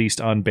was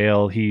released on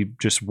bail. He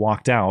just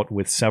walked out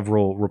with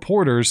several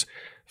reporters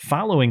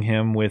following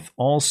him with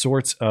all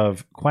sorts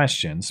of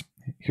questions.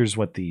 Here's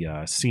what the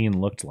scene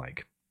looked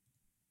like.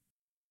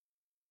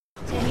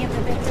 To any of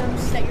the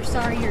victims that you're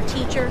sorry your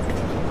teacher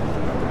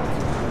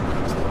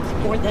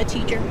or the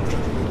teacher.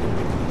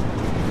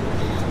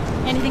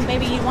 Anything,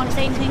 baby? You want to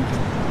say anything?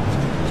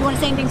 Do you want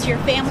to say anything to your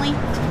family?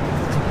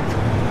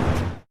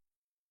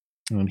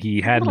 And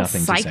he had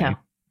nothing to say.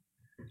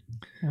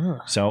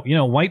 So,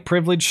 white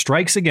privilege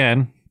strikes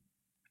again.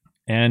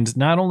 And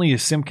not only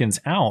is Simpkins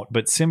out,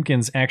 but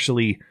Simpkins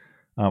actually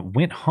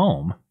went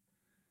home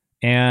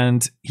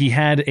And he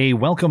had a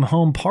welcome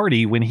home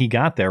party when he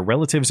got there.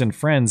 Relatives and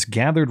friends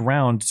gathered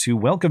round to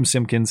welcome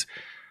Simpkins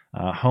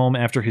home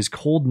after his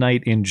cold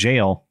night in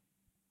jail.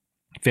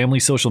 Family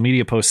social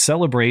media posts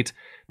celebrate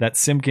that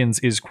Simpkins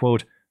is,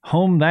 quote,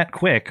 home that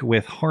quick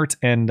with heart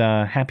and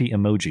happy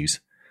emojis.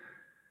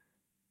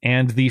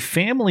 And the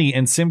family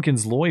and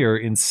Simpkins' lawyer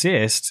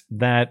insist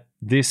that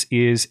this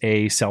is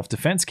a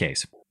self-defense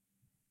case.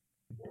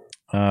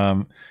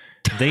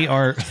 They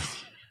are...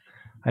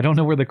 I don't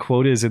know where the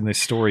quote is in this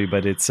story,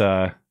 but it's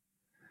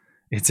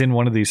in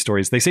one of these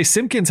stories. They say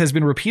Simpkins has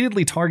been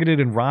repeatedly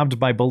targeted and robbed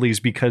by bullies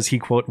because he,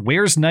 quote,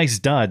 wears nice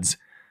duds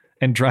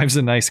and drives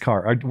a nice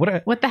car.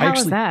 What the hell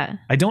is that?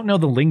 I don't know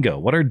the lingo.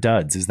 What are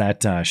duds? Is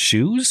that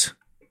shoes?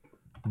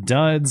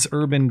 Duds,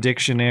 Urban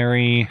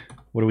Dictionary.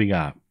 What do we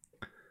got?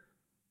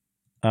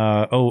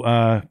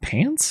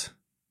 Pants?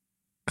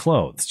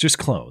 Clothes. Just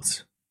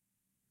clothes.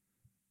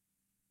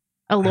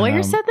 A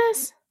lawyer said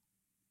this?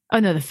 Oh,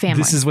 no, the family.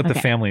 This is what the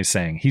family is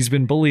saying. He's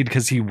been bullied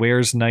because he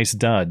wears nice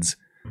duds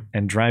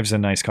and drives a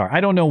nice car.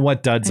 I don't know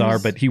what duds are,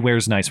 but he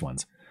wears nice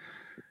ones.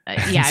 I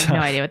have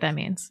no idea what that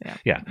means.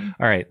 Yeah.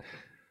 All right.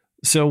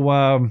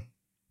 So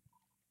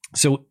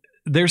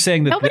they're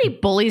saying that nobody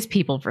bullies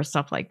people for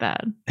stuff like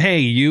that. Hey,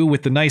 you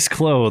with the nice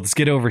clothes,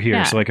 get over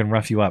here so I can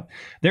rough you up.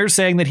 They're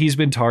saying that he's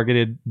been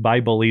targeted by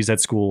bullies at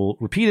school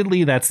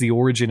repeatedly. That's the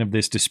origin of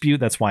this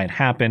dispute. That's why it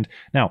happened.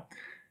 Now,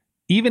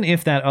 even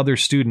if that other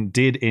student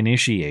did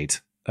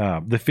initiate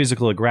the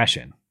physical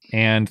aggression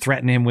and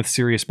threaten him with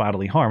serious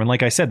bodily harm. And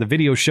like I said, the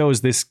video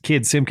shows this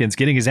kid Simpkins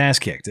getting his ass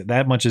kicked.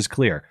 That much is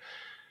clear.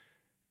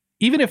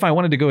 Even if I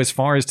wanted to go as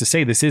far as to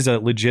say this is a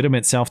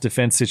legitimate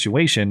self-defense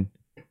situation,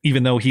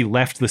 even though he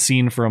left the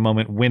scene for a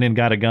moment, went and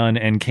got a gun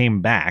and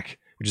came back,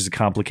 which is a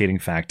complicating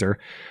factor.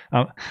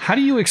 How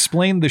do you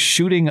explain the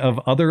shooting of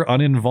other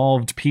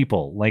uninvolved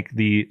people, like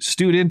the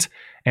student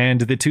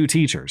and the two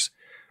teachers?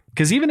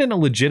 Because even in a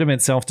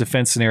legitimate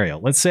self-defense scenario,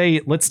 let's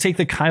take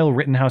the Kyle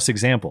Rittenhouse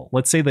example.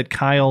 Let's say that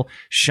Kyle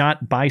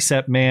shot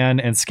Bicep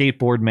Man and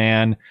Skateboard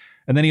Man,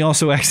 and then he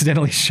also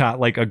accidentally shot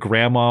like a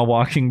grandma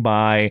walking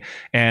by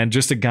and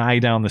just a guy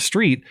down the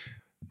street.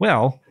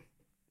 Well,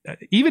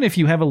 even if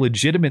you have a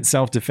legitimate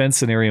self-defense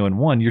scenario in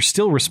one, you're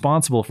still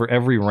responsible for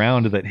every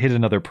round that hit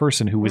another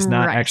person who was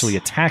not actually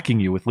attacking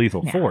you with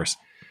lethal force.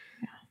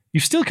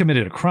 You've still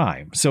committed a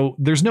crime. So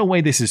there's no way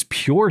this is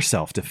pure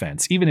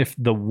self-defense, even if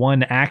the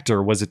one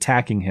actor was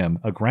attacking him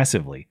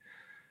aggressively.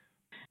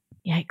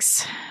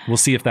 Yikes. We'll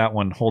see if that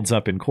one holds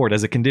up in court.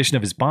 As a condition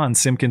of his bond,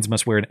 Simpkins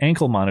must wear an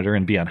ankle monitor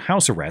and be on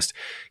house arrest.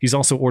 He's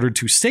also ordered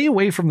to stay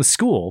away from the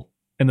school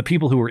and the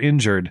people who were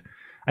injured.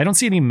 I don't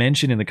see any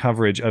mention in the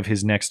coverage of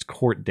his next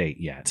court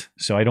date yet,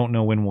 so I don't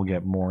know when we'll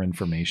get more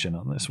information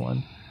on this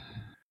one.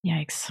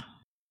 Yikes.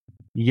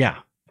 Yeah.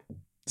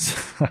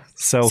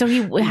 So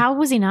how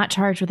was he not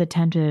charged with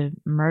attempted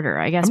murder?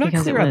 I guess I'm not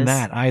because clear on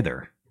that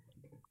either.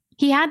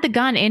 He had the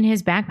gun in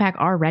his backpack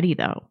already,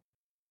 though.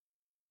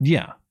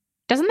 Yeah.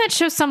 Doesn't that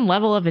show some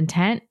level of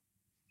intent?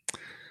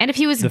 And if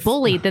he was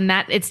bullied, then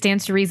it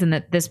stands to reason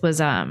that this was,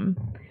 all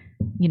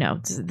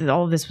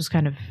of this was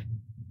kind of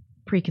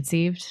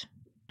preconceived.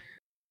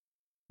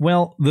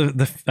 Well,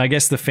 I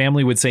guess the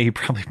family would say he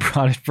probably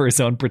brought it for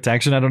his own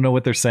protection. I don't know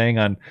what they're saying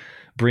on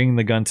bringing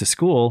the gun to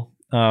school.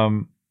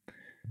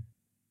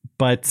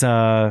 But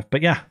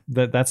yeah,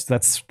 that's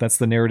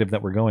the narrative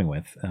that we're going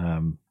with.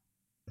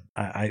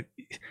 The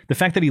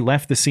fact that he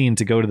left the scene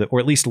to go to or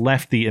at least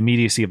left the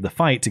immediacy of the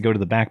fight to go to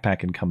the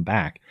backpack and come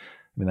back.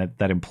 I mean,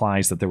 that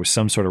implies that there was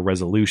some sort of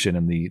resolution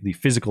and the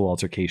physical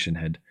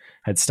altercation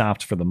had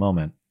stopped for the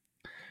moment.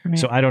 Right.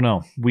 So I don't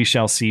know. We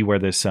shall see where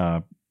this,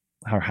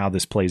 how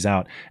this plays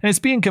out. And it's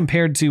being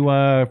compared to,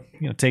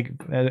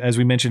 as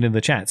we mentioned in the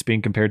chat, it's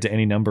being compared to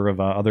any number of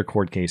other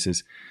court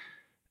cases.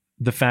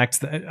 The fact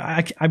that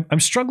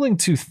I'm struggling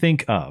to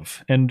think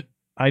of, and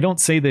I don't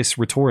say this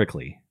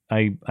rhetorically,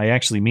 I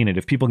actually mean it.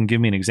 If people can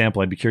give me an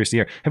example, I'd be curious to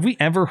hear. Have we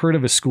ever heard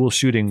of a school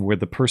shooting where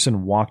the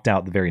person walked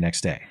out the very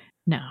next day?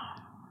 No.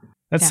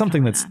 That's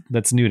something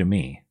that's new to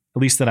me,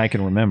 at least that I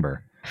can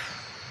remember.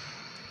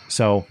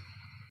 So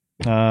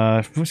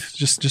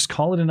just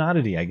call it an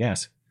oddity, I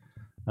guess.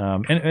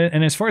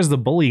 And as far as the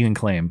bullying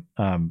claim,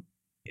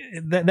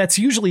 that's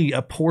usually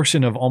a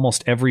portion of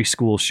almost every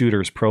school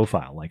shooter's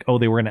profile. Like, oh,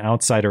 they were an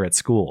outsider at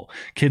school.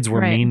 Kids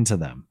were mean to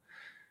them.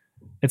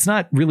 It's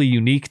not really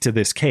unique to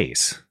this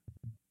case.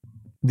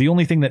 The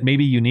only thing that may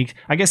be unique,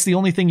 I guess the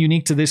only thing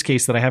unique to this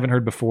case that I haven't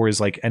heard before is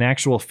like an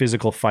actual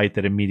physical fight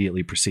that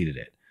immediately preceded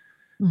it.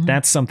 Mm-hmm.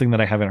 That's something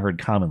that I haven't heard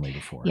commonly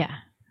before. Yeah.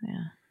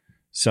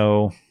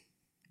 So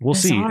we'll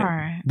see.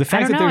 The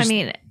fact that there's,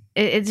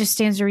 it just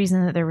stands to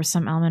reason that there was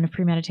some element of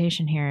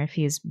premeditation here. If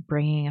he's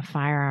bringing a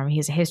firearm, he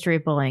has a history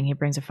of bullying. He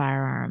brings a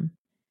firearm.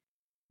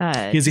 He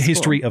has a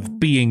history of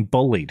being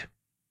bullied,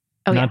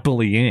 not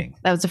bullying.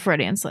 That was a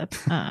Freudian slip.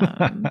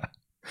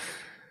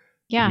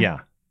 Yeah.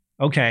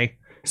 Okay.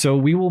 So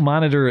we will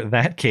monitor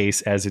that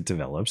case as it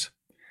develops.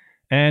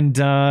 And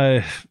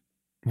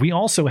we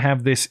also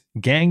have this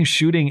gang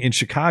shooting in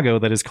Chicago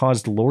that has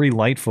caused Lori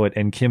Lightfoot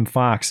and Kim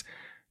Foxx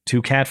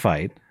to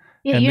catfight.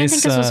 Yeah, you didn't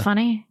think this was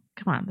funny?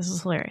 Come on, this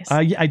is hilarious.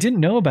 I didn't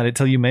know about it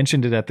till you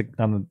mentioned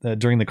it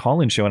during the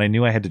call-in show, and I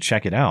knew I had to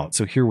check it out.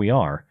 So here we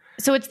are.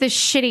 So it's this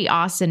shitty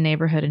Austin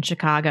neighborhood in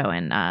Chicago.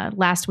 And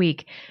last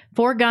week,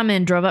 4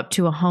 gunmen drove up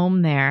to a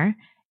home there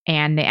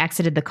and they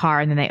exited the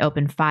car and then they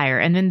opened fire.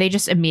 And then they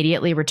just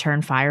immediately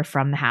returned fire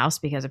from the house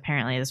because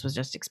apparently this was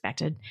just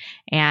expected.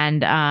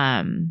 And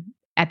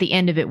at the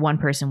end of it, one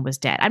person was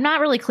dead. I'm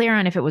not really clear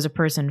on if it was a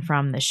person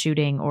from the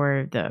shooting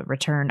or the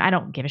return. I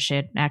don't give a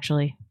shit,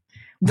 actually.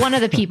 One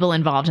of the people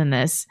involved in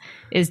this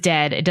is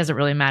dead. It doesn't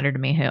really matter to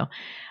me who.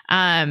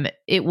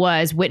 It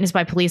was witnessed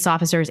by police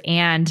officers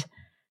and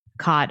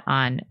caught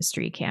on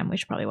street cam. We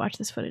should probably watch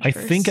this footage I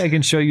first. think I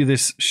can show you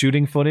this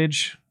shooting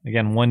footage.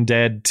 Again, 1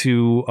 dead,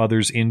 2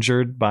 others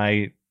injured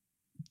by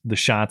the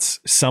shots,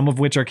 some of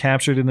which are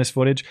captured in this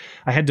footage.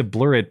 I had to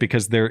blur it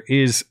because there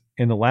is,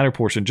 in the latter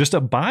portion, just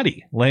a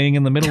body laying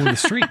in the middle of the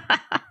street.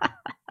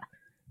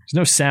 There's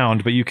no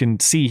sound, but you can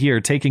see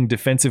here taking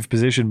defensive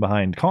position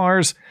behind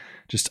cars,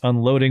 just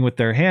unloading with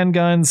their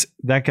handguns.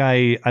 That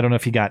guy, I don't know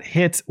if he got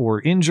hit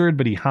or injured,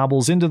 but he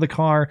hobbles into the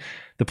car.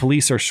 The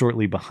police are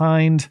shortly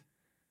behind.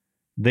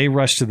 They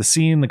rush to the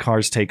scene. The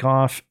cars take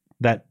off.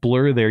 That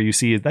blur there you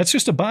see, that's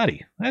just a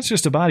body. That's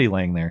just a body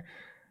laying there.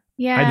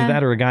 Yeah. Either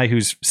that or a guy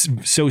who's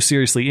so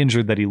seriously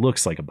injured that he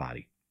looks like a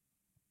body.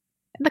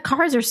 The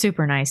cars are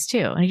super nice too.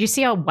 And did you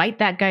see how white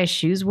that guy's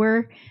shoes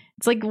were?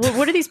 It's like,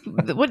 what are these?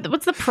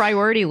 What's the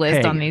priority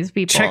list on these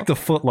people? Check the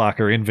Foot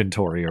Locker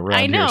inventory around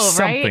I know, here.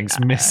 right? Something's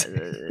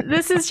missing.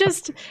 This is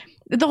just,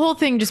 the whole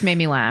thing just made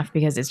me laugh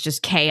because it's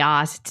just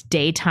chaos. It's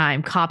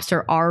daytime. Cops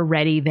are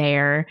already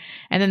there.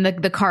 And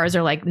then the cars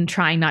are like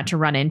trying not to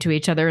run into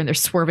each other and they're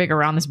swerving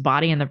around this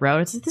body in the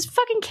road. It's this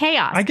fucking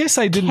chaos. I guess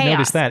I didn't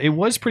notice that. It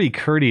was pretty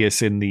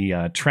courteous in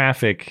the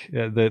traffic,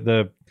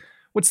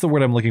 what's the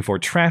word I'm looking for?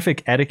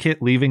 Traffic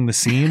etiquette leaving the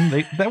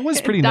scene. That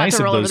was pretty nice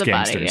of those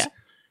gangsters. Body,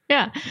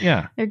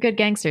 yeah. They're good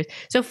gangsters.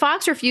 So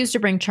Foxx refused to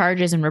bring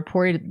charges and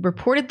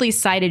reportedly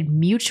cited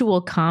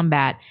mutual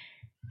combat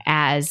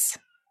as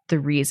the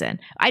reason.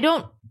 I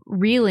don't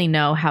really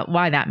know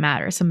why that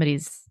matters.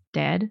 Somebody's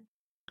dead.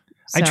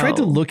 So. I tried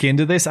to look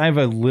into this. I have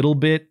a little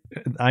bit.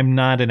 I'm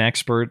not an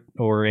expert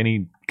or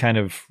any kind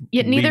of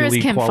neither legally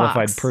is Kim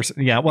qualified Foxx.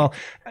 person. Yeah, well,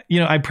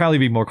 I'd probably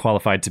be more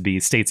qualified to be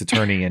state's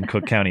attorney in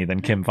Cook County than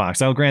Kim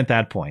Foxx. I'll grant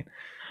that point.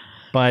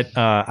 But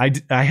I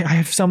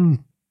have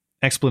some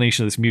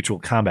explanation of this mutual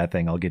combat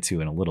thing I'll get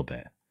to in a little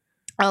bit.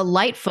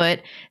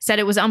 Lightfoot said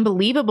it was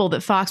unbelievable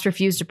that Foxx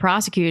refused to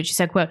prosecute. She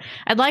said, quote,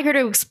 "I'd like her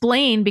to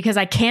explain because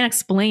I can't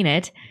explain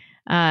it,"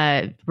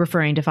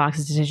 referring to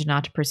Foxx's decision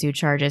not to pursue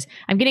charges.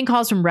 "I'm getting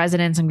calls from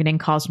residents. I'm getting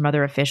calls from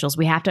other officials.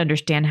 We have to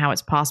understand how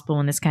it's possible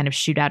when this kind of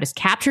shootout is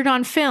captured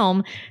on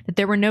film that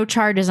there were no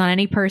charges on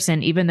any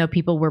person, even though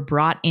people were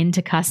brought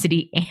into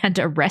custody and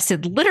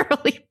arrested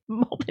literally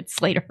moments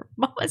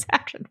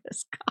after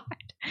this." God.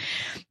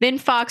 Then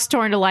Foxx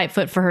turned to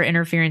Lightfoot for her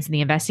interference in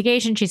the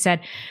investigation. She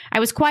said,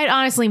 "I was quite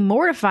honestly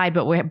mortified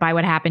by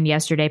what happened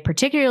yesterday,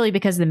 particularly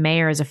because the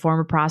mayor, as a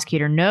former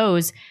prosecutor,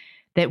 knows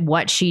that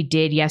what she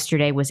did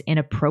yesterday was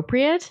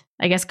inappropriate."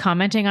 I guess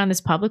commenting on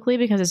this publicly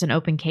because it's an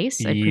open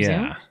case, I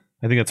presume.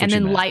 I think that's what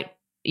and then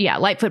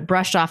Lightfoot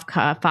brushed off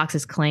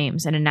Foxx's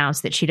claims and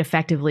announced that she'd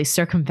effectively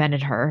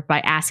circumvented her by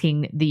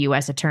asking the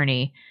U.S.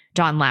 attorney,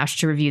 John Lausch,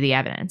 to review the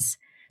evidence.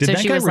 Did so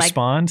that she guy was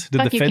respond?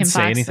 Did the feds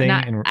say anything?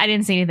 I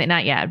didn't see anything,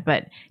 not yet.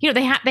 But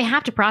they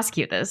have to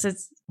prosecute this.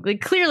 It's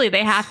like, clearly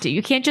they have to.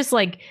 You can't just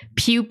like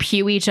pew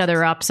each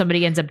other up.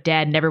 Somebody ends up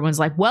dead, and everyone's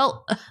like,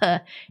 "Well,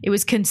 it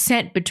was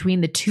consent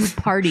between the two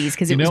parties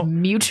because it was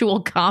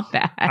mutual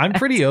combat." I'm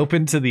pretty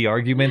open to the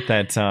argument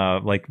that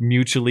like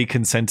mutually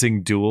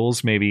consenting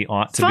duels maybe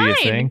ought to be a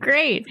thing.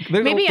 Great.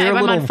 Maybe I'm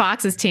on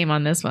Fox's team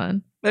on this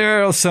one.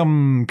 There are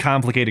some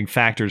complicating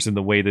factors in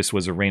the way this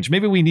was arranged.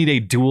 Maybe we need a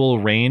dual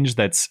range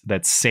that's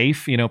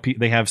safe.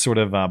 They have sort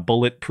of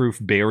bulletproof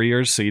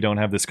barriers, so you don't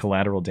have this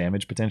collateral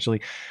damage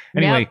potentially.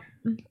 Anyway,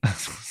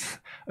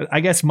 I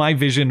guess my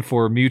vision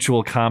for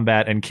mutual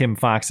combat and Kim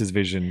Foxx's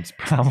vision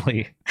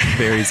probably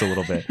varies a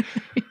little bit.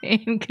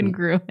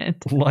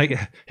 Incongruent. Like,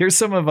 here's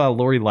some of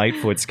Lori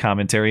Lightfoot's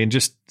commentary and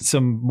just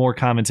some more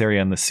commentary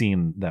on the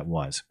scene that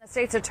was. The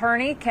state's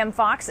attorney, Kim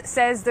Foxx,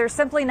 says there's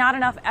simply not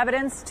enough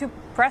evidence to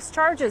press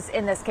charges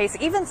in this case,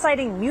 even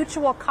citing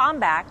mutual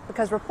combat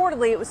because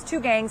reportedly it was 2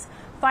 gangs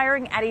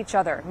firing at each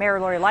other. Mayor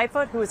Lori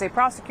Lightfoot, who is a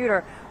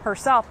prosecutor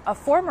herself, a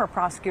former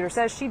prosecutor,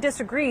 says she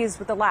disagrees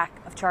with the lack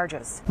of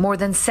charges. More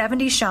than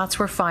 70 shots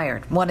were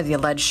fired. One of the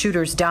alleged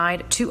shooters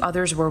died. 2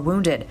 others were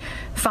wounded.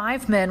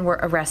 5 men were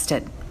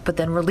arrested, but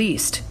then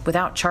released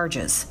without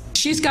charges.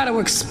 She's got to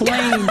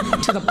explain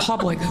to the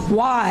public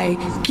why,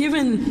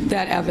 given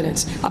that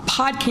evidence, a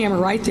pod camera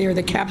right there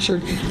that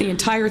captured the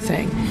entire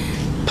thing,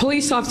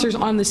 police officers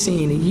on the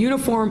scene, a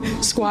uniform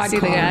squad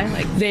car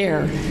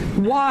there,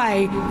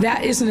 why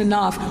that isn't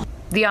enough.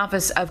 The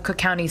office of Cook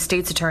County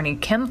State's Attorney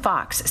Kim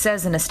Foxx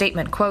says in a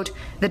statement, quote,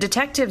 "The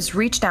detectives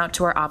reached out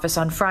to our office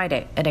on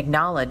Friday and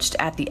acknowledged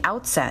at the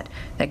outset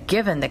that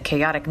given the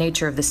chaotic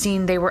nature of the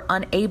scene, they were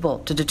unable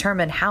to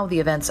determine how the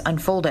events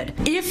unfolded."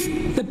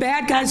 If the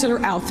bad guys that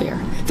are out there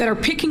that are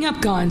picking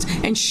up guns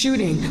and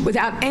shooting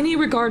without any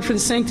regard for the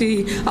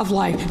sanctity of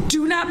life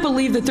do not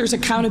believe that there's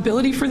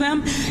accountability for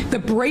them, the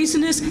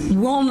brazenness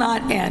will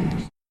not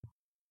end.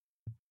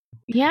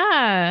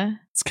 Yeah.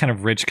 It's kind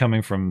of rich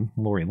coming from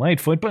Lori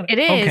Lightfoot, but it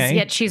is, okay.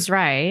 Yet she's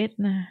right.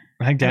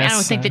 I guess. I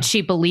don't think that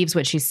she believes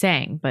what she's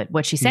saying, but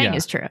what she's saying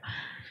is true.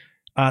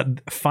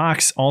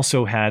 Fox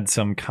also had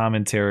some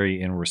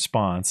commentary in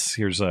response.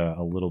 Here's a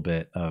little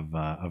bit of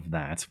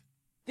that.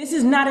 This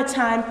is not a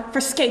time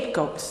for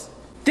scapegoats.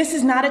 This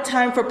is not a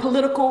time for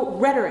political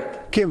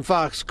rhetoric. Kim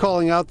Foxx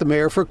calling out the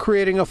mayor for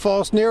creating a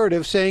false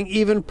narrative, saying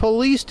even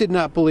police did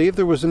not believe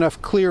there was enough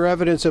clear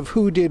evidence of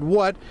who did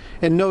what,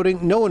 and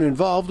noting no one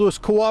involved was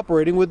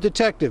cooperating with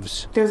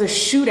detectives. There's a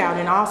shootout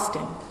in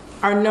Austin.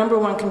 Our number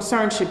one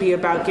concern should be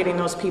about getting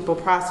those people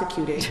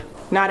prosecuted,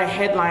 not a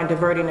headline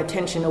diverting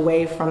attention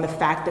away from the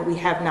fact that we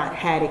have not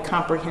had a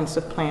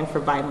comprehensive plan for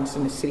violence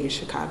in the city of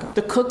Chicago.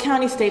 The Cook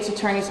County State's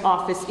Attorney's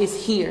Office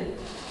is here,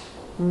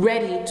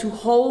 ready to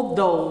hold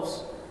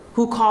those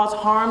who cause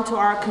harm to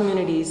our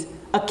communities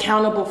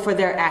accountable for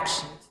their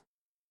actions.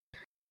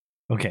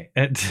 Okay,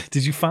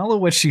 did you follow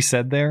what she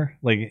said there?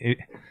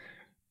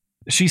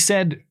 She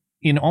said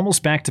in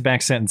almost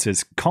back-to-back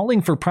sentences,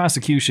 calling for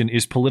prosecution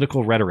is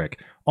political rhetoric.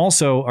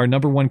 Also, our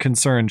number one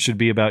concern should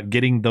be about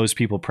getting those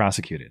people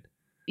prosecuted.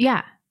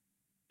 Yeah.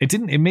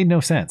 It made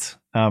no sense,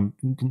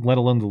 let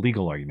alone the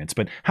legal arguments.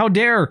 But how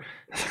dare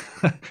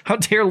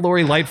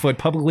Lori Lightfoot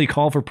publicly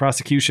call for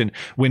prosecution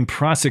when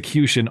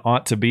prosecution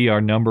ought to be our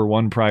number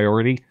one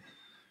priority?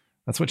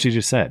 That's what she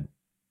just said.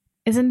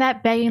 Isn't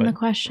that begging the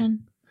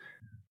question?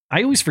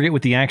 I always forget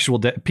what the actual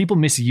people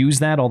misuse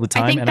that all the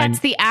time. I think that's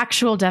the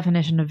actual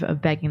definition of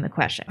begging the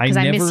question, because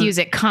I misuse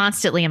it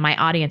constantly, and my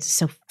audience is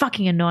so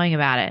fucking annoying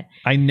about it.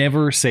 I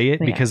never say it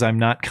because I'm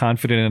not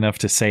confident enough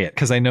to say it,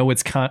 because I know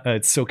it's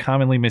so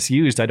commonly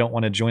misused. I don't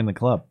want to join the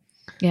club.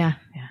 Yeah.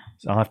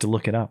 So I'll have to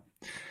look it up.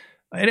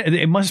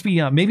 It must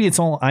be maybe it's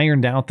all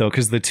ironed out though,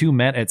 because the two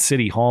met at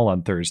City Hall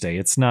on Thursday.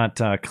 It's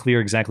not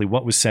clear exactly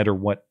what was said or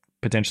what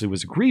potentially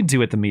was agreed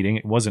to at the meeting.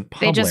 It wasn't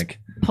public. They just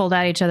pulled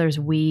out each other's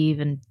weave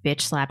and bitch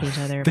slapped each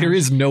other. There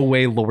is no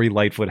way Lori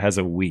Lightfoot has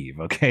a weave.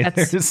 Okay,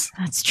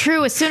 that's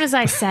true. As soon as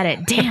I said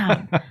it,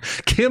 damn.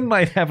 Kim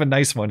might have a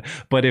nice one,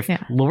 but if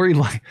Lori,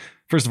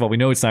 first of all, we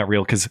know it's not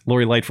real because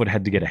Lori Lightfoot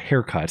had to get a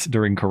haircut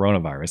during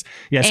coronavirus.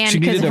 Yes, and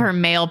because of her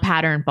male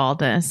pattern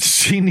baldness,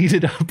 she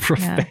needed a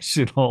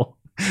professional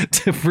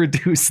to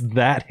produce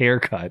that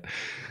haircut.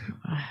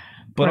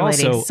 But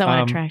also, so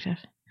unattractive.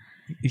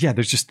 Yeah,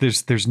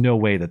 there's no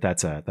way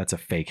that's a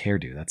fake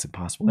hairdo. That's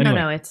impossible. Anyway,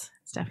 no, it's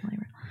definitely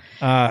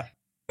real.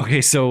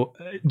 Okay, so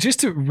just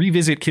to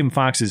revisit Kim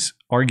Foxx's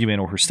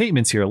argument or her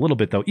statements here a little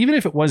bit, though, even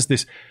if it was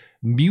this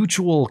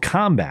mutual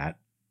combat,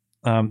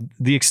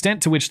 the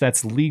extent to which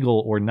that's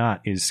legal or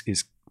not is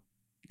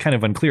kind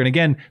of unclear. And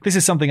again, this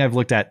is something I've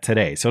looked at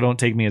today, so don't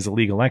take me as a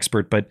legal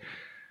expert. But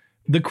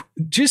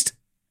just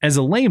as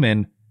a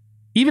layman,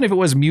 even if it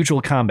was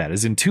mutual combat,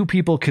 as in two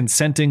people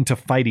consenting to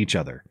fight each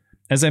other,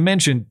 as I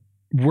mentioned,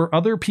 were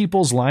other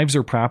people's lives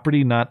or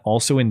property not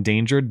also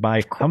endangered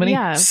by how many?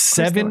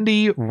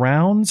 70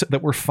 rounds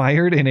that were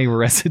fired in a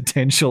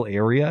residential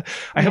area?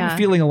 I have a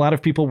feeling a lot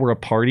of people were a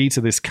party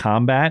to this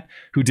combat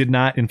who did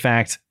not, in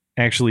fact,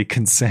 actually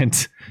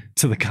consent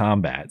to the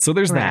combat. So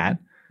there's that.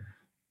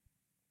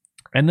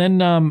 And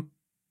then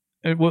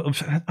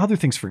other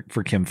things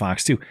for Kim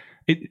Foxx, too.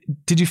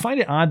 Did you find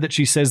it odd that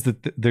she says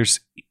that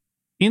there's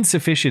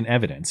insufficient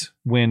evidence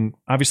when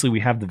obviously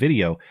we have the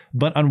video,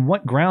 but on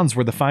what grounds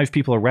were the 5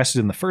 people arrested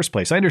in the first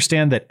place? I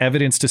understand that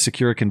evidence to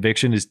secure a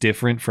conviction is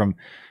different from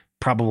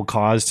probable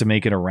cause to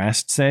make an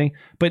arrest, say,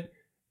 but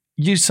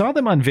you saw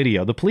them on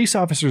video. The police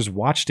officers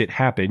watched it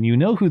happen. You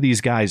know who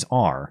these guys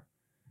are.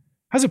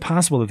 How's it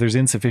possible that there's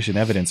insufficient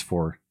evidence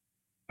for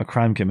a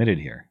crime committed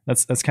here?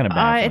 That's kind of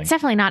baffling. It's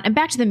definitely not. And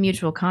back to the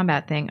mutual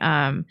combat thing.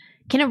 Can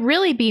it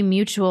really be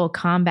mutual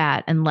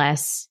combat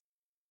unless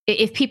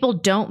if people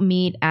don't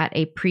meet at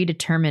a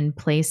predetermined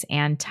place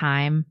and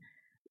time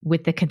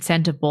with the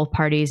consent of both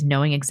parties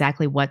knowing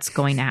exactly what's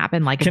going to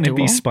happen, like can a duel?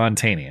 It be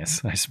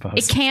spontaneous, I suppose?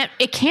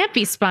 It can't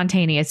be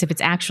spontaneous if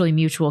it's actually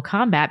mutual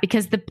combat,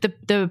 because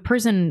the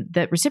person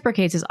that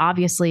reciprocates is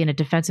obviously in a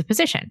defensive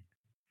position.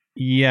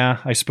 Yeah,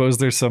 I suppose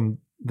there's some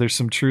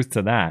truth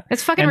to that.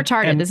 It's fucking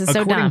retarded. This is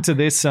so dumb. According to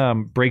this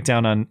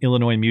breakdown on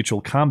Illinois mutual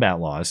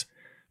combat laws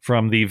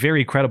from the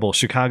very credible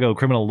Chicago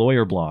criminal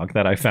lawyer blog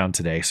that I found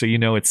today, so you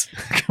know it's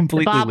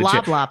completely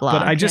legit. Blah, blah,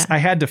 but I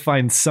had to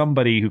find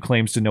somebody who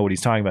claims to know what he's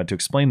talking about to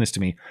explain this to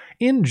me.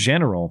 In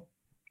general,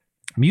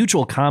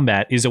 mutual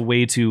combat is a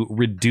way to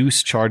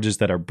reduce charges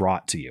that are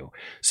brought to you.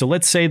 So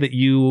let's say that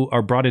you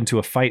are brought into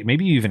a fight,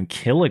 maybe you even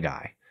kill a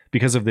guy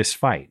because of this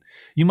fight.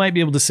 You might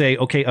be able to say,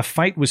 okay, a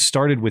fight was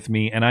started with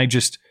me and I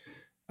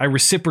I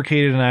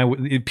reciprocated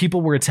and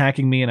people were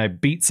attacking me and I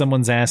beat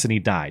someone's ass and he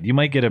died. You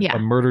might get a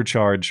murder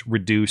charge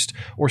reduced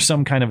or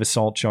some kind of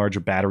assault charge or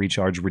battery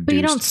charge reduced. But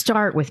you don't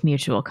start with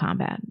mutual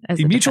combat.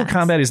 Mutual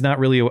combat is not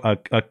really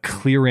a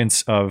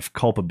clearance of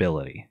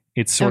culpability.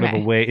 It's sort of a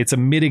way. It's a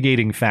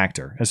mitigating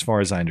factor, as far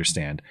as I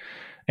understand,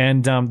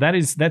 and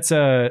that's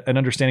an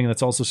understanding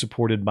that's also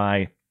supported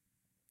by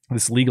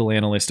this legal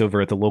analyst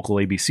over at the local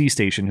ABC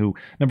station, who,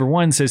 number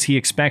one, says he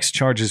expects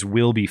charges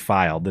will be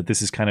filed. That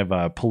this is kind of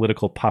a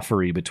political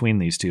puffery between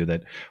these two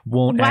that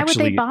won't. Why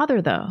actually... would they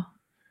bother though?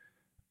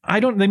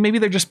 I don't. Maybe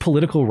they're just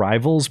political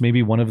rivals.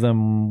 Maybe one of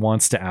them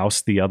wants to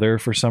oust the other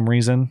for some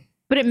reason.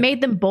 But it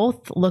made them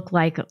both look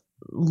like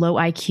low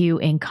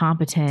IQ,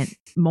 incompetent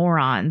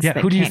morons. Yeah,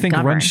 who do you think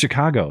runs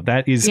Chicago?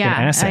 That is an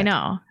asset. I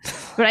know.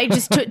 But I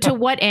just to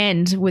what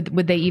end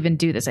would they even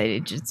do this?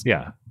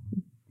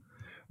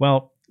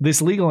 Well, this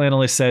legal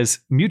analyst says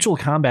mutual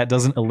combat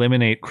doesn't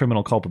eliminate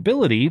criminal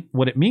culpability.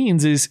 What it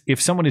means is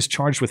if someone is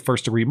charged with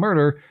first-degree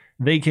murder,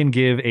 they can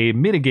give a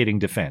mitigating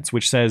defense,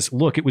 which says,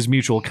 look, it was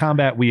mutual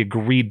combat. We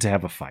agreed to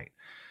have a fight.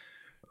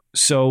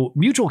 So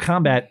mutual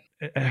combat,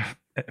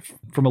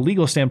 from a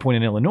legal standpoint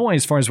in Illinois,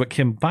 as far as what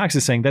Kim Foxx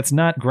is saying, that's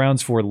not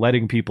grounds for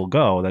letting people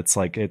go. That's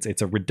like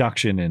it's a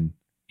reduction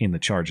in the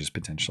charges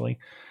potentially.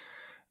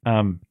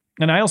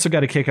 And I also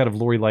got a kick out of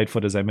Lori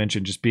Lightfoot, as I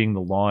mentioned, just being the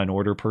law and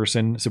order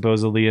person,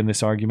 supposedly, in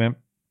this argument.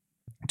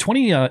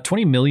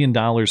 $20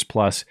 million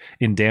plus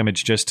in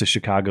damage just to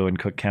Chicago and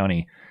Cook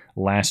County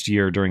last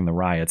year during the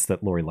riots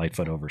that Lori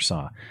Lightfoot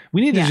oversaw.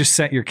 We need to just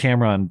set your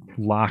camera on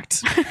locked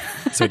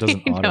so it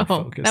doesn't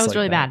autofocus. That was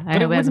really bad.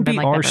 But it wouldn't be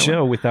our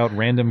show without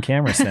random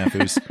camera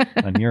snafus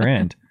on your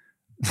end.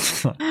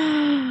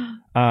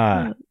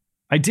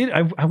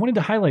 I wanted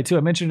to highlight too,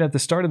 I mentioned it at the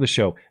start of the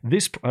show,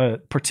 this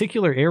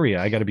particular area,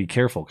 I got to be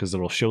careful because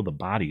it'll show the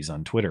bodies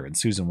on Twitter and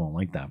Susan won't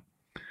like that.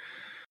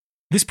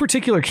 This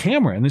particular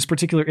camera in this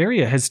particular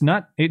area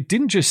it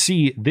didn't just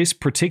see this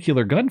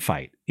particular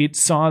gunfight. It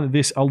saw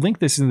this, I'll link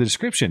this in the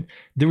description.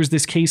 There was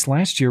this case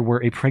last year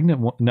where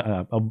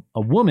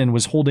a woman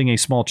was holding a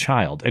small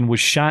child and was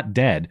shot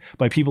dead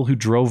by people who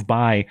drove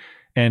by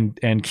and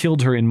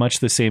killed her in much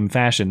the same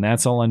fashion.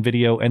 That's all on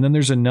video. And then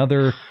there's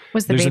another.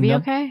 Was the baby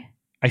okay?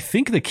 I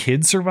think the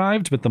kid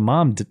survived, but the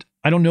mom did.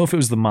 I don't know if it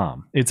was the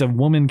mom. It's a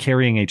woman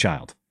carrying a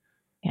child.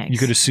 Yikes. You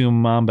could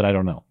assume mom, but I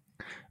don't know.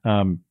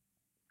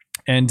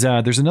 And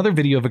there's another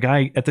video of a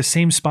guy at the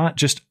same spot.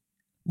 Just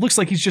looks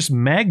like he's just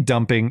mag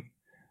dumping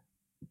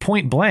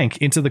point blank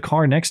into the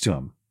car next to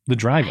him, the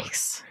driver.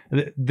 Yikes.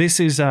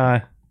 This is,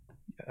 I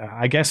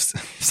guess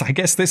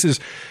this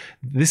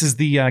is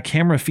the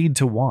camera feed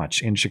to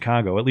watch in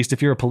Chicago. At least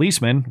if you're a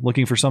policeman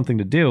looking for something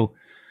to do.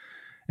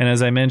 And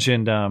as I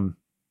mentioned,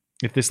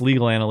 if this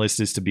legal analyst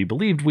is to be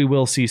believed, we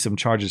will see some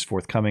charges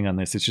forthcoming on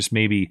this. It's just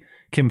maybe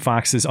Kim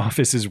Foxx's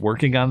office is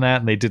working on that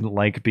and they didn't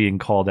like being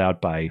called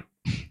out by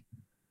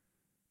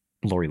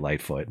Lori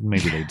Lightfoot.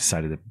 Maybe they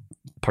decided to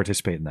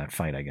participate in that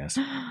fight, I guess.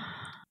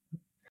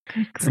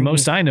 It's the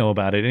most I know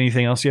about it.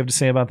 Anything else you have to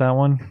say about that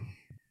one?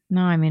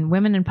 No, I mean,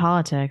 women in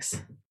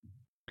politics.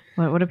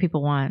 What do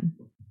people want?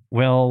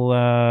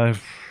 Well,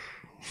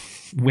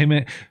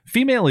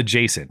 female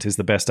adjacent is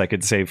the best I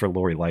could say for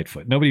Lori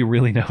Lightfoot. Nobody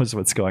really knows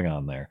what's going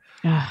on there.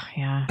 Oh,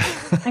 yeah.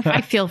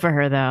 I feel for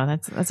her though.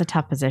 That's a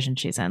tough position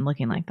she's in,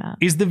 looking like that.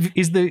 Is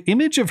the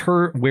image of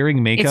her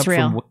wearing makeup? It's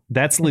real.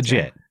 That's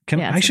legit.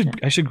 I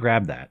should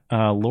grab that.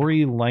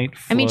 Lori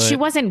Lightfoot. I mean, she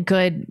wasn't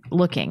good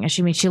looking.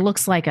 She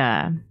looks like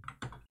a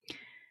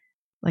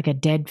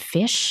dead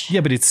fish.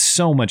 Yeah, but it's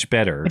so much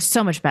better. It's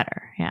so much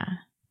better. Yeah.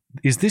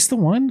 Is this the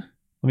one?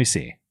 Let me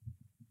see.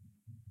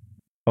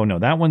 Oh no,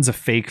 that one's a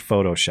fake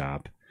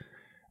Photoshop.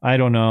 I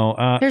don't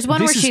know. There's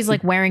one where she's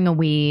like wearing a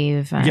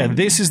weave. Yeah,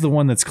 this is the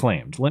one that's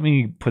claimed. Let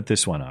me put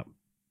this one up.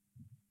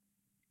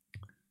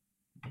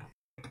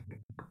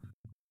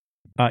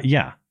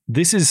 Yeah,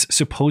 this is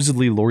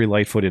supposedly Lori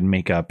Lightfoot in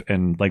makeup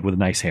and like with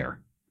nice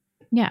hair.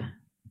 Yeah.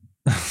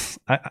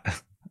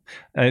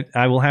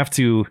 I will have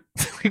to.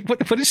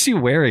 What is she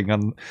wearing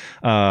on?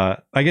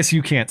 I guess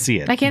you can't see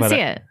it. I can't see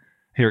it.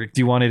 Here,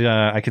 do you want it?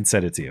 I can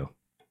set it to you.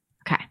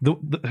 Okay.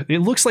 It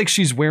looks like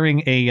she's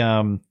wearing a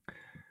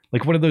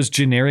like one of those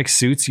generic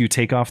suits you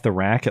take off the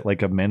rack at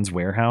like a Men's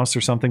Warehouse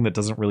or something that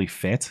doesn't really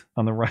fit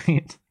on the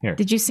right. Here.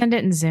 Did you send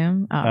it in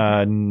Zoom?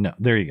 Oh. No.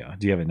 There you go.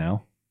 Do you have it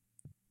now?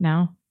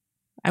 No.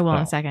 I will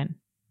in a second.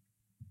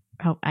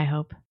 I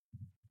hope.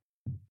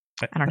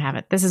 I don't have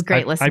it. This is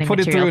great listening. I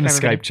put it through in a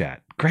everybody. Skype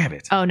chat. Grab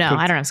it. Oh no,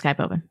 I don't have Skype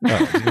open.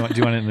 Oh, do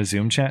you want it in the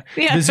Zoom chat?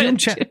 Yeah, the Zoom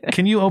chat.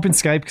 Can you open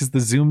Skype because the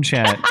Zoom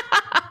chat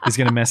is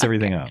going to mess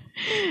everything up?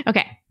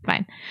 Okay,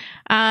 fine.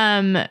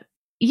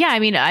 Yeah, I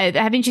mean,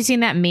 haven't you seen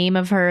that meme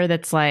of her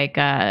that's like,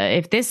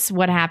 if this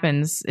what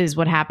happens is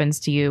what happens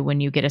to you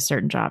when you get a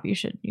certain job, you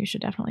should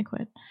definitely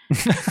quit.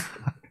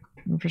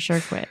 For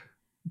sure, quit.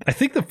 I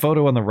think the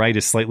photo on the right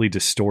is slightly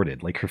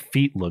distorted. Like her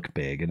feet look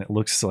big, and it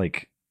looks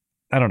like.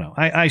 I don't know.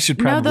 I should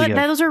probably.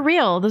 No, those are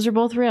real. Those are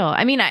both real.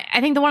 I mean, I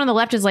think the one on the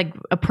left is like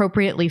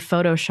appropriately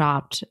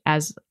photoshopped,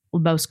 as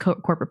most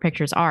corporate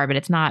pictures are, but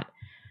it's not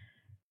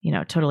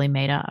totally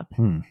made up.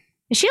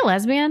 Is she a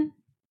lesbian?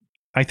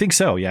 I think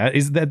so. Yeah.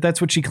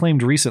 That's what she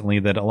claimed recently,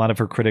 that a lot of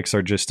her critics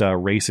are just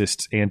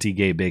racist,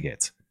 anti-gay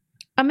bigots.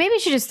 Maybe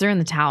she just threw in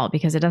the towel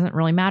because it doesn't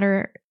really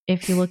matter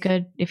if you look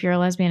good, if you're a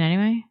lesbian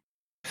anyway.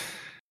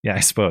 Yeah,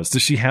 I suppose.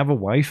 Does she have a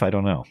wife? I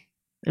don't know.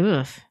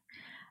 Oof.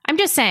 I'm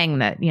just saying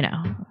that,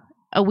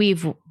 a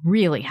weave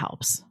really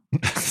helps.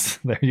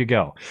 There you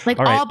go. Like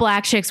all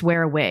black chicks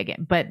wear a wig,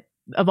 but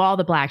of all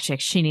the black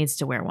chicks, she needs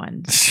to wear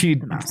one.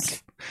 The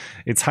most.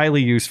 It's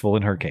highly useful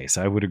in her case.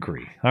 I would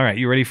agree. All right.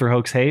 You ready for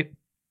Hoax Hate?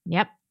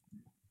 Yep.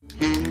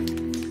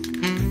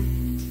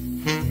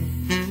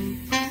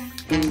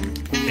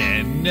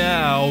 And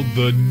now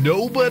the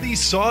nobody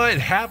saw it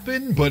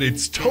happen, but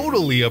it's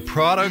totally a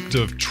product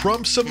of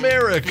Trump's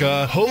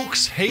America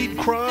hoax hate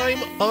crime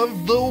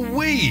of the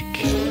week.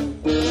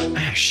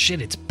 Ah,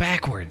 shit, it's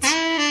backwards.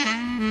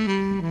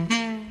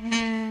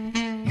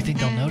 You think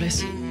they'll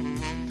notice?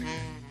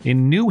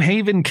 In New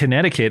Haven,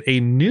 Connecticut, a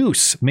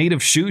noose made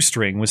of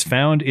shoestring was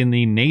found in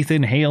the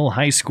Nathan Hale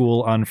High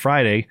School on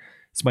Friday.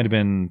 This might have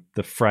been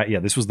the Friday. Yeah,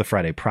 this was the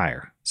Friday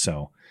prior.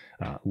 So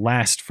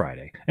last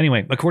Friday.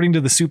 Anyway, according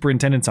to the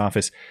superintendent's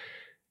office,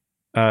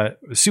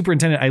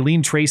 Superintendent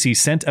Eileen Tracy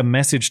sent a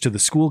message to the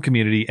school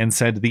community and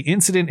said, "The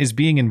incident is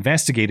being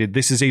investigated.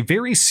 This is a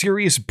very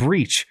serious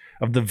breach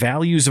of the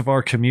values of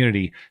our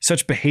community.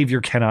 Such behavior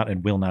cannot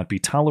and will not be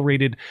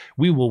tolerated.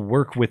 We will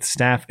work with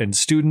staff and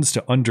students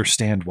to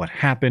understand what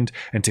happened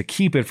and to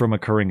keep it from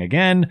occurring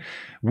again.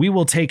 We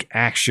will take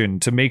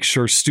action to make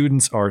sure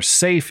students are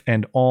safe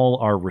and all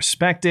are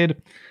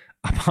respected."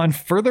 Upon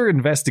further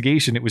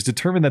investigation, it was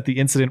determined that the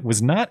incident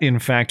was not, in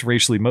fact,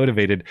 racially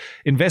motivated.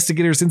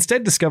 Investigators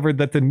instead discovered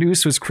that the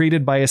noose was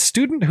created by a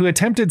student who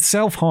attempted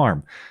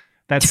self-harm.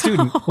 That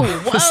student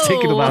was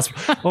taken to the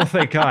hospital. Oh,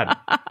 thank God.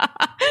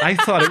 I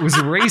thought it was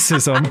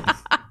racism.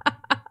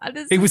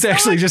 It was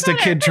actually just a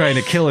kid trying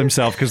to kill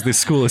himself because this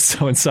school is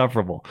so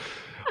insufferable.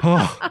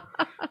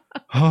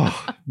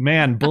 Oh,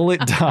 man,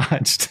 bullet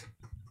dodged.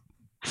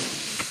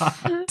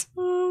 God.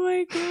 Oh,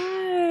 my God.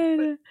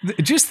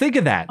 Just think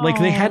of that. Like,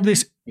 they had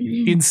this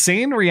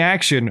insane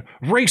reaction.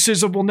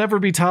 Racism will never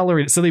be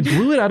tolerated. So they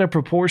blew it out of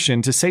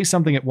proportion to say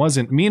something it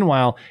wasn't.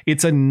 Meanwhile,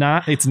 it's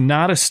not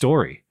a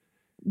story.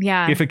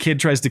 Yeah. If a kid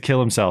tries to kill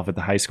himself at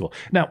the high school.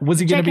 Now, was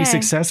he going to be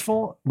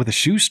successful with a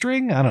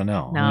shoestring? I don't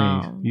know. No.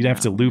 I mean, you'd have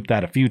to loop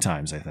that a few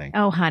times, I think.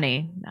 Oh,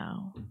 honey,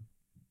 no.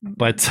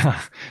 But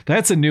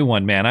that's a new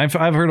one, man. I've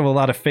heard of a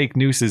lot of fake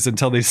nooses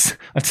until this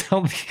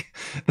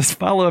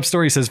follow-up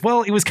story says,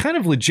 well, it was kind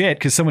of legit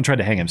because someone tried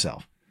to hang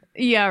himself.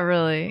 Yeah,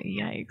 really.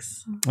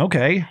 Yikes.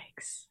 Okay.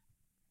 Yikes.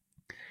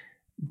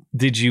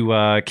 Did you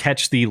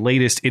catch the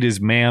latest It Is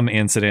Ma'am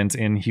incident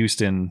in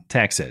Houston,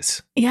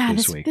 Texas? Yeah,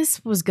 this week?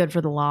 This was good for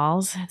the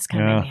lols. It's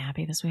kind of made me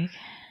happy this week.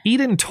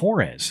 Eden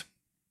Torres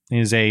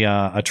is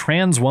a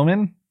trans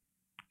woman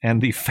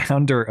and the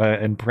founder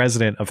and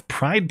president of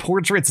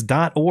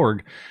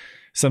PridePortraits.org,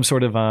 some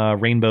sort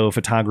of rainbow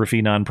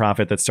photography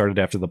nonprofit that started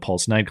after the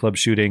Pulse nightclub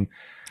shooting.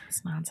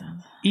 It's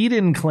nonsense.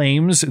 Eden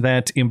claims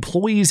that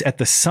employees at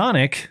the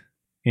Sonic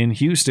in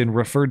Houston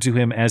referred to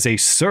him as a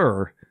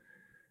sir,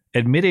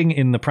 admitting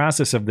in the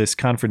process of this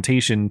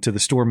confrontation to the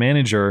store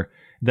manager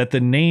that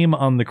the name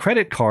on the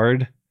credit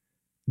card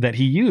that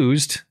he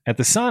used at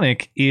the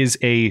Sonic is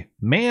a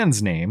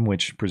man's name,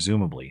 which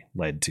presumably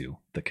led to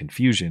the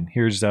confusion.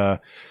 Here's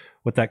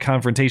what that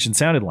confrontation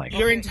sounded like.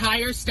 Your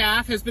entire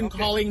staff has been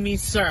calling me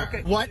sir.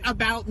 Okay. What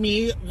about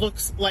me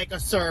looks like a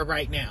sir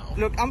right now?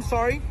 Look, I'm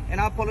sorry,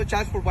 and I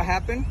apologize for what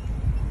happened.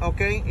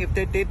 Okay, if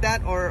they did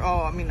that, or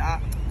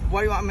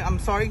I'm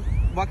sorry.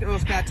 What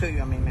else can I tell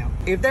you? Ma'am,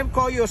 if they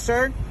call you a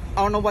sir, I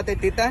don't know what they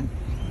did that.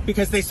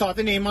 Because they saw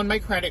the name on my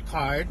credit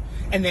card,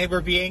 and they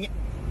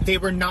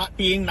were not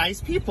being nice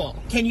people.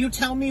 Can you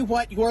tell me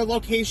what your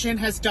location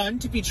has done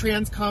to be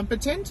trans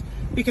competent?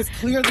 Because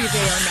clearly they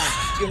are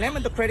not. Your name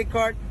on the credit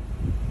card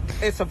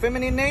is a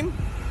feminine name?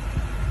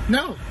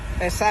 No.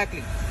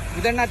 Exactly.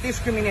 They're not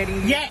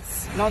discriminating you.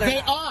 Yes. No, they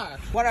are.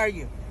 What are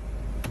you?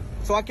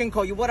 So I can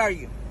call you. What are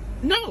you?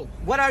 No.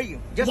 What are you?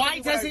 Why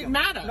does it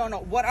matter? No.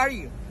 What are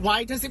you?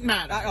 Why does it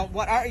matter?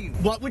 What are you?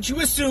 What would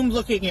you assume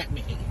looking at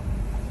me?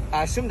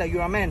 I assume that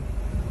you're a man.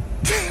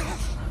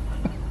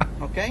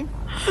 Okay?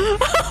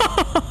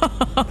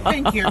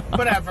 Thank you.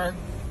 Whatever.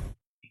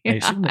 I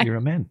assume that you're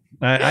a man.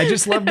 I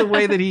just love the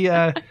way that he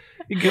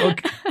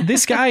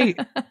this guy,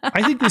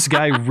 I think this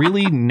guy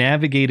really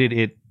navigated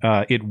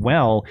it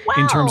well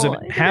in terms of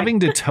having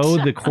to toe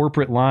the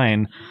corporate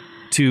line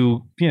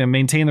to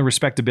maintain the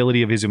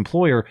respectability of his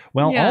employer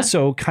while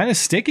also kind of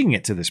sticking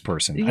it to this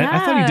person. Yeah. I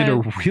thought he did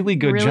a really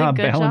good job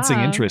balancing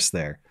interests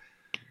there.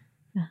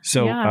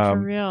 So for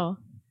real.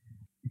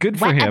 Good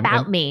for him. What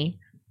about me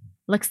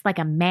looks like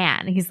a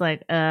man? He's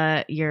like,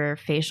 your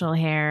facial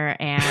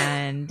hair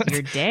and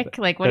your dick.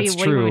 Like, what do you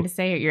want me to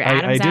say? Your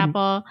Adam's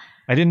apple.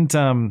 I didn't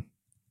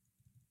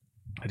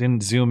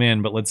zoom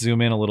in, but let's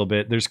zoom in a little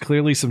bit. There's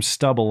clearly some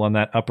stubble on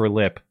that upper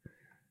lip.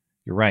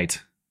 You're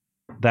right.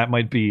 That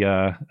might be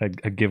a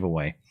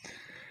giveaway.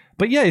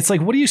 But yeah, it's like,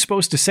 what are you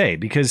supposed to say?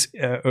 Because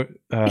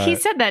he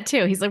said that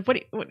too. He's like, what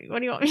do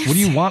you want me to say? What do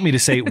you want me to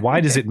say?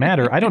 Why does it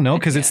matter? I don't know,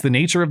 because it's the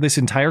nature of this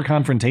entire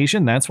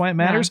confrontation. That's why it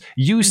matters.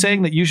 Yeah. You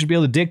saying that you should be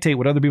able to dictate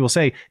what other people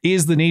say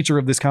is the nature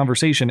of this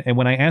conversation. And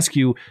when I ask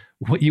you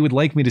what you would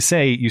like me to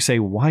say, you say,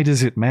 why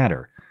does it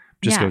matter?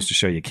 Just goes to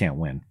show you can't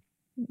win.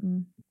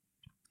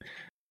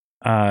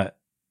 The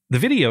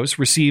videos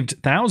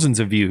received thousands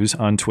of views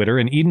on Twitter,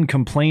 and Eden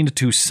complained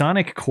to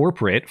Sonic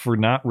Corporate for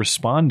not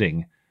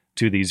responding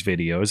to these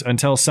videos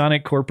until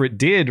Sonic Corporate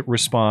did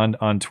respond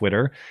on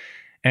Twitter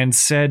and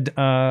said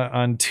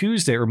on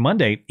Tuesday or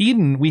Monday,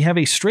 Eden, we have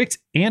a strict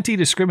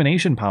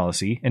anti-discrimination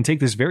policy and take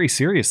this very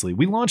seriously.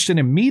 We launched an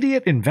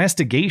immediate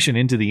investigation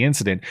into the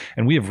incident,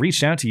 and we have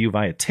reached out to you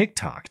via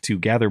TikTok to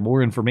gather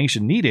more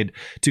information needed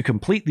to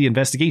complete the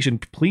investigation.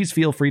 Please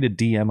feel free to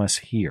DM us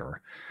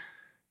here.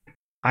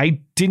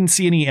 I didn't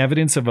see any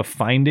evidence of a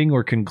finding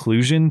or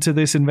conclusion to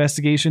this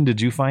investigation. Did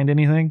you find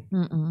anything?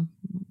 Mm-mm.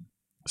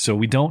 So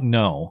we don't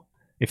know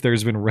if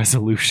there's been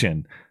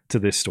resolution to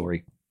this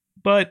story.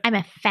 But I'm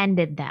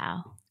offended,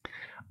 though.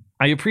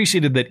 I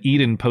appreciated that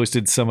Eden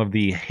posted some of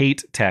the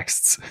hate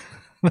texts,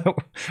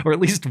 or at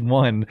least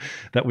one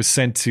that was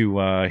sent to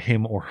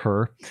him or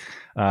her.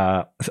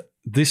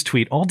 This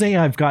tweet, all day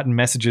I've gotten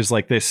messages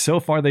like this.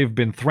 So far they've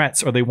been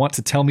threats, or they want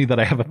to tell me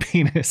that I have a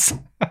penis.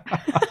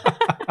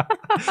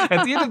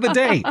 At the end of the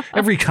day,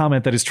 every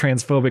comment that is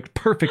transphobic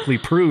perfectly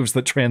proves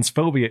that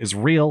transphobia is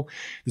real.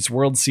 This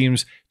world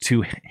seems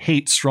to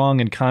hate strong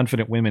and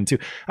confident women, too.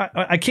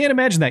 I can't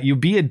imagine that. You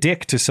be a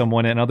dick to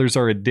someone and others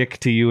are a dick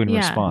to you in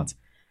response.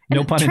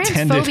 No pun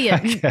intended.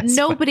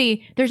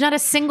 Transphobia, there's not a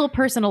single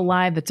person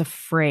alive that's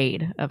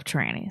afraid of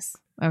trannies.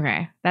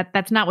 Okay,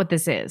 that's not what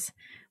this is.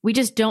 We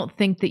just don't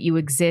think that you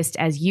exist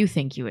as you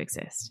think you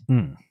exist.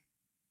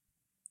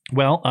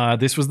 Well,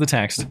 this was the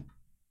text.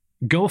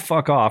 Go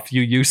fuck off,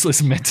 you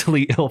useless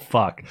mentally ill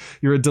fuck.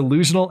 You're a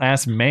delusional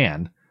ass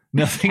man.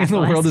 Nothing in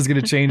the world is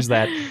going to change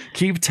that.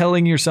 Keep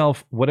telling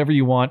yourself whatever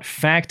you want.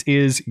 Fact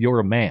is, you're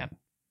a man.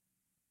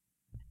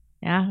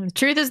 Yeah, the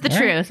truth is the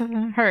truth.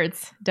 It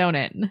hurts, don't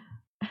it?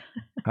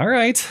 All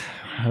right.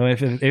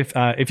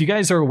 If you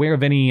guys are aware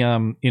of any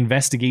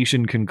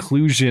investigation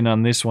conclusion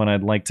on this one,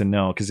 I'd like to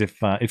know. Because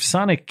if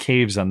Sonic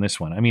caves on this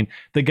one, I mean,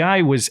 the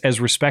guy was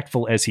as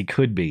respectful as he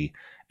could be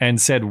and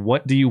said,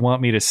 "What do you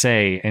want me to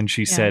say?" And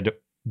she said,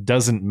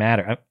 "Doesn't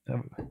matter."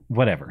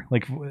 Whatever.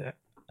 Like,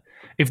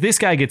 if this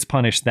guy gets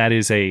punished, that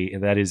is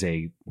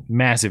a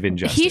massive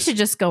injustice. He should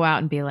just go out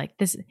and be like,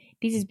 "This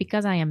is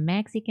because I am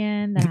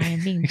Mexican that I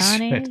am being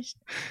punished."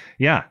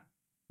 Yeah.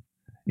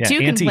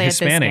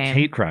 Anti-Hispanic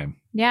hate crime.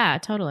 Yeah,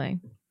 totally.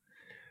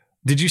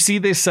 Did you see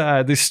this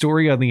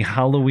story on the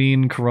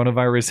Halloween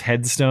coronavirus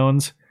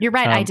headstones? You're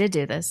right. I did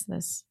do this. I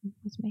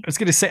was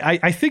going to say,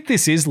 I think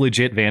this is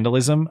legit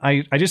vandalism.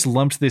 I just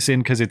lumped this in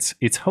because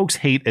it's hoax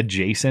hate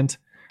adjacent.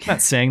 I'm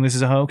not saying this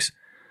is a hoax,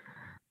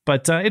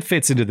 but it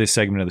fits into this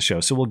segment of the show,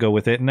 so we'll go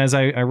with it. And as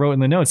I wrote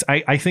in the notes,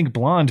 I think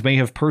Blonde may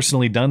have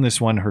personally done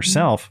this one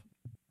herself,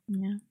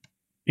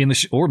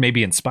 or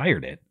maybe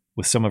inspired it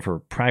with some of her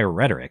prior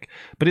rhetoric.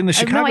 But in the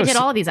Chicago... No, I did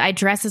all of these. I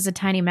dressed as a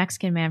tiny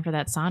Mexican man for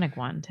that Sonic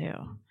one, too.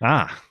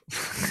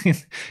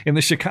 In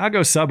the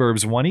Chicago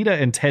suburbs, Juanita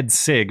and Ted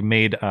Sig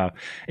made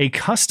a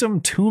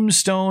custom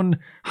tombstone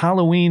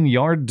Halloween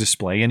yard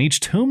display, and each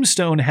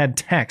tombstone had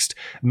text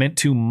meant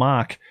to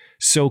mock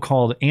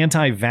so-called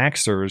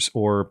anti-vaxxers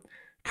or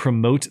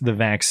promote the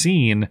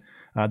vaccine.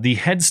 The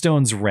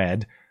headstones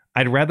read,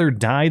 "I'd rather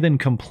die than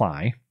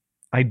comply.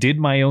 I did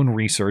my own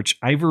research.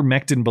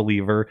 Ivermectin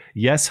believer.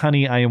 Yes,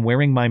 honey, I am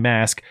wearing my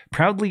mask.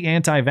 Proudly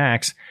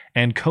anti-vax.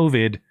 And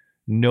COVID,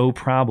 no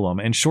problem."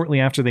 And shortly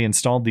after they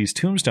installed these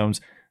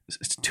tombstones,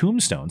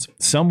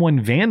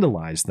 someone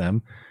vandalized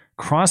them,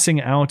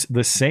 crossing out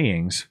the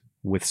sayings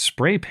with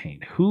spray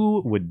paint.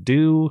 Who would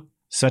do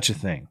such a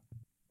thing?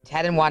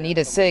 Ted and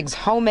Juanita Sig's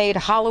homemade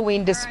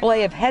Halloween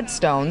display of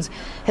headstones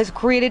has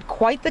created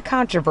quite the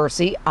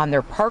controversy on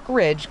their Park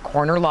Ridge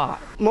corner lot.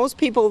 Most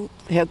people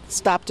have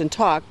stopped and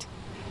talked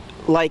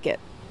like it.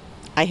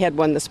 I had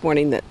one this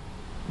morning that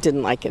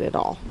didn't like it at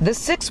all. The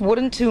 6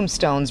 wooden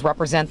tombstones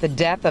represent the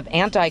death of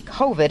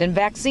anti-COVID and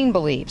vaccine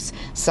beliefs,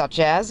 such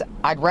as,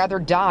 "I'd rather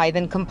die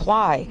than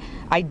comply.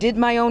 I did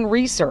my own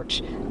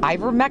research.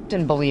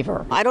 Ivermectin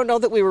believer." I don't know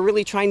that we were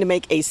really trying to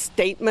make a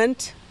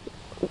statement.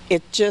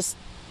 It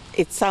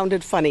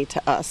sounded funny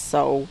to us,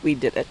 so we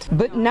did it.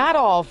 But not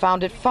all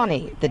found it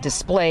funny. The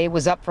display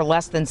was up for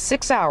less than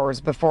 6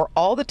 hours before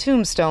all the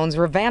tombstones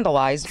were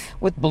vandalized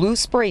with blue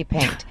spray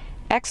paint.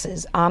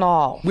 X's on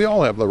all. We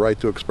all have the right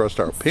to express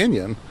our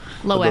opinion.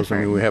 Low That doesn't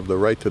effort. mean we have the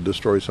right to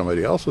destroy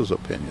somebody else's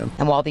opinion.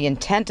 And while the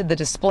intent of the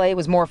display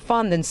was more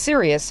fun than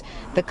serious,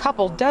 the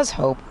couple does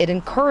hope it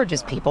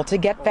encourages people to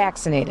get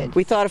vaccinated.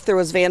 We thought if there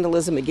was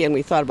vandalism again,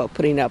 we thought about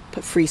putting up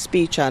free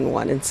speech on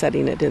one and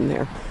setting it in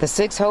there. The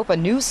 6 hope a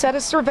new set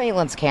of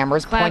surveillance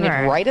cameras pointed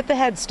right at the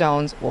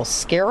headstones will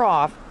scare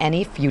off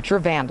any future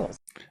vandals.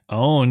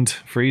 Owned.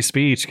 Free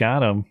speech.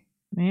 Got him.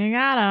 You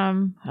got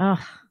him. Ugh.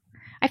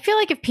 I feel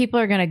like if people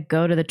are going to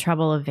go to the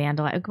trouble of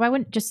vandalizing, why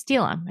wouldn't just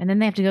steal them? And then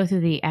they have to go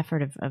through the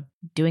effort of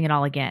doing it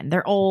all again.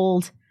 They're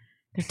old.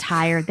 They're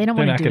tired. They don't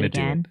want to do it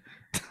again.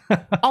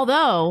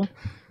 Although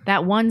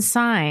that one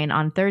sign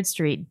on 3rd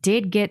Street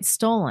did get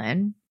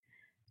stolen.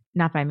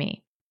 Not by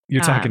me.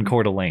 You're talking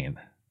Coeur d'Alene.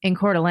 In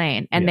Coeur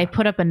d'Alene. And they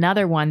put up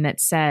another one that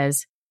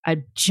says, a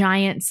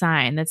giant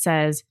sign that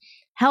says,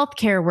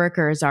 healthcare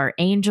workers are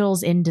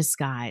angels in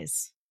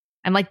disguise.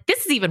 I'm like,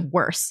 this is even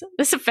worse.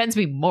 This offends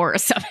me more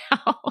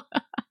somehow.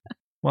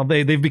 Well,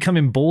 they've become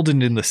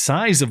emboldened in the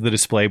size of the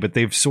display, but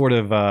they've sort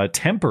of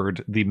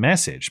tempered the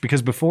message.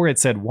 Because before it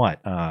said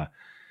what?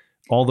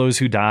 All those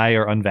who die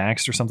are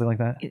unvaxxed or something like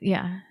that?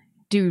 Yeah.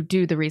 Do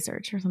the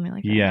research or something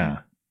like that. Yeah.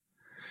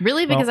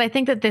 Really? Because I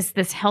think that this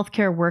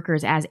healthcare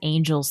workers as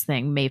angels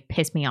thing may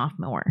piss me off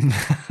more.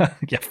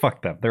 Yeah,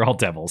 fuck them. They're all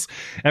devils.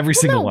 Every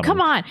single one.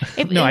 Come on.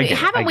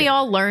 Haven't we get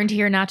all learned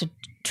here not to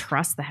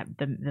trust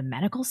the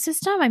medical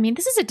system? I mean,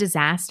 this is a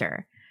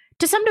disaster.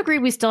 To some degree,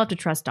 we still have to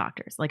trust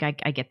doctors. Like,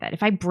 I get that.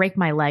 If I break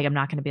my leg, I'm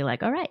not going to be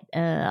like, all right,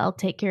 I'll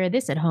take care of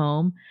this at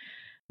home.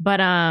 But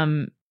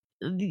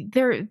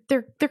they're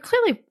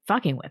clearly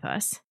fucking with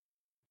us.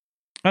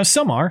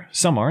 Some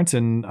aren't,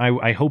 and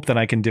I hope that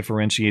I can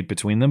differentiate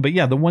between them. But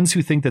yeah, the ones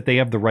who think that they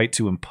have the right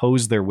to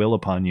impose their will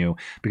upon you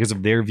because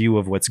of their view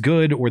of what's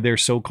good or their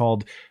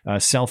so-called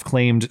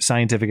self-claimed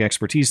scientific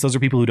expertise, those are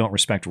people who don't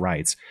respect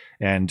rights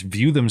and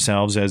view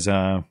themselves as,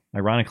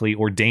 ironically,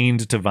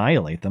 ordained to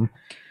violate them.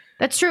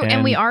 That's true,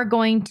 and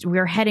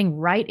we're heading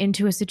right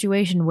into a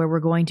situation where we're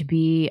going to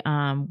be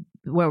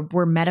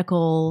where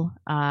medical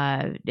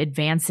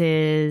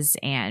advances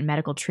and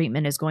medical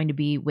treatment is going to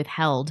be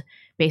withheld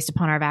based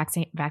upon our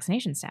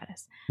vaccination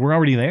status. We're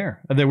already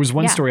there. There was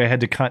one story I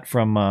had to cut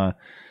from,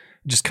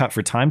 just cut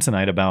for time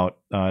tonight about,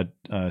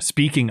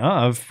 speaking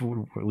of,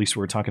 or at least we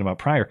were talking about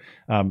prior,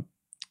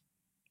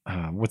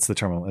 what's the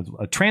term?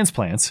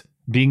 Transplants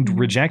being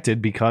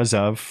rejected because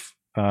of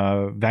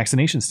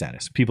vaccination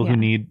status. People who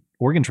need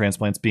organ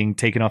transplants being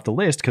taken off the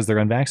list because they're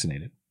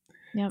unvaccinated.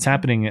 Yep. It's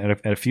happening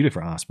at a few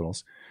different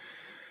hospitals.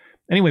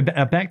 Anyway,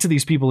 back to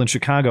these people in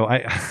Chicago.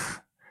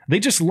 They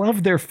just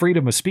love their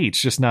freedom of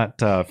speech, just not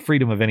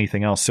freedom of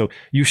anything else. So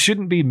you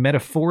shouldn't be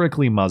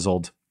metaphorically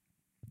muzzled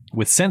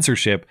with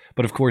censorship,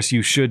 but of course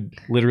you should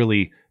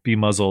literally be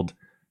muzzled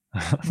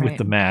with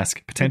the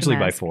mask, potentially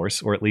by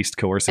force, or at least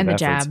coercive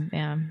efforts. And the jab,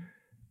 yeah.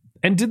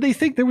 And did they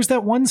think there was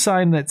that one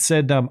sign that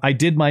said, I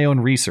did my own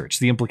research,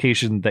 the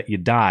implication that you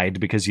died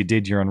because you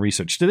did your own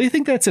research? Do they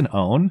think that's an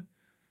own?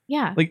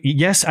 Yeah. Like,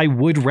 yes, I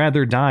would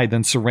rather die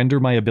than surrender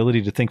my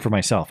ability to think for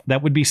myself.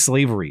 That would be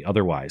slavery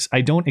otherwise.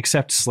 I don't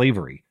accept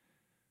slavery.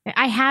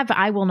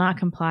 I will not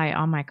comply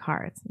on my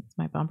car. It's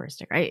my bumper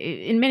sticker.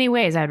 In many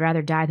ways, I'd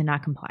rather die than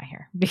not comply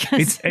here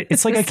because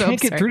it's like I can't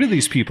get through to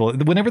these people.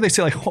 Whenever they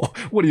say like, oh,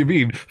 what do you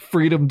mean?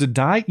 Freedom to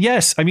die?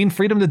 Yes, I mean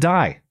freedom to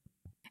die.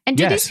 And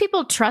do these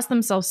people trust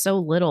themselves so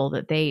little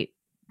that they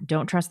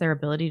don't trust their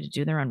ability to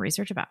do their own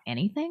research about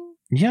anything?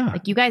 Yeah.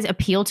 Like you guys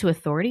appeal to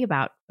authority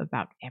about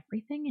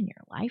everything in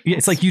your life. Yeah,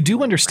 it's like you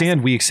do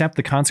understand we accept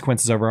the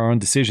consequences of our own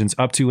decisions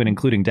up to and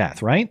including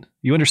death, right?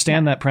 You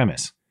understand that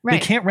premise. Right.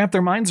 They can't wrap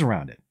their minds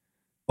around it.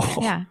 Oh,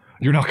 yeah.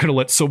 You're not going to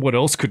let someone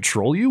else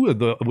control you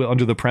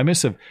under the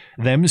premise of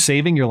them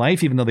saving your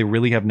life, even though they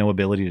really have no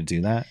ability to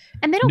do that.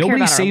 And they don't Nobody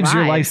care about saves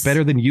our your lives. life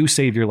better than you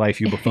save your life,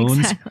 you buffoons.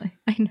 Exactly.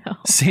 I know.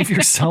 Save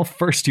yourself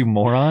first, you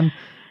moron.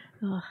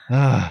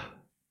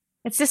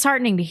 It's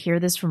disheartening to hear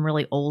this from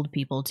really old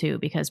people, too,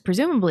 because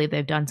presumably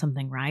they've done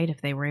something right if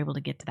they were able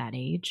to get to that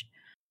age.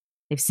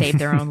 They've saved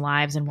their own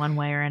lives in one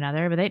way or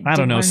another. But I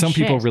don't know. Some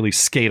people really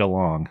skate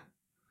along.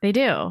 They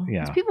do.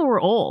 Yeah. These people were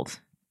old.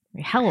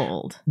 Hell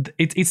old.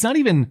 It's not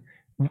even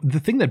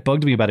the thing that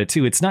bugged me about it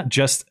too. It's not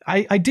just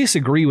I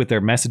disagree with their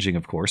messaging,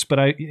 of course, but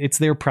it's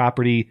their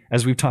property,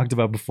 as we've talked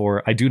about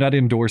before. I do not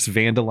endorse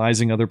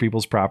vandalizing other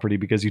people's property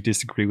because you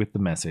disagree with the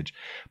message.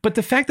 But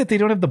the fact that they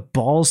don't have the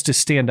balls to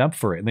stand up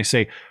for it and they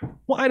say,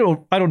 "Well, I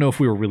don't know if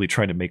we were really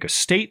trying to make a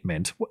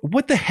statement."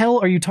 What the hell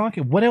are you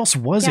talking? What else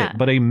was it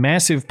but a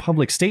massive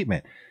public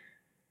statement?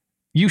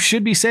 You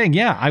should be saying,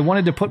 yeah, I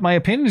wanted to put my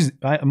opinions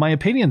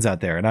out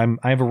there, and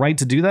I have a right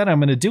to do that. I'm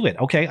going to do it.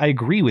 Okay, I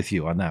agree with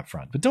you on that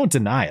front, but don't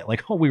deny it.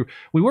 Like, oh, we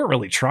weren't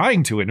really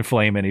trying to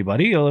inflame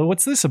anybody.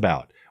 What's this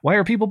about? Why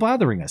are people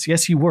bothering us?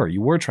 Yes, you were.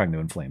 You were trying to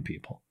inflame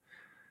people.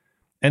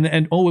 And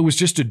it was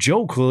just a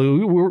joke.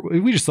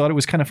 We just thought it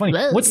was kind of funny.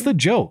 Whoa. What's the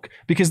joke?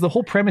 Because the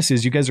whole premise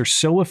is you guys are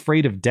so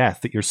afraid of death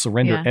that you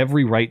surrender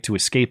every right to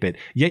escape it.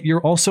 Yet you're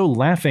also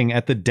laughing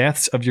at the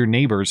deaths of your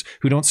neighbors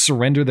who don't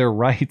surrender their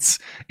rights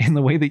in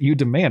the way that you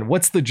demand.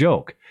 What's the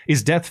joke?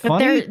 Is death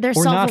funny they're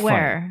or not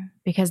self-aware funny?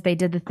 Because they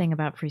did the thing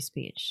about free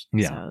speech.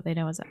 Yeah. So they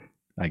know what's up.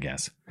 I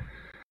guess.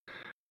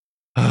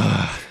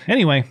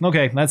 Anyway,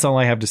 okay, that's all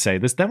I have to say.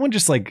 That one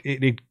just like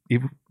it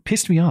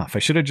pissed me off. I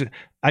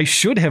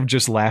should have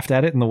just laughed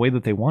at it in the way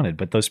that they wanted,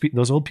 but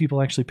those old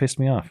people actually pissed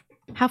me off.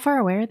 How far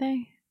away are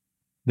they?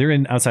 They're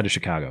outside of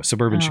Chicago,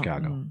 suburban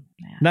Chicago.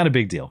 Yeah. Not a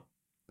big deal.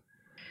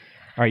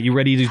 All right, you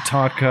ready to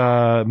talk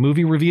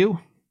movie review?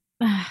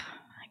 I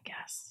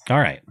guess. All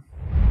right.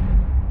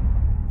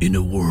 In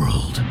a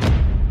world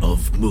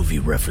of movie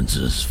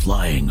references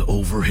flying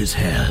over his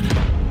head,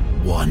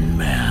 one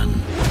man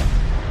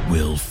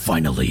will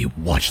finally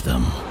watch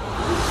them.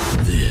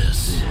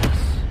 This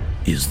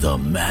is the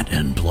Matt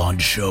and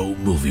Blonde Show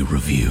movie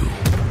review.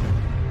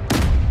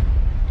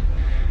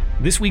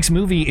 This week's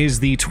movie is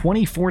the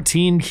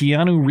 2014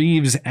 Keanu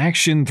Reeves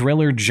action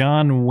thriller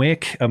John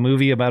Wick, a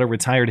movie about a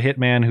retired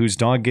hitman whose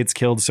dog gets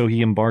killed, so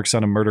he embarks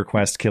on a murder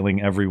quest,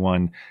 killing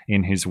everyone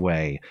in his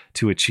way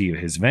to achieve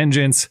his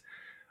vengeance.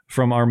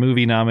 From our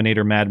movie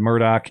nominator, Mad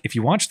Murdock, if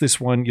you watch this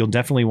one, you'll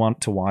definitely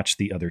want to watch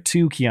the other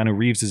two. Keanu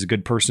Reeves is a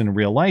good person in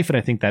real life, and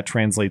I think that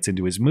translates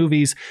into his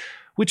movies,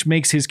 which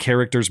makes his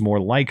characters more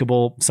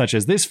likable, such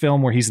as this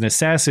film where he's an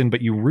assassin,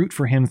 but you root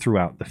for him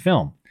throughout the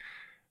film.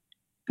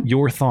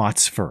 Your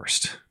thoughts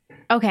first.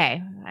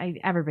 Okay,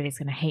 everybody's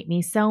going to hate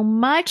me so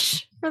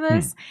much for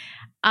this.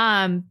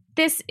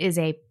 This is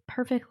a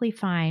perfectly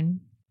fine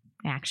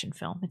action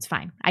film. It's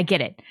fine. I get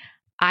it.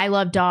 I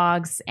love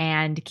dogs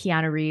and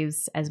Keanu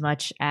Reeves as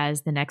much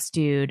as the next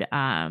dude.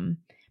 But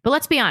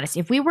let's be honest.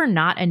 If we were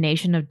not a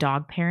nation of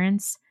dog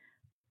parents,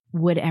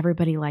 would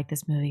everybody like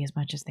this movie as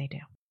much as they do?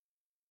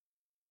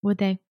 Would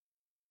they?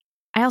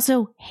 I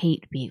also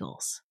hate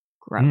beagles.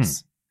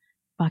 Gross.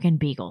 Fucking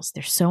beagles.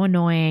 They're so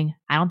annoying.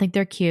 I don't think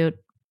they're cute.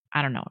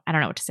 I don't know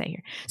what to say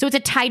here. So it's a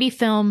tidy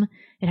film.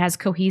 It has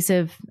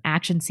cohesive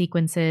action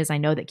sequences. I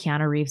know that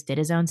Keanu Reeves did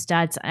his own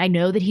stunts. I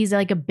know that he's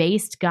like a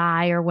based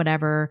guy or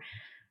whatever.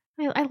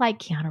 I like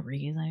Keanu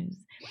Reeves.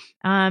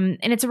 And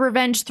it's a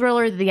revenge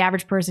thriller that the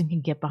average person can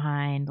get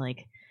behind,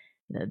 like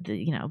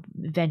the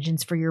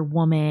vengeance for your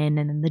woman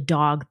and then the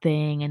dog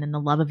thing and then the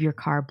love of your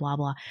car, blah,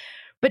 blah.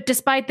 But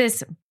despite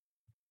this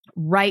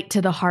right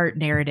to the heart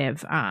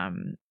narrative,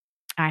 I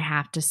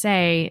have to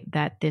say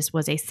that this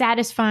was a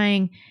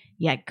satisfying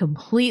yet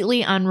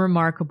completely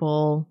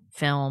unremarkable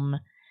film.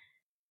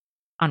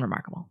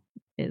 Unremarkable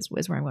is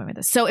where I'm going with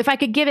this. So if I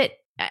could give it,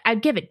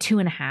 I'd give it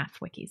 2.5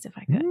 wikis if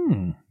I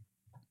could.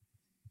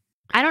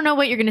 I don't know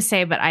what you're going to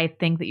say, but I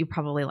think that you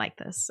probably like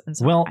this. And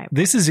so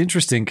this is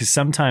interesting because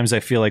sometimes I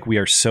feel like we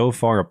are so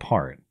far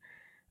apart.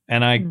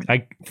 And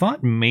I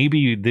thought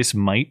maybe this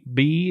might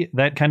be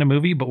that kind of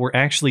movie, but we're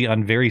actually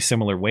on very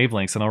similar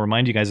wavelengths. And I'll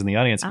remind you guys in the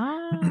audience,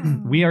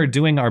 we are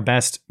doing our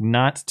best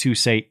not to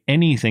say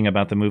anything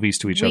about the movies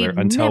to each other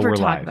until we're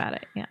live. About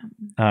it.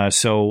 Yeah.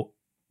 So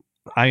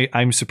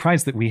I'm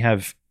surprised that we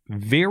have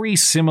very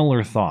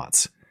similar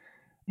thoughts.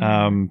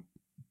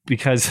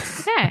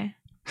 Because okay.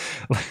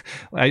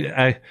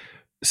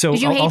 So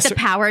did you hate the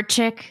power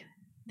chick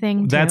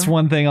thing too? That's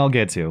one thing I'll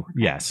get to.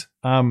 Yes.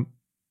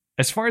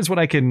 As far as what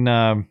I can,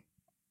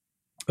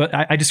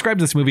 I described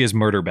this movie as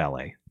murder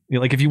ballet.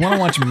 Like if you want to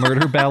watch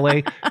murder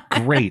ballet,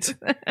 great.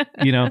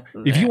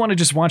 If you want to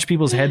just watch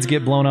people's heads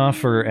get blown off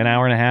for an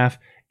hour and a half,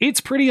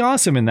 it's pretty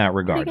awesome in that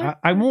regard.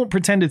 I won't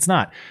pretend it's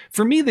not.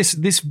 For me,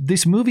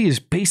 this movie is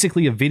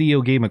basically a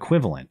video game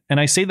equivalent. And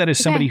I say that as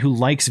somebody who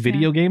likes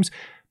video games,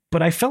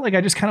 but I felt like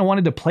I just kind of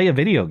wanted to play a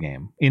video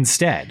game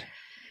instead,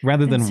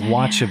 rather than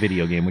watch a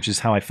video game, which is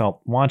how I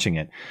felt watching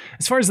it.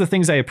 As far as the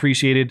things I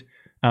appreciated,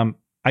 I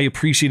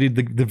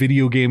appreciated the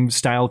video game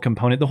style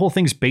component. The whole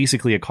thing's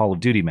basically a Call of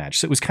Duty match.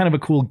 So it was kind of a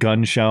cool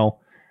gun show.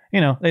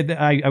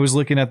 I was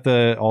looking at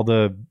all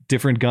the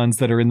different guns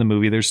that are in the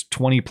movie. There's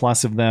 20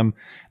 plus of them.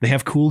 They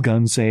have cool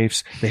gun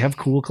safes. They have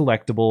cool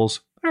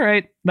collectibles. All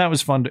right. That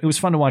was fun. It was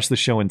fun to watch the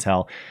show and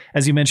tell.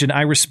 As you mentioned,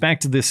 I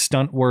respect this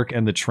stunt work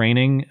and the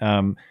training.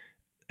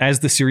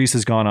 As the series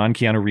has gone on,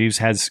 Keanu Reeves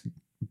has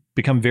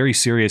become very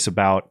serious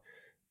about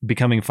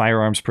becoming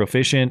firearms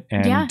proficient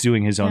and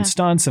doing his own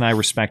stunts. And I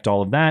respect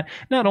all of that.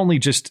 Not only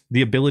just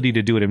the ability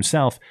to do it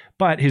himself,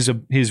 but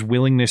his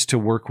willingness to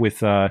work with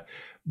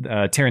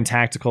Terran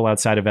Tactical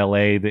outside of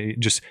LA,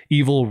 just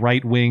evil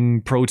right-wing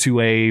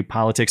pro-2A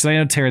politics. And I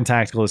know Terran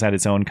Tactical has had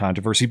its own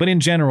controversy, but in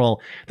general,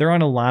 there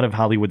aren't a lot of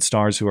Hollywood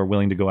stars who are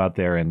willing to go out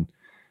there and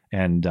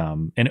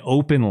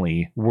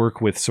openly work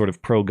with sort of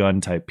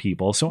pro-gun type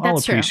people. So I'll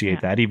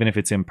appreciate that, even if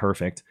it's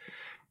imperfect.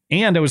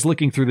 And I was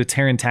looking through the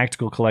Terran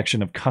Tactical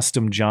collection of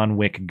custom John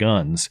Wick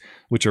guns,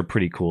 which are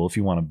pretty cool if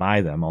you want to buy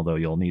them. Although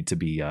you'll need to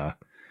be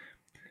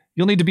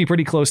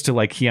pretty close to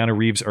like Keanu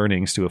Reeves'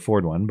 earnings to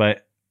afford one,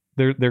 but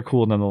they're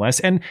cool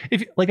nonetheless. And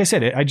if, like I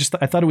said,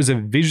 I thought it was a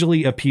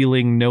visually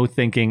appealing, no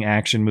thinking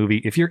action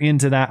movie. If you're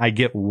into that, I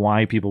get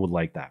why people would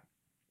like that.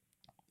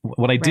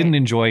 What I didn't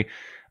enjoy,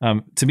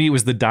 to me, it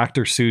was the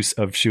Dr. Seuss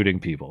of shooting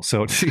people.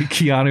 So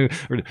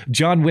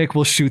John Wick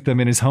will shoot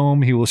them in his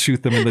home. He will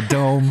shoot them in the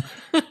dome.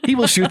 He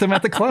will shoot them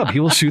at the club. He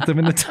will shoot them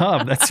in the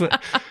tub.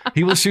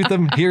 He will shoot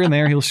them here and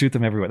there. He'll shoot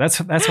them everywhere. That's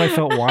how I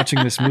felt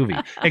watching this movie.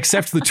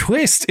 Except the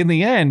twist in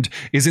the end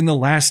is in the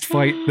last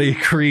fight. They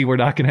agree we're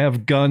not going to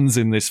have guns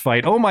in this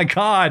fight. Oh my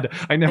God.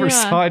 I never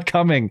saw it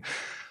coming.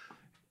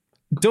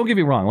 Don't get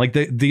me wrong. Like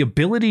the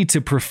ability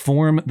to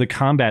perform the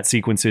combat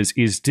sequences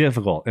is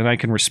difficult, and I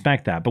can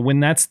respect that. But when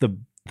that's the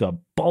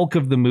bulk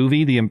of the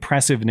movie, the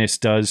impressiveness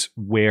does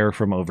wear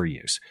from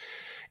overuse.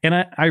 And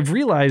I've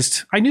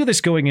realized, I knew this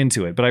going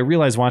into it, but I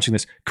realized watching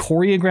this,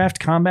 choreographed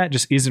combat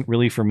just isn't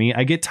really for me.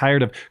 I get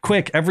tired of,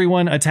 quick,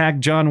 everyone attack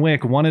John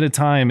Wick one at a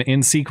time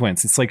in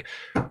sequence. It's like,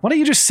 why don't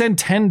you just send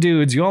 10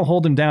 dudes, you all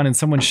hold him down and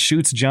someone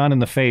shoots John in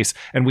the face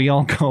and we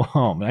all go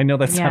home. I know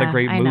that's not a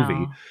great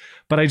movie,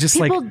 but I just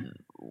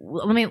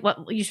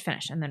you should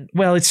finish and then.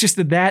 Well, it's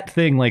just that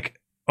thing like,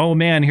 oh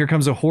man, here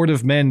comes a horde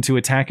of men to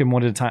attack him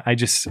one at a time.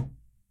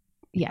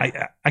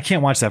 I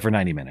can't watch that for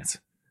 90 minutes.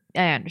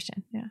 I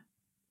understand. Yeah.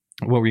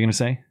 What were you going to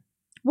say?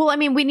 Well, I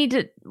mean, we need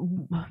to,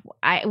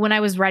 when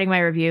I was writing my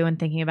review and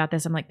thinking about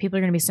this, I'm like, people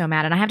are going to be so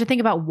mad. And I have to think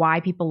about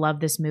why people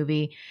love this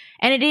movie.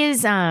 And it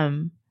is, I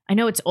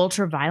know it's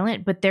ultra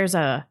violent, but there's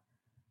a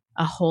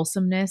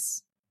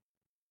wholesomeness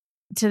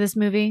to this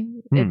movie.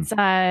 It's,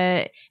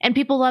 and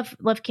people love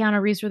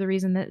Keanu Reeves for the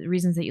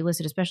reasons that you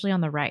listed, especially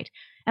on the right.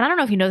 And I don't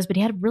know if you know this, but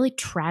he had a really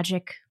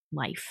tragic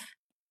life.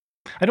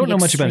 I don't know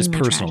much about his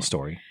personal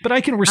story, but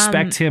I can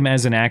respect him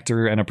as an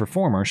actor and a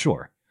performer.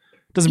 Sure.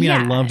 Doesn't mean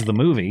I loved the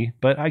movie,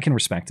 but I can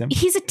respect him.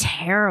 He's a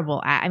terrible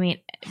actor.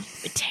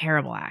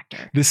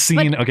 The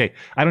scene, okay,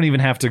 I don't even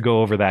have to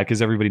go over that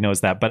because everybody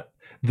knows that. But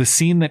the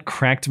scene that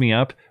cracked me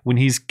up when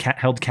he's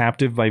held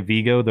captive by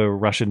Vigo, the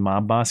Russian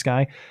mob boss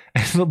guy,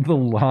 and the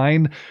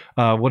line,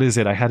 what is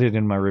it? I had it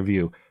in my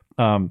review.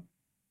 A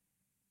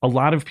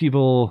lot of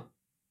people...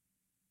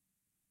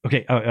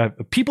 Okay,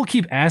 people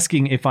keep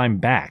asking if I'm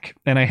back,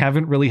 and I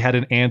haven't really had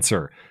an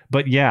answer.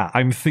 But yeah,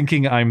 I'm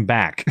thinking I'm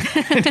back.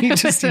 And he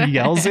just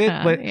yells it,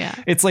 but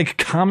it's like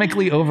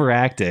comically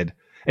overacted.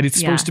 And it's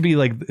supposed to be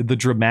like the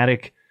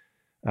dramatic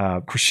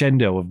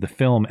crescendo of the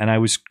film. And I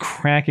was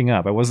cracking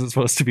up. I wasn't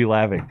supposed to be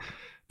laughing.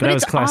 But that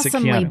was classic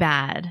awesomely Keanu.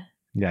 Bad.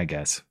 Yeah, I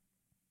guess.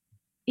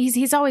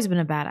 He's always been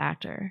a bad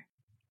actor.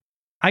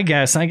 I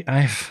guess I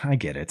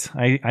get it.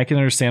 I can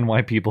understand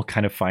why people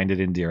kind of find it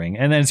endearing.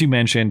 And as you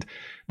mentioned,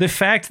 the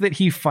fact that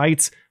he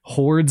fights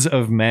hordes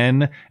of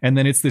men and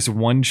then it's this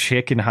one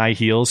chick in high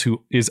heels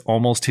who is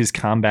almost his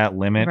combat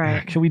limit.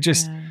 Right. Can we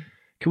just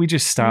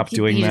stop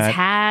doing that? He just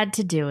had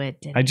to do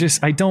it.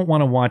 I don't want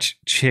to watch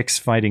chicks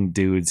fighting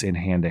dudes in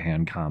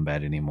hand-to-hand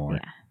combat anymore.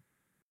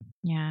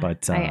 Yeah.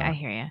 But I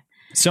hear you.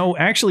 So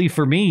actually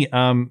for me,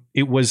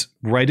 it was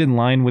right in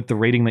line with the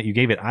rating that you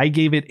gave it. I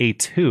gave it a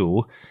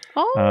 2.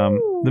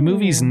 The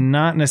movie's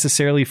not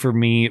necessarily for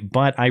me,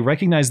 but I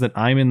recognize that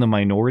I'm in the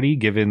minority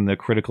given the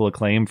critical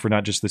acclaim for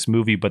not just this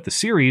movie, but the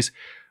series.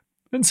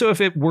 And so if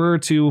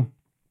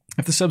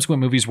the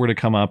subsequent movies were to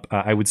come up,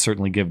 I would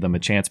certainly give them a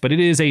chance, but it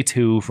is a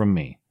 2 from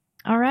me.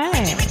 All right.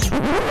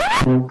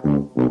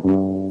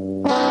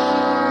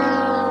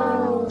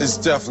 It's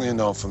definitely a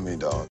no for me,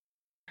 dog.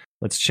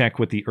 Let's check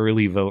what the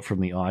early vote from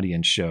the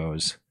audience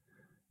shows.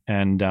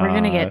 And we're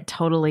going to get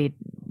totally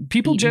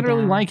people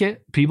generally like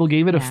it. People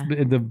gave it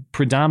the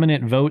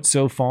predominant vote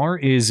so far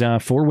is 4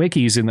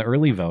 wikis in the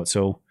early vote.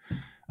 So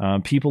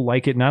people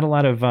like it. Not a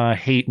lot of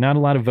hate, not a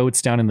lot of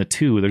votes down in the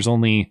 2. There's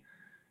only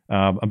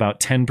about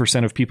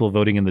 10% of people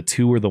voting in the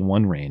 2 or the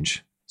 1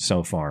 range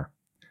so far.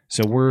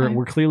 So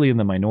we're clearly in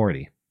the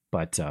minority,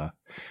 but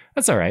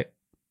that's all right.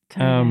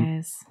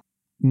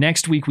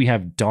 Next week we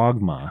have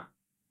Dogma.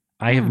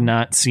 I have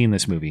not seen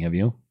this movie. Have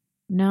you?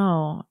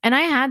 No. And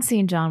I had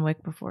seen John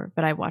Wick before,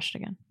 but I watched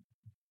again.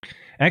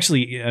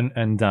 Actually,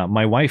 and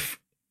my wife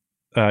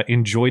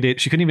enjoyed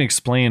it. She couldn't even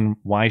explain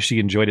why she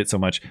enjoyed it so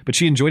much, but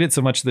she enjoyed it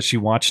so much that she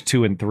watched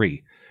 2 and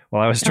 3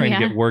 while I was trying to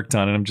get work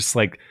done. And I'm just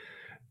like,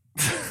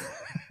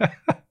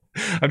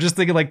 I'm just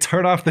thinking like,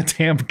 turn off the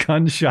damn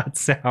gunshot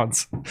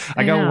sounds.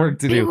 I got work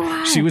to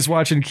do. She was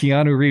watching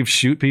Keanu Reeves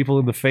shoot people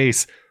in the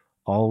face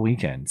all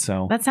weekend.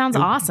 So that sounds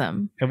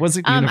awesome. It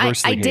wasn't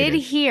universally I did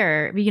hated.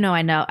 hear,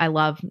 I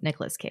love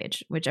Nicolas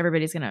Cage, which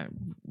everybody's going to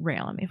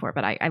rail on me for,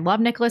 but I love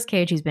Nicolas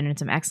Cage. He's been in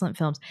some excellent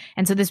films.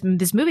 And so this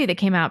movie that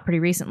came out pretty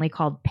recently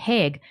called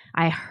Pig,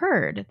 I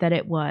heard that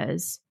it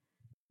was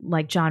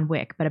like John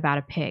Wick, but about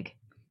a pig.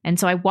 And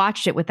so I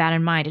watched it with that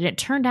in mind. And it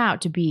turned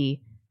out to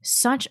be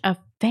such a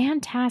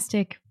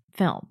fantastic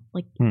film,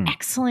 like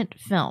excellent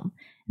film.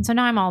 And so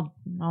now I'm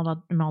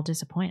all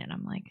disappointed.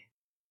 I'm like,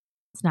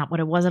 it's not what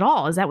it was at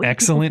all. Is that what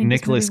excellent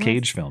Nicolas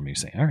Cage film? You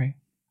say, all right.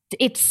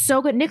 It's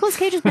so good. Nicolas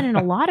Cage has been in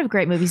a lot of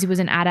great movies. He was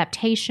in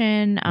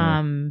Adaptation,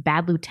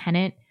 Bad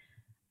Lieutenant.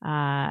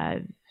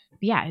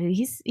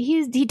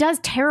 He does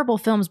terrible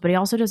films, but he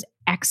also does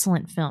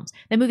excellent films.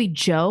 That movie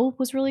Joe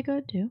was really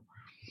good too.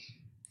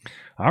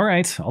 All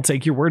right, I'll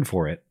take your word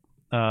for it.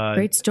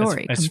 Great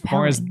story. As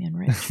far as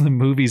the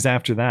movies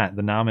after that,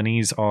 the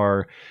nominees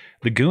are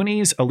The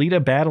Goonies,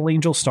 Alita, Battle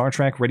Angel, Star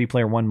Trek, Ready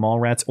Player One,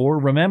 Mallrats, or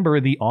remember,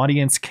 the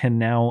audience can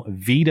now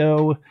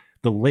veto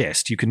the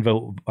list. You can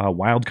vote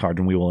wildcard,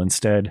 and we will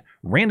instead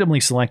randomly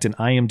select an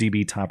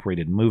IMDb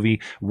top-rated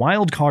movie.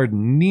 Wildcard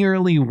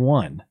nearly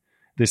won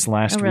this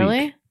last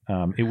week.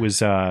 It was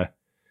the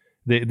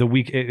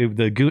week.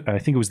 I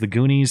think it was The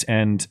Goonies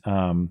and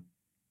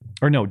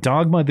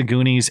Dogma, The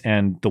Goonies,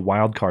 and the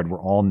Wildcard were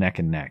all neck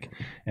and neck,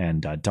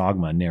 and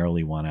Dogma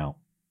narrowly won out.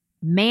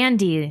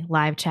 Mandy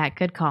live chat,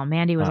 good call.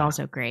 Mandy was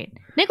also great.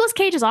 Nicolas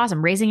Cage is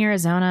awesome. Raising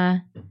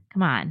Arizona,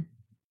 come on.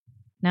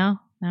 No,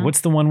 No?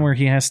 What's the one where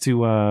he has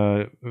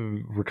to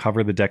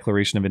recover the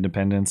Declaration of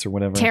Independence or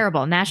whatever?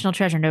 Terrible. National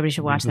Treasure. Nobody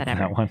should watch that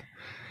ever. That one.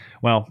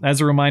 Well, as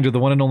a reminder, the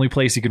one and only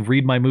place you can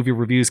read my movie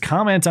reviews,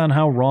 comment on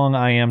how wrong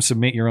I am,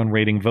 submit your own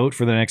rating, vote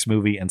for the next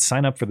movie, and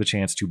sign up for the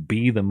chance to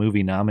be the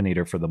movie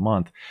nominator for the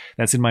month.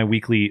 That's in my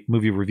weekly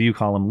movie review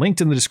column,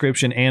 linked in the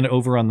description and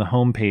over on the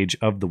homepage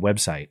of the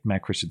website,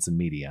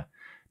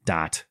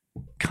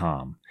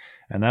 mattchristiansenmedia.com.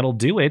 And that'll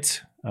do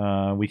it.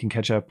 We can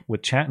catch up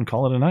with chat and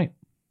call it a night.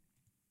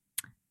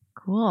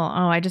 Cool.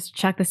 Oh, I just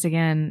checked this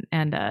again,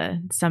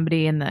 and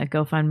somebody in the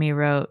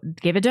GoFundMe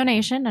gave a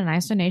donation, a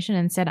nice donation,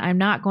 and said, "I'm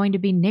not going to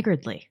be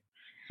niggardly."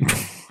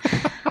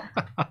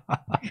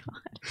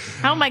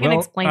 How am I going to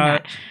explain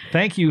that?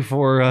 Thank you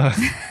for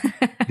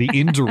the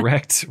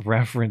indirect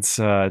reference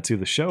to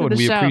the show, and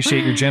we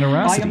appreciate your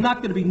generosity. I am not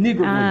going to be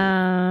niggardly.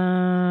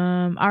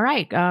 All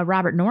right.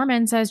 Robert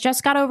Norman says,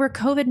 just got over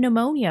COVID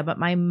pneumonia, but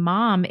my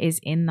mom is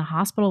in the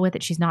hospital with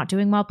it. She's not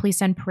doing well. Please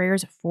send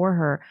prayers for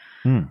her.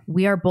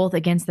 We are both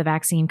against the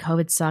vaccine.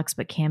 COVID sucks,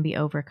 but can be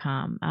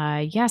overcome.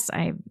 Yes,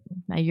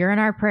 you're in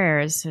our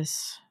prayers.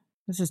 This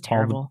is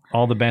terrible.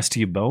 All the best to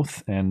you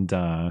both. And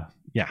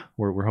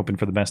we're hoping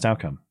for the best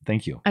outcome.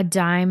 Thank you. A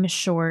dime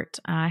short.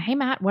 Hey,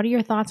 Matt, what are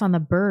your thoughts on the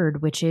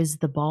bird, which is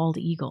the bald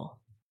eagle?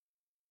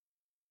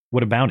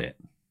 What about it?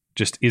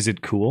 Just, is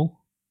it cool?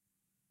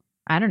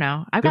 I don't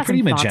know. They're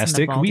pretty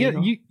majestic.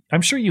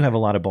 I'm sure you have a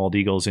lot of bald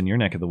eagles in your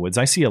neck of the woods.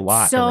 I see a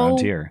lot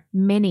around here.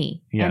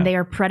 Many. Yeah. And they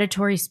are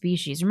predatory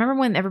species. Remember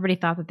when everybody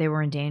thought that they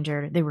were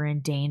endangered? They were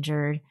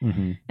endangered.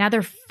 Mm-hmm. Now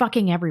they're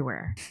fucking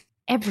everywhere.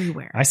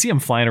 Everywhere. I see them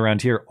flying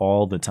around here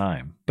all the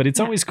time. But it's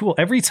always cool.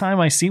 Every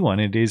time I see one,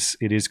 it is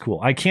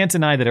cool. I can't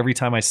deny that every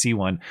time I see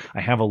one,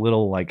 I have a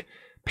little like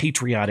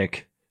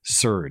patriotic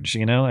surge,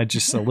 I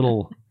just a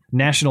little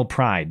national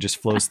pride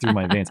just flows through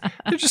my veins.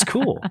 They're just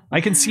cool.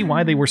 I can see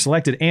why they were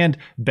selected, and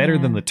better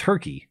than the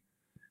turkey.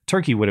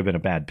 Turkey would have been a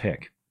bad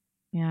pick.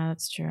 Yeah,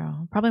 that's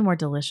true. Probably more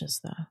delicious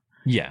though.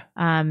 Yeah.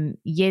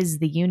 Yiz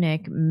the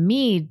eunuch,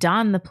 me,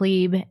 Don the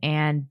plebe,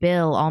 and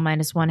Bill, all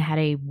 -1, had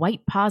a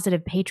white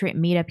positive patriot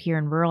meetup here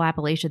in rural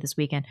Appalachia this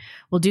weekend.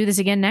 We'll do this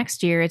again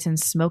next year. It's in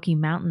Smoky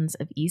Mountains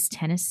of East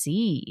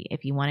Tennessee.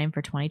 If you want in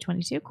for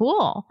 2022,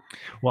 cool.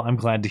 Well, I'm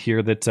glad to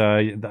hear that.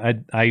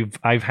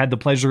 I've had the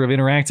pleasure of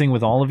interacting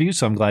with all of you,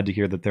 so I'm glad to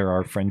hear that there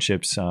are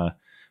friendships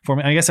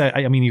forming. I guess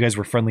I mean you guys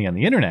were friendly on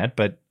the internet,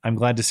 but I'm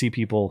glad to see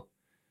people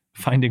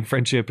finding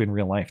friendship in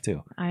real life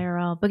too.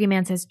 IRL.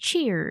 Boogeyman says,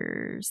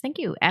 cheers. Thank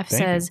you. F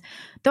says,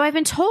 though I've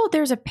been told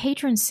there's a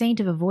patron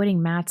saint of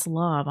avoiding Matt's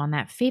love, on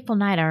that fateful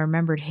night I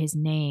remembered his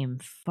name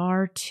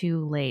far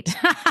too late.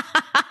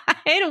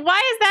 And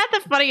why is that the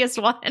funniest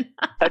one?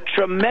 A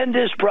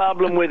tremendous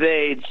problem with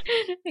AIDS.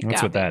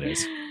 That's what that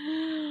is.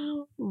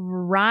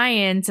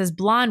 Ryan says,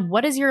 Blonde,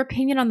 what is your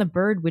opinion on the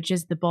bird, which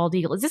is the bald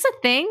eagle? Is this a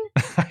thing?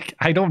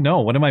 I don't know.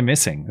 What am I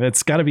missing?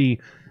 It's got to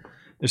be,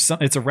 it's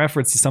a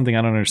reference to something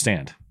I don't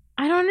understand.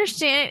 I don't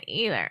understand it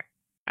either.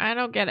 I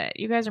don't get it.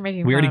 You guys are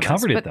making fun We already of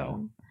covered us, it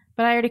though.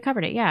 But I already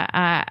covered it. Yeah.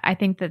 I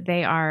think that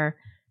they are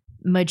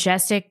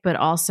majestic, but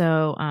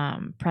also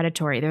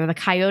predatory. They're the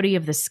coyote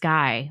of the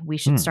sky. We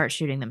should start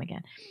shooting them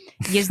again.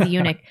 Yiz the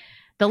eunuch.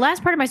 The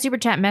last part of my super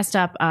chat messed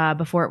up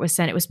before it was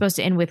sent. It was supposed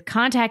to end with,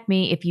 contact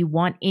me if you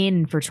want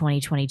in for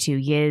 2022.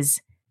 Yiz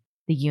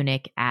the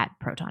eunuch at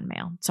Proton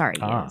Mail. Sorry,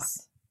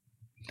 Yiz.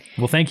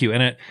 Well, thank you.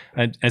 And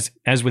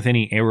as with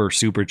any error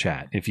super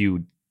chat, if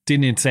you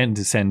didn't intend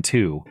to send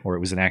two, or it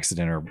was an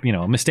accident or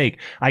a mistake,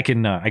 I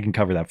can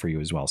cover that for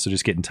you as well. So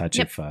just get in touch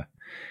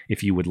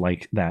if you would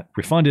like that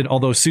refunded.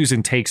 Although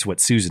Susan takes what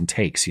Susan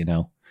takes,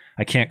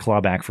 I can't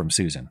claw back from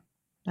Susan.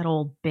 That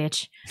old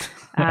bitch.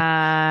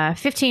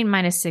 15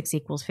 minus 6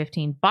 equals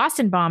 15.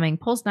 Boston bombing,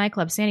 Pulse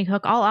nightclub, Sandy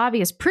Hook, all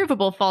obvious,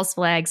 provable false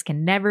flags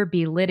can never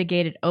be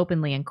litigated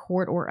openly in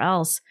court, or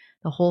else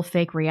the whole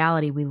fake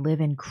reality we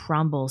live in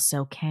crumbles.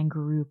 So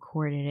kangaroo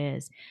court it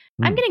is.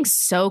 I'm getting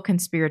so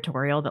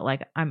conspiratorial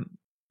that I'm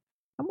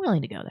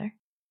willing to go there.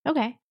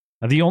 Okay.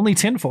 The only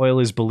tinfoil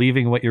is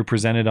believing what you're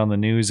presented on the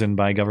news and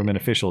by government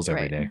officials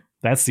every day.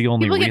 That's the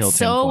only real tinfoil. People get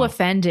so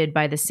offended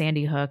by the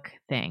Sandy Hook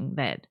thing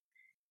that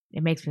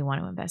it makes me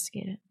want to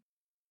investigate it.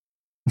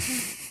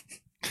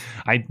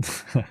 I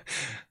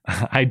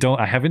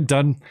haven't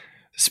done.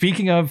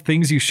 Speaking of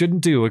things you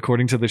shouldn't do,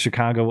 according to the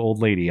Chicago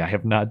old lady, I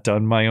have not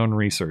done my own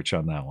research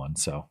on that one.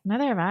 So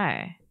neither have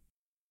I.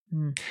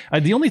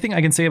 The only thing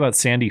I can say about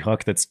Sandy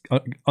Hook that's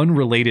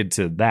unrelated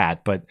to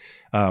that, but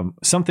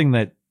something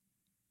that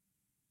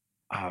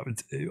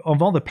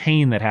of all the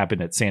pain that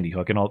happened at Sandy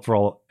Hook, and for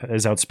all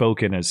as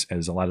outspoken as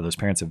a lot of those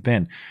parents have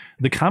been,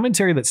 the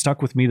commentary that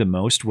stuck with me the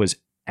most was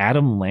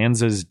Adam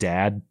Lanza's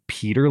dad,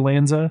 Peter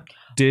Lanza,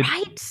 did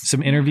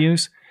some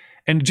interviews.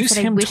 And just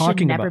him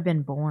talking about never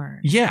been born.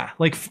 Yeah,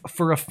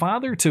 for a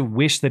father to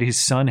wish that his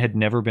son had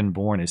never been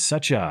born is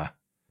such a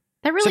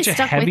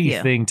heavy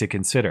thing to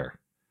consider.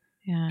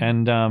 Yeah.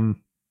 And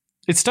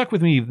it stuck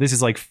with me. This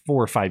is 4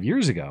 or 5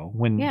 years ago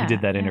when he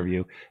did that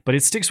interview, but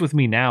it sticks with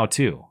me now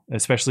too,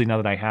 especially now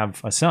that I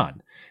have a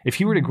son. If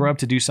he were to grow up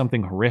to do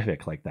something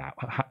horrific like that,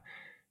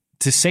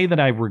 to say that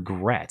I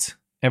regret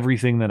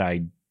everything that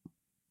I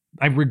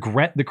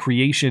regret the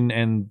creation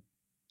and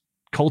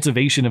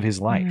cultivation of his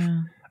life.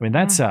 Yeah. I mean,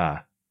 that's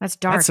dark.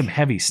 That's some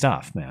heavy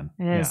stuff, man.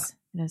 It is.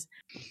 It is.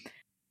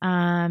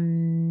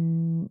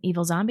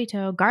 Evil Zombie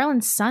Toe.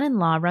 Garland's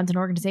son-in-law runs an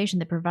organization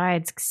that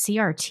provides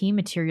CRT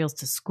materials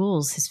to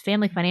schools. His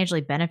family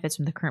financially benefits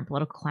from the current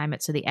political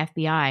climate, so the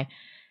FBI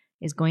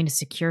is going to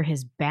secure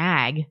his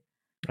bag.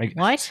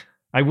 What?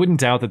 I wouldn't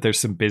doubt that there's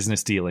some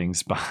business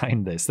dealings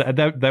behind this.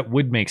 That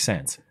would make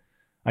sense.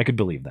 I could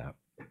believe that.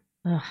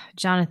 Ugh,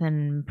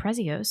 Jonathan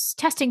Prezios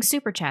testing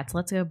super chats.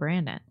 Let's go,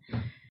 Brandon.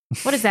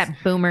 What is that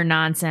boomer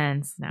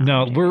nonsense?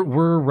 No,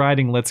 we're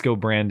riding Let's Go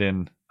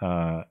Brandon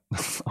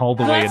all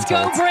the way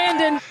until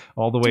Brandon.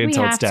 All the way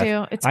until it's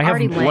death. It's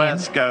already lame.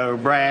 Let's go,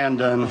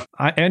 Brandon.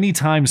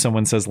 Anytime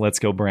someone says "Let's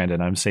go, Brandon,"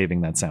 I'm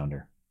saving that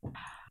sounder.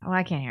 Oh,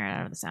 I can't hear it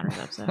out of the Sounders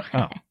episode. Oh,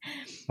 all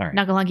right.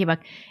 Knuckle Hunky Buck.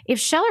 If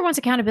Scheller wants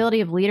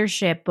accountability of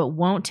leadership but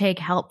won't take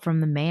help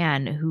from the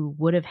man who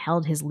would have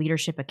held his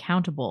leadership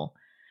accountable,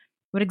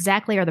 what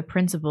exactly are the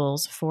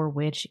principles for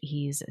which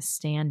he's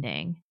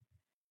standing?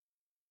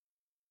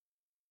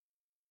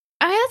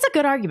 That's a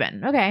good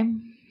argument. Okay.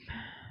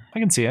 I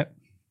can see it.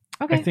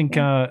 Okay. I think,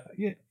 at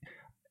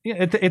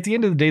the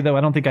end of the day, though,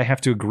 I don't think I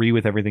have to agree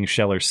with everything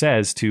Scheller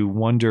says to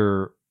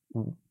wonder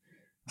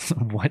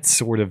what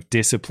sort of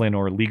discipline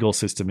or legal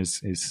system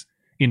is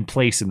in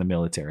place in the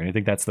military. And I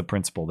think that's the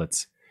principle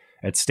that's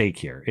at stake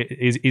here.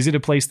 Is it a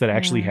place that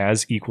actually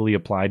has equally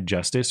applied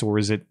justice, or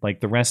is it like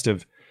the rest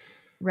of,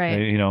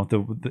 right?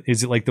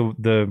 Is it like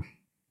the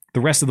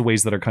rest of the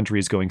ways that our country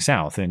is going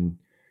south, and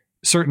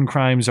certain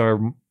crimes are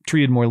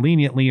treated more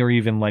leniently or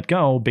even let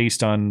go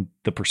based on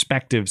the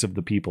perspectives of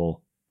the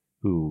people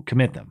who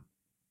commit them?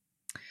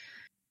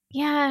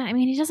 Yeah, I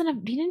mean, he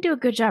didn't do a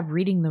good job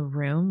reading the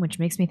room, which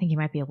makes me think he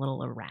might be a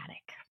little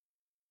erratic.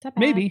 Is that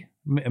bad?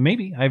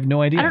 Maybe. I have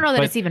no idea. I don't know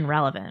that it's even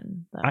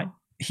relevant, though.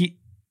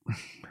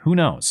 Who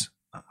knows?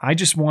 I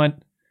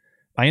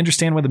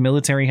understand why the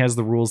military has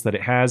the rules that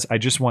it has. I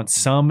just want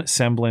some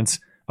semblance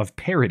of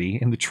parity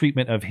in the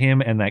treatment of him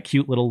and that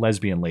cute little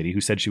lesbian lady who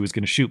said she was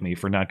going to shoot me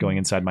for not going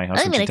inside my house.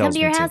 I'm going to come to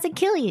your house and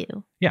kill you.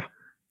 Yeah.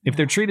 If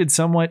they're treated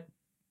somewhat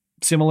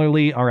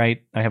similarly, all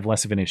right, I have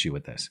less of an issue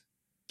with this.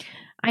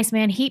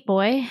 Iceman Heat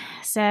Boy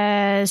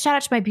says, shout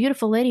out to my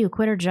beautiful lady who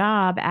quit her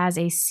job as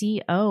a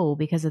CO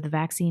because of the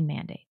vaccine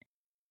mandate.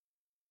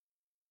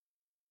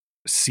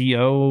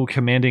 CO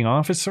commanding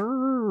officer?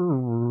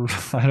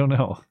 I don't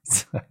know.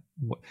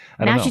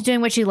 Now she's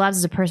doing what she loves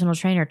as a personal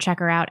trainer. Check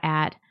her out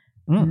at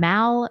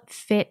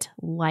Malfit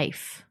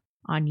Life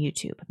on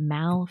YouTube.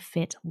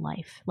 Malfit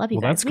Life. Love you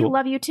guys. That's cool. We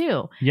love you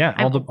too. Yeah,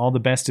 all the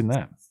best in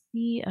that.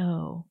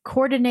 CO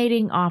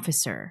coordinating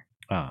officer.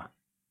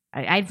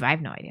 I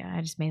have no idea.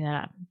 I just made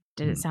that up.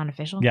 Did it sound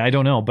official? Yeah, I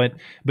don't know. But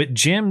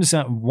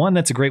gyms, one,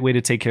 that's a great way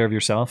to take care of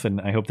yourself, and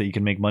I hope that you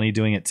can make money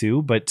doing it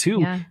too. But two,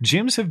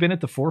 gyms have been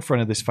at the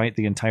forefront of this fight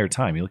the entire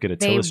time. You look at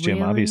Attila's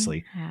gym,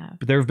 obviously.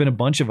 But there have been a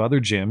bunch of other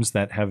gyms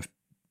that have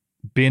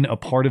been a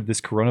part of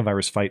this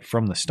coronavirus fight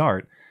from the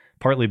start,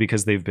 partly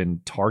because they've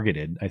been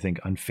targeted, I think,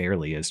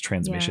 unfairly as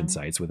transmission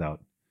sites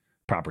without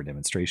proper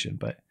demonstration.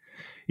 But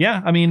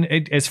yeah, I mean,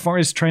 as far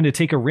as trying to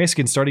take a risk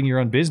and starting your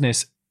own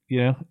business,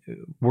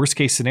 worst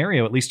case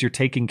scenario, at least you're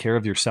taking care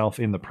of yourself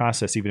in the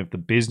process, even if the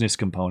business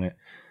component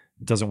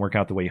doesn't work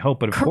out the way you hope.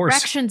 But of course,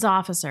 corrections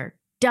officer.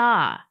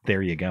 Duh.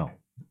 There you go.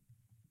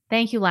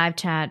 Thank you, live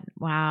chat.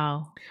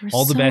 Wow.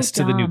 All the best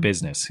to the new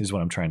business is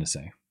what I'm trying to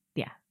say.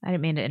 Yeah. I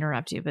didn't mean to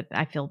interrupt you, but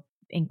I feel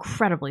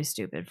incredibly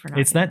stupid for not.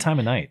 It's that time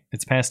of night.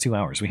 It's past 2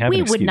 hours.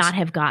 We would not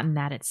have gotten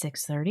that at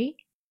 6:30.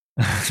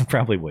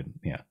 Probably wouldn't.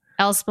 Yeah.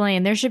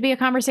 Elsplain, there should be a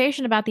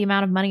conversation about the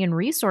amount of money and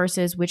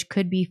resources which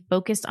could be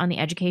focused on the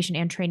education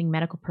and training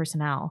medical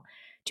personnel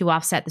to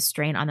offset the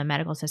strain on the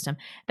medical system.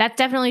 That's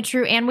definitely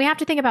true. And we have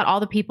to think about all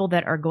the people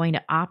that are going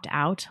to opt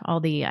out, all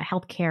the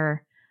healthcare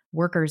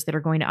workers that are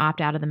going to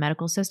opt out of the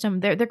medical system.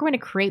 They're going to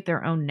create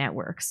their own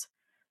networks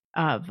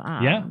of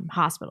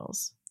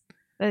hospitals.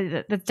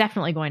 That's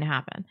definitely going to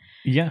happen.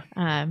 Yeah.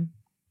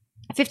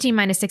 15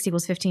 minus 6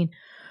 equals 15.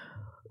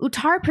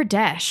 Uttar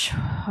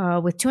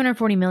Pradesh, with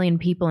 240 million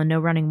people and no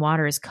running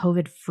water, is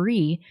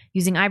COVID-free,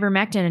 using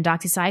ivermectin and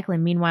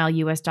doxycycline. Meanwhile,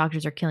 U.S.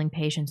 doctors are killing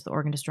patients with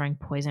organ-destroying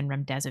poison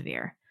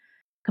remdesivir.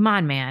 Come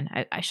on,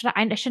 man. I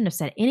shouldn't have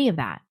said any of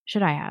that.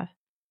 Should I have?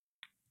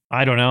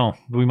 I don't know.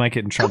 We might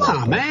get in trouble.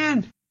 Come on,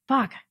 man.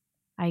 Fuck.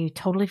 I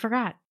totally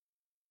forgot.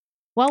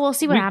 Well, we'll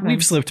see what happens.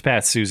 We've slipped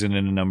past Susan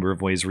in a number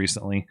of ways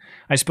recently.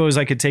 I suppose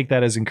I could take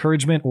that as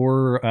encouragement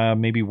or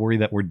maybe worry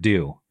that we're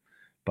due.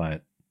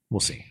 But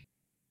we'll see.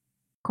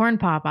 Corn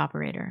pop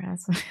operator.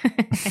 That's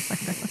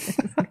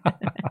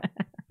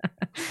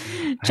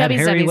Chubby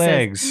hairy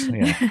legs.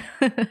 Yeah.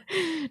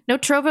 No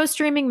Trovo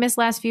streaming. Missed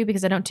last few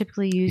because I don't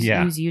typically use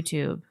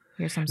YouTube.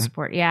 Here's some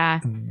support.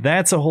 Yeah.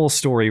 That's a whole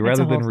story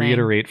rather than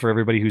reiterate for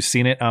everybody who's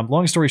seen it.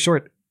 Long story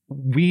short,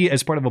 we,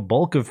 as part of a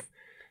bulk of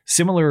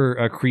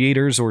similar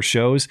creators or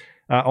shows,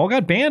 all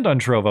got banned on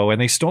Trovo,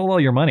 and they stole all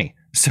your money.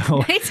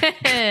 So they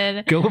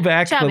did. Go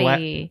back.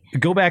 Chubby.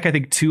 Go back. I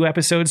think 2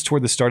 episodes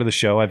toward the start of the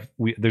show.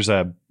 There's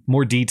a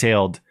more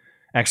detailed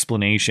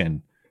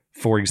explanation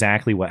for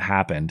exactly what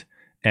happened.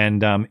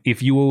 And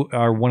if you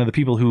are one of the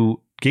people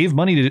who gave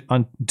money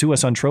to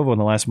us on Trovo in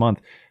the last month,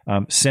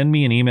 send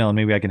me an email and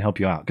maybe I can help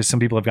you out, because some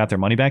people have got their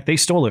money back. They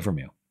stole it from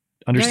you.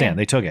 Understand?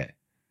 They took it.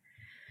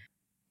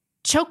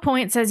 Choke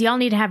Point says, y'all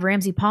need to have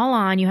Ramsey Paul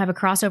on. You have a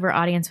crossover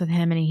audience with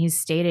him, and he's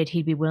stated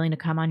he'd be willing to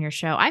come on your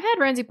show. I've had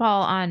Ramsey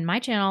Paul on my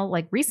channel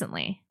like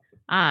recently.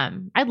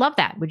 I'd love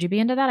that. Would you be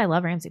into that? I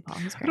love Ramsey Paul.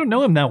 He's great. I don't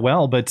know him that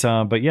well, but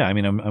yeah, I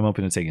mean, I'm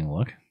open to taking a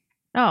look.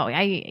 Oh,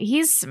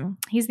 he's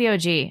the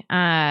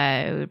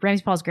OG.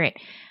 Ramsey Paul's great.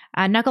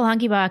 Knuckle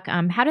Hunky Buck,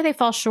 how do they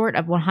fall short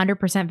of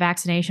 100%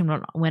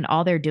 vaccination when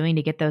all they're doing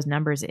to get those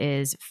numbers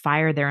is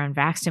fire their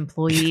unvaxxed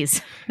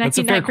employees? That's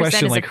a fair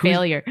question. Is like, a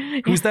failure.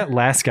 Who's that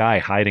last guy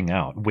hiding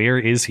out? Where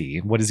is he?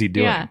 What is he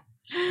doing? Yeah.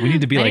 We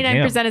need to be like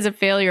him. 99% is a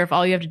failure if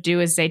all you have to do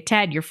is say,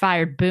 Ted, you're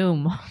fired.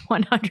 Boom.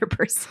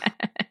 100%.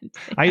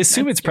 I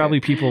assume it's probably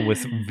people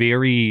with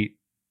very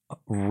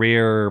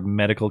rare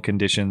medical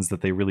conditions that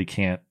they really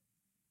can't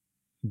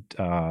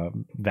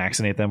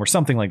vaccinate them or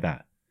something like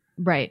that.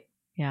 Right.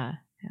 Yeah.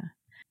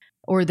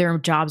 Or their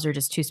jobs are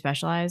just too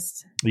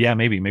specialized. Yeah,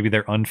 maybe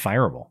they're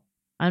unfireable.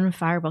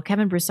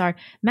 Kevin Broussard.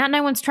 Matt and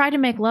I once tried to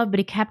make love, but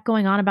he kept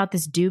going on about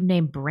this dude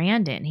named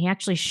Brandon. He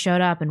actually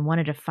showed up and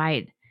wanted to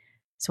fight.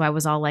 So I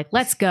was all like,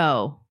 let's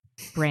go,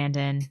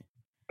 Brandon.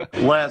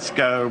 Let's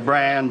go,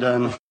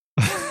 Brandon.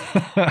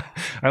 I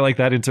like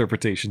that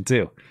interpretation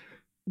too.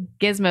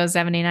 Gizmo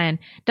 79.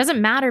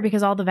 Doesn't matter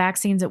because all the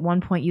vaccines at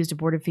one point used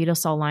aborted fetal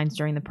cell lines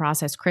during the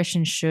process.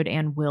 Christians should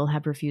and will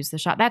have refused the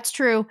shot. That's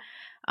true.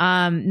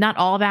 Not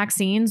all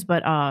vaccines,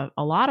 but a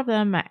lot of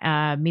them,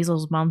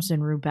 measles, mumps,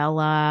 and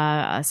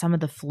rubella, some of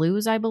the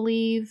flus, I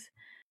believe,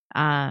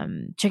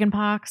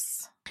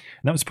 chickenpox. And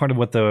that was part of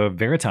what the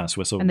Veritas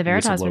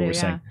whistleblower was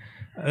saying.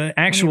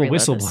 Actual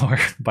whistleblower,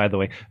 by the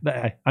way.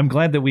 I'm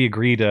glad that we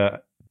agreed.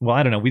 Well,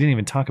 I don't know. We didn't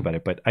even talk about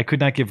it, but I could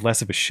not give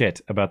less of a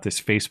shit about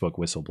this Facebook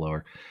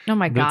whistleblower. Oh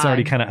my God. It's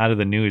already kind of out of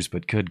the news,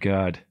 but good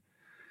God.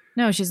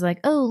 No, she's like,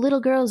 oh,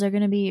 little girls are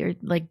going to be, or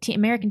like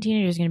American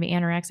teenagers are going to be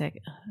anorexic.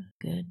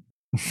 Good.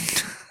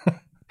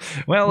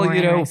 Well,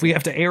 more if we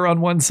have to err on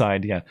one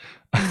side, yeah.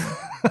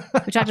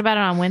 We talked about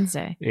it on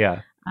Wednesday.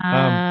 Yeah.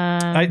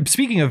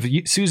 Speaking of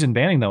Susan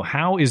banning, though,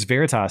 how is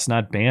Veritas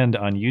not banned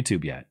on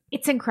YouTube yet?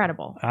 It's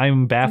incredible.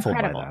 I'm baffled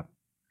by that.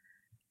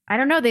 I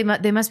don't know.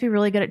 They must be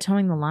really good at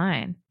towing the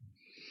line.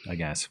 I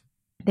guess.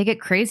 They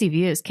get crazy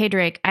views. K.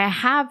 Drake,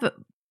 I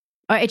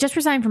just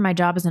resigned from my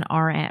job as an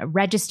RN, a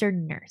registered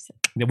nurse.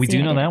 Yeah, we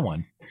do know that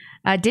one.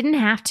 Didn't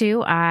have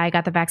to. I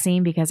got the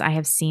vaccine because I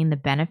have seen the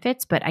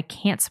benefits, but I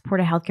can't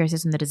support a healthcare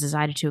system that has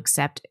decided to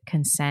accept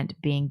consent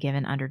being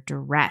given under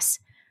duress.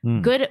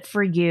 Good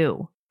for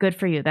you. Good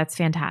for you. That's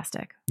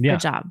fantastic. Yeah.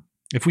 Good job.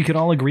 If we could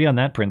all agree on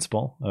that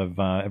principle of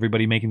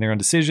everybody making their own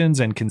decisions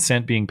and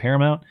consent being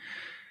paramount,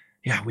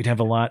 yeah, we'd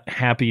have a lot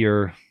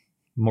happier,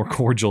 more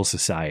cordial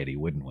society,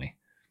 wouldn't we?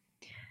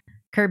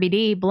 Kirby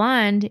D.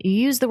 Blonde, you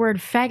use the word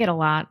faggot a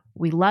lot.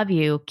 We love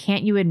you.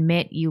 Can't you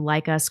admit you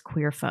like us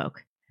queer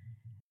folk?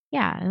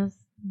 Yeah,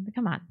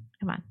 come on.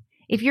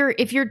 If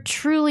you're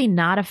truly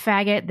not a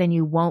faggot, then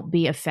you won't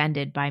be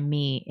offended by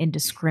me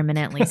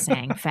indiscriminately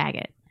saying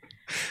faggot.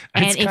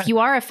 And if you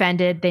are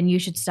offended, then you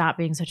should stop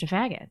being such a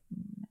faggot.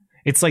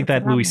 It's like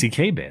that Louis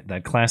C.K. bit,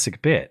 that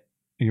classic bit.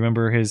 You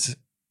remember his?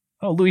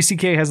 Oh, Louis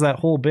C.K. has that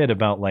whole bit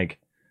about like,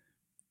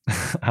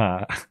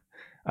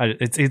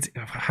 it's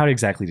how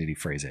exactly did he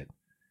phrase it?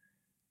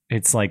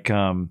 It's like,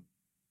 I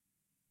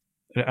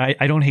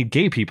don't hate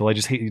gay people. I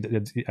just hate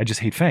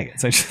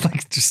faggots. I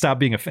just stop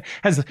being a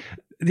has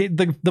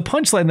the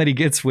punchline that he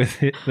gets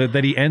with it,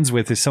 that he ends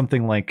with is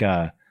something like,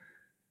 oh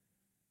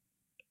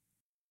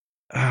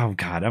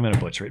God, I'm going to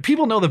butcher it.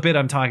 People know the bit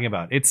I'm talking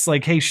about. It's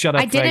like, hey, shut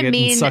up, faggot,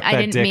 and suck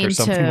that dick or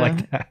something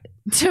like that.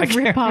 To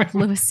rip off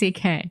Louis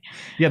C.K.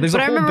 Yeah, there's a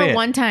whole bit. But I remember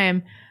one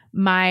time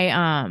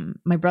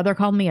my brother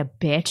called me a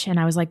bitch and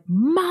I was like,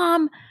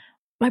 Mom,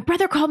 my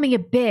brother called me a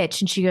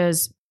bitch. And she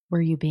goes,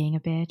 were you being a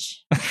bitch?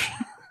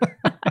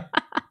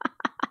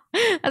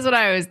 That's what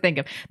I always think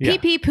of. Yeah.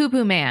 Pee poo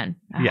poo man.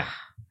 Yeah.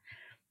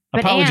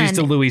 Apologies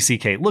to Louis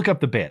C.K. Look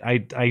up the bit. I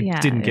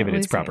didn't give it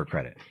its proper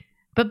credit.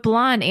 But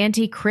Blonde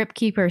anti-Crypt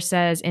Keeper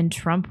says, in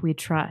Trump we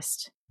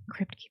trust.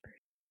 Crypt Keeper.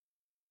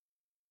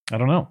 I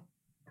don't know.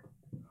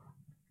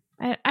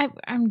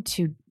 I'm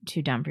too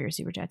dumb for your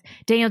super chats.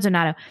 Daniel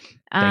Donato.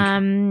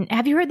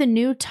 Have you heard the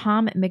new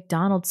Tom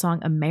McDonald song,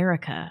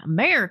 America?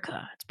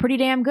 America. It's pretty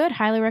damn good.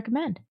 Highly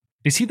recommend.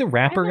 Is he the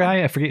rapper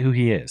guy? I forget who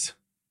he is.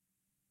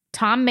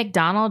 Tom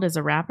McDonald is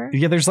a rapper?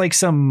 Yeah, there's like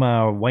some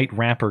white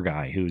rapper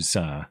guy who's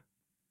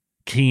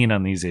keen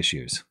on these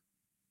issues.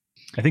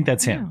 I think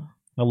that's him.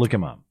 I'll look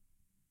him up.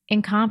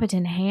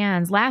 Incompetent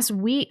hands. Last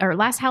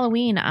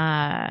Halloween,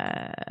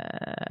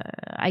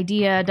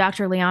 idea,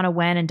 Dr. Liana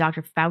Wen and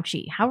Dr.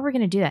 Fauci. How are we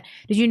going to do that?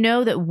 Did you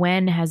know that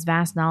Wen has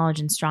vast knowledge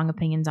and strong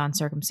opinions on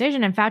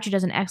circumcision, and Fauci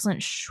does an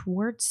excellent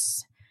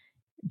Schwartz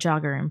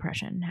jogger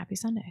impression? Happy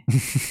Sunday.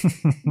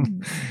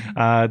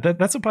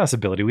 That's a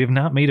possibility. We have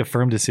not made a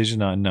firm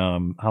decision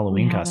on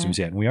Halloween costumes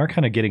yet, and we are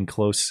kind of getting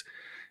close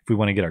if we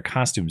want to get our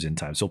costumes in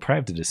time. So we'll probably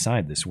have to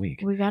decide this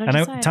week. We gotta and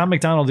decide. Tom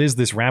McDonald is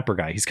this rapper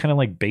guy. He's kind of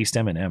like based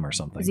Eminem or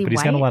something, Is he but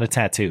he's got a white? lot of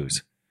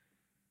tattoos.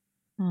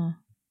 I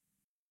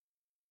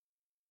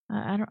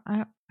don't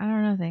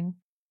know thing.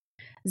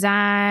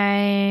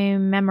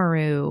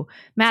 Zymemeru.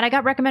 Matt, I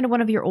got recommended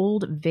one of your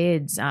old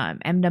vids,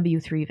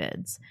 MW3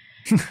 vids.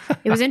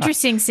 It was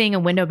interesting seeing a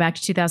window back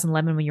to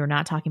 2011 when you were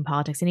not talking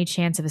politics. Any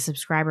chance of a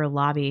subscriber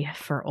lobby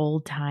for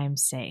old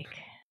time's sake?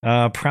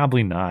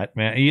 Probably not,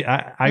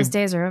 man. Those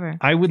days are over.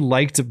 I would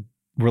like to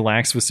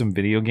relax with some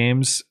video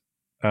games,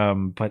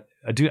 but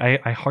dude,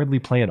 I hardly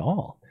play at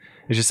all.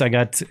 It's just I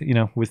got,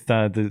 with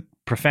the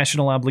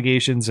professional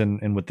obligations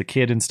and with the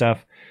kid and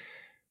stuff,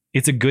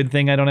 it's a good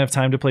thing I don't have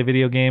time to play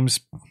video games.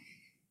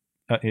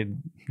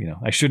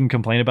 I shouldn't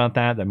complain about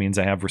that. That means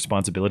I have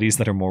responsibilities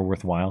that are more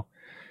worthwhile.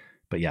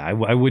 But yeah,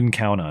 I wouldn't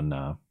count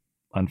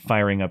on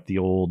firing up the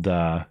old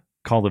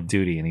Call of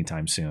Duty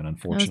anytime soon,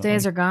 unfortunately. Those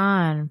days are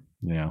gone.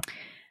 Yeah.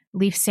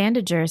 Leaf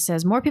Sandiger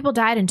says more people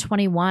died in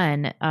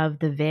 21 of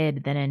the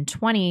vid than in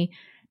 20,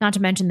 not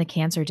to mention the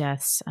cancer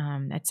deaths,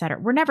 etc.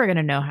 We're never going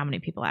to know how many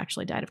people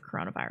actually died of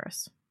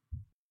coronavirus.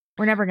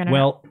 We're never going to know.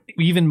 Well,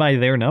 even by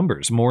their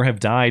numbers, more have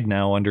died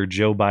now under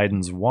Joe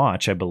Biden's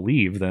watch, I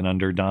believe, than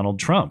under Donald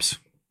Trump's.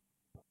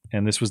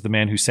 And this was the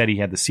man who said he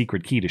had the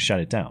secret key to shut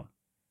it down.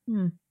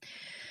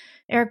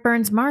 Eric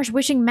Burns Marsh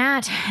wishing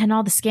Matt and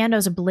all the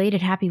Scandos a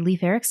belated happy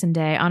Leif Erikson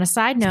Day. On a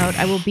side note,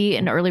 I will be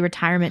in early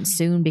retirement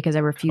soon because I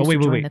refuse to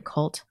join the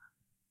cult.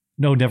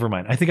 No, never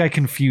mind. I think I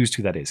confused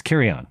who that is.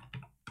 Carry on.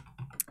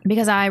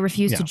 Because I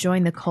refuse to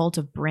join the cult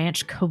of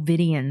Branch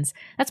Covidians.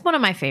 That's one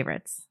of my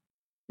favorites.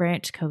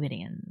 Branch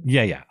Covidians.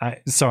 Yeah.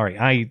 Sorry.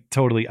 I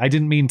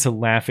didn't mean to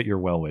laugh at your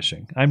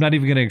well-wishing. I'm not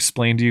even going to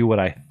explain to you what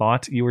I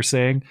thought you were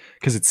saying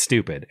because it's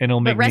stupid and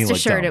it'll make me look dumb. But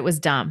rest assured, it was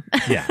dumb.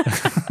 Yeah.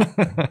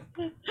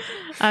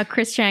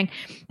 Chris Chang,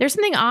 there's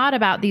something odd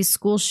about these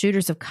school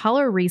shooters of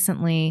color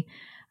recently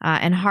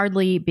and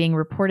hardly being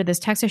reported. This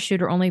Texas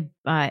shooter only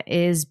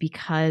is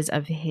because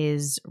of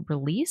his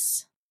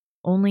release.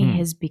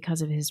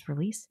 Because of his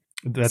release.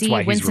 That's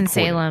why he's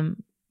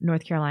Winston-Salem,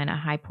 North Carolina,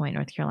 High Point,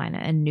 North Carolina,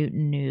 and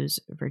Newton News,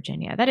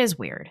 Virginia. That is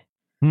weird.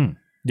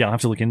 Yeah, I'll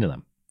have to look into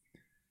them.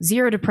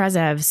 Zero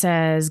Deprezev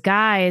says,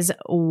 guys,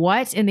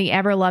 what in the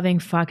ever-loving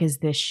fuck is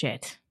this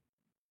shit?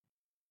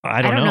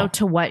 I don't know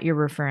to what you're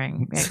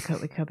referring.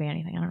 It could be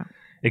anything. I don't know.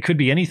 It could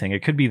be anything.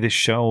 It could be this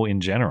show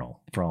in general,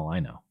 for all I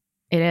know.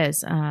 It is.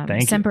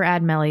 Semper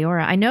Ad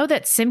Meliora. I know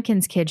that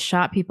Simpkins' kid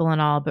shot people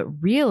and all, but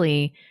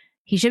really,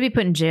 he should be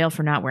put in jail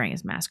for not wearing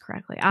his mask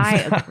correctly. I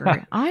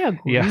agree. I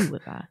agree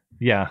with that.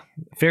 Yeah,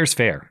 fair's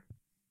fair.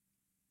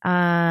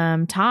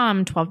 Tom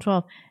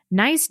 1212.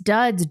 Nice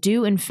duds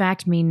do in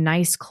fact mean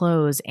nice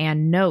clothes,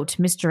 and note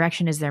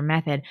misdirection is their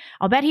method.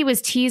 I'll bet he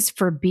was teased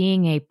for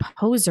being a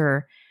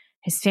poser.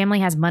 His family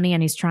has money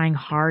and he's trying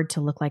hard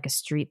to look like a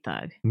street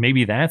thug.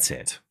 Maybe that's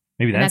it.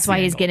 Maybe that's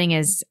why he's getting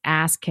his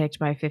ass kicked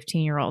by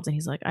 15-year-olds, and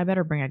he's like, I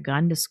better bring a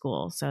gun to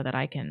school so that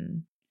I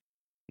can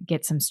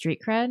get some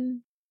street cred.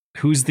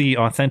 Who's the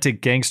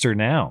authentic gangster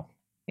now?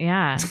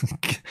 Yeah.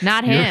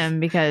 Not him,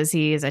 because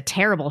he is a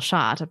terrible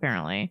shot,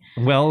 apparently.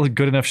 Well,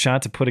 good enough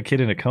shot to put a kid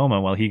in a coma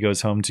while he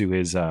goes home to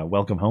his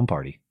welcome home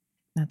party.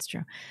 That's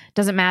true.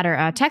 Doesn't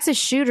matter. Texas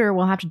shooter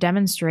will have to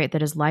demonstrate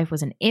that his life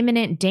was in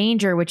imminent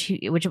danger, which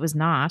it was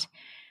not.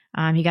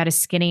 He got his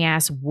skinny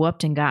ass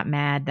whooped and got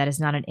mad. That is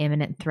not an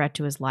imminent threat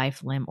to his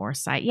life, limb, or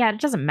sight. Yeah,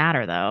 it doesn't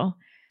matter, though.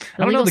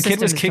 I don't know. The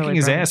kid was kicking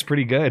his ass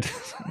pretty good.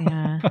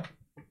 Yeah.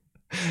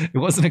 It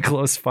wasn't a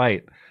close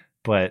fight,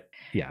 but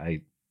yeah.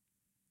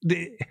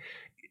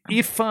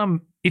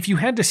 If you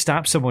had to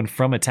stop someone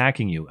from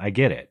attacking you, I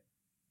get it.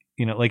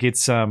 Like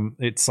it's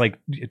like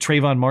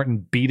Trayvon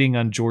Martin beating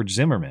on George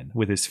Zimmerman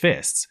with his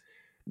fists.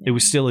 Yeah. It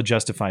was still a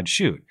justified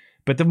shoot.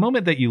 But the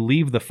moment that you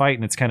leave the fight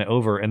and it's kind of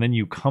over, and then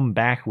you come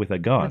back with a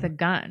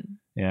gun.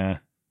 Yeah.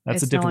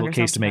 That's a difficult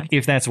case to make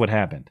if that's what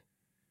happened.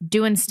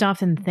 Doing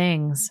stuff and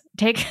things.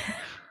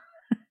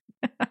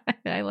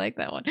 I like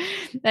that one.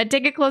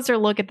 Take a closer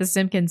look at the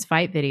Simpkins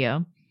fight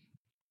video.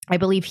 I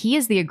believe he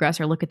is the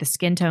aggressor. Look at the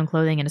skin tone,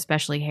 clothing, and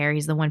especially hair.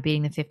 He's the one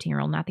beating the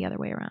 15-year-old, not the other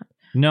way around.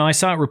 No, I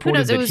saw it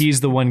reported that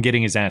he's the one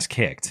getting his ass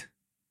kicked.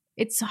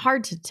 It's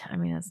hard to that's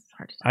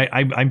hard to tell.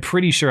 I'm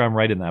pretty sure I'm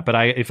right in that, but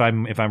if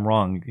I'm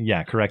wrong,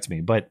 yeah, correct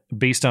me. But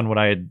based on what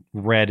I had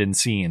read and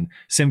seen,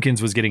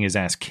 Simpkins was getting his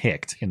ass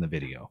kicked in the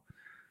video.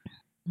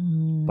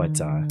 But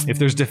if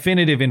there's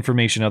definitive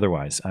information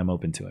otherwise, I'm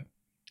open to it.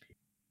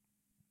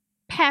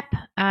 Pep,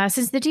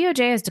 since the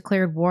DOJ has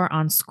declared war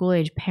on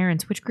school-age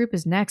parents, which group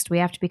is next? We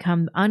have to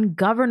become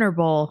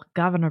ungovernable.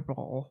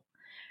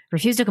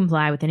 Refuse to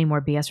comply with any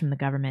more BS from the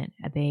government.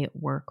 They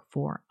work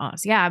for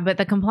us. Yeah, but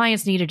the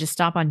compliance needed to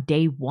stop on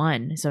day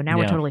one. So now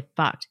we're totally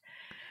fucked.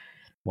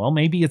 Well,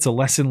 maybe it's a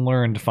lesson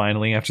learned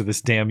finally after this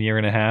damn year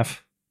and a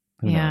half.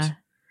 Who knows?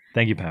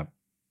 Thank you, Pep.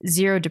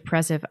 Zero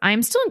Depressive. I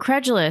am still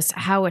incredulous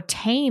how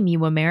tame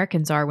you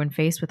Americans are when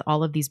faced with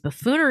all of these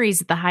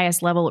buffooneries at the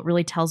highest level. It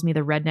really tells me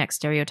the redneck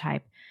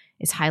stereotype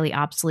is highly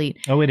obsolete.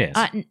 Oh, it is.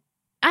 I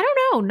don't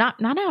know.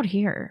 Not out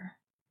here.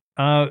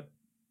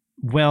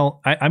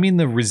 Well, I mean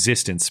the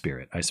resistance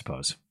spirit, I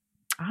suppose.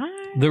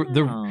 The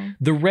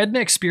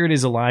redneck spirit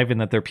is alive in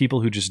that there are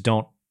people who just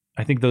don't.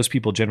 I think those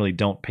people generally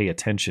don't pay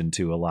attention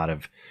to a lot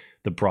of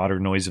the broader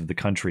noise of the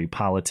country,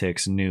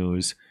 politics,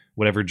 news,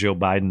 whatever Joe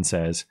Biden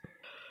says.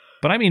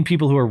 But I mean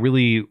people who are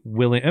really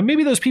willing, and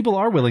maybe those people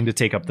are willing to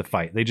take up the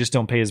fight. They just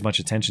don't pay as much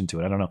attention to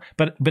it. I don't know.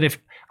 But if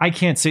I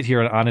can't sit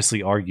here and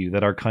honestly argue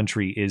that our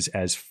country is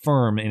as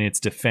firm in its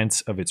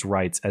defense of its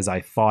rights as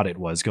I thought it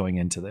was going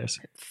into this.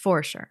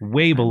 For sure.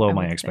 Way below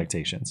my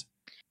expectations.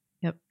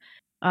 Yep.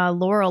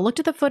 Laurel looked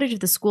at the footage of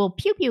the school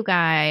pew pew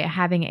guy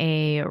having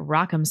a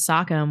rock'em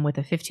sock'em with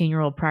a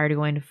 15-year-old prior to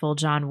going to full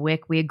John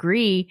Wick. We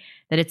agree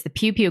that it's the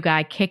pew pew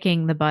guy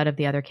kicking the butt of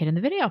the other kid in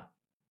the video.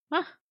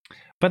 Huh.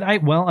 But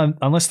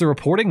unless the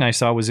reporting I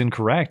saw was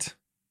incorrect,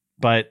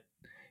 but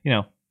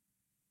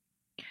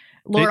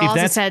Laura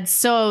also said,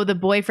 so the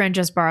boyfriend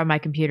just borrowed my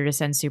computer to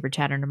send super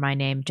chat under my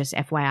name. Just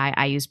FYI,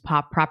 I use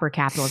proper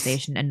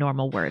capitalization and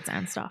normal words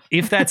and stuff.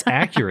 If that's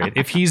accurate,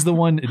 if he's the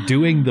one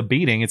doing the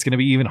beating, it's going to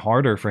be even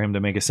harder for him to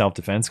make a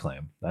self-defense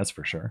claim. That's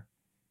for sure.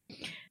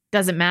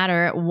 Doesn't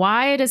matter.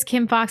 Why does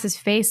Kim Foxx's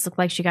face look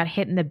like she got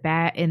hit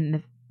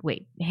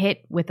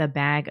hit with a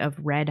bag of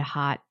red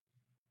hot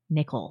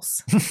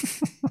nickels?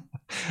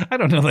 I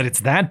don't know that it's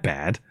that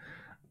bad.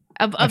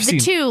 Of the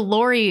two,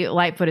 Lori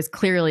Lightfoot is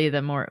clearly the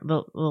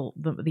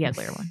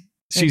uglier one.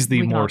 She's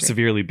the more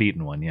severely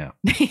beaten one, yeah.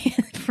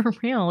 For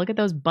real. Look at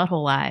those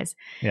butthole eyes.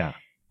 Yeah.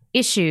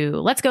 Issue.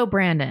 Let's go,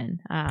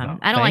 Brandon.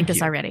 I don't like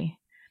this already.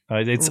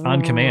 It's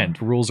on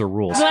command. Rules are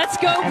rules. Let's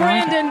go,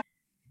 Brandon.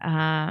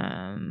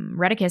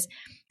 Redicus.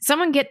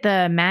 Someone get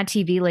the Mad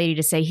TV lady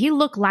to say he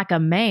looked like a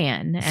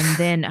man, and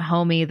then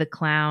Homie the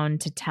clown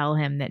to tell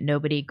him that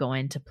nobody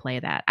going to play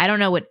that. I don't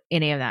know what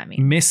any of that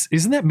means.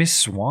 Isn't that Miss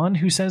Swan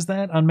who says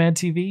that on Mad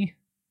TV?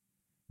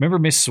 Remember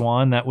Miss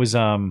Swan? That was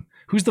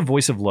who's the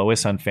voice of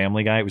Lois on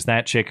Family Guy? It was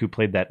that chick who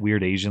played that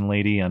weird Asian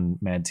lady on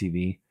Mad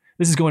TV.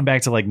 This is going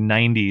back to like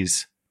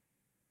 90s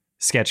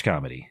sketch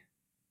comedy.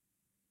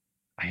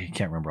 I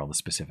can't remember all the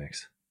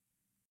specifics.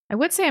 I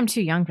would say I'm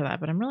too young for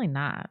that, but I'm really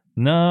not.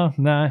 No.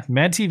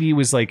 Mad TV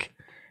was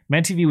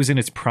in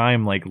its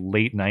prime, like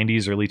late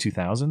 90s, early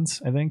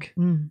 2000s, I think.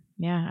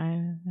 Yeah,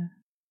 I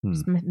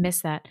just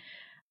missed that.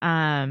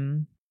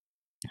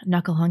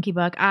 Knuckle Hunky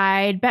Buck.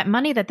 I'd bet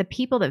money that the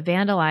people that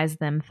vandalized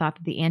them thought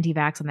that the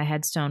anti-vax on the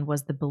headstone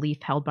was the belief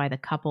held by the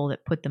couple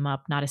that put them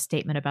up, not a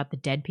statement about the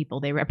dead people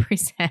they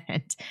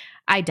represent.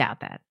 I doubt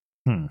that.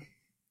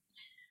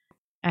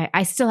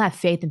 I still have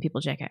faith in people,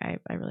 Jake. I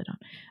really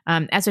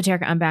don't.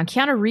 Esoterica Unbound.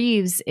 Keanu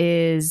Reeves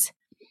is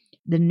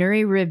the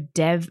Nuri Riv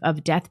dev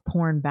of death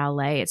porn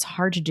ballet. It's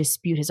hard to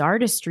dispute his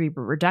artistry,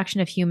 but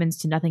reduction of humans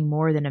to nothing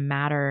more than a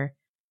matter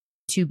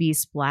to be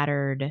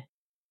splattered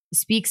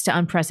speaks to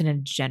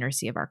unprecedented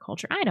degeneracy of our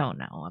culture. I don't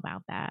know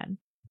about that.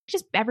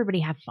 Just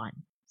everybody have fun.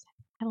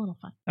 Have a little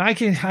fun. I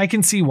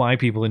can see why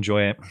people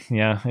enjoy it.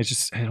 Yeah,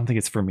 I don't think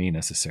it's for me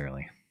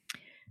necessarily.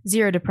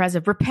 Zero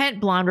Depressive. Repent,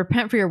 Blonde.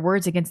 Repent for your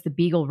words against the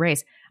beagle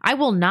race. I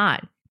will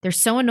not. They're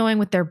so annoying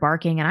with their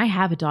barking, and I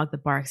have a dog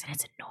that barks, and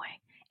it's annoying.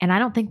 And I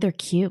don't think they're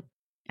cute.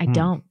 I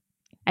don't.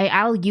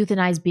 I'll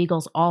euthanize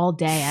beagles all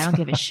day. I don't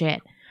give a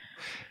shit.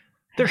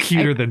 They're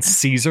cuter than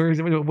Caesar.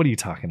 What are you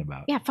talking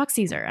about? Yeah, fuck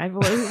Caesar.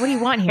 What do you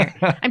want here?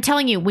 I'm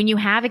telling you, when you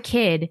have a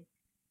kid,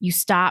 you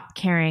stop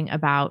caring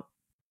about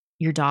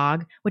your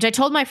dog, which I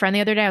told my friend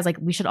the other day. I was like,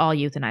 we should all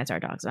euthanize our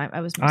dogs.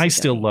 I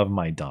still love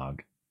my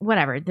dog.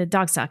 Whatever, the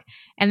dogs suck.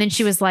 And then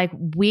she was like,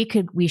 we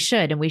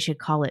should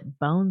call it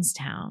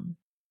Bonestown.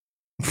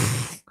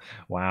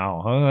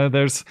 Wow.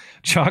 There's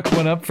chalk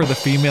went up for the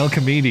female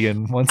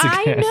comedian once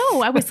again. I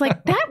know. I was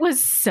like, that was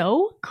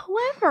so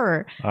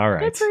clever. All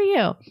right. Good for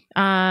you.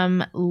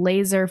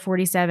 Laser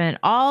 47. The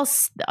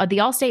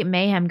Allstate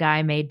Mayhem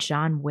guy made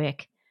John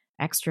Wick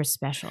extra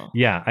special.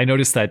 Yeah, I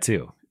noticed that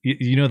too.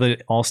 You know the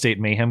Allstate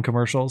Mayhem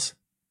commercials?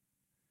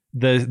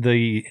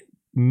 The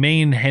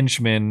main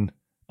henchman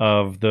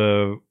of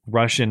the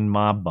Russian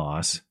mob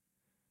boss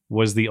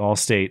was the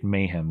Allstate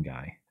Mayhem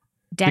guy.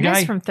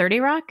 Dennis from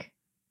 30 Rock?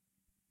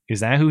 Is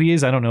that who he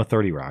is? I don't know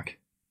 30 Rock.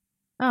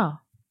 Oh.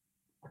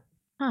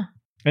 Huh.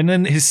 And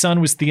then his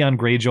son was Theon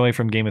Greyjoy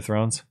from Game of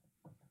Thrones.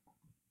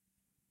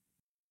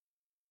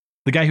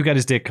 The guy who got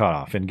his dick cut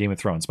off in Game of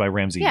Thrones by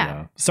Ramsay.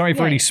 Yeah. Sorry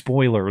for any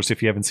spoilers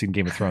if you haven't seen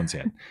Game of Thrones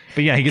yet.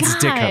 But yeah, he gets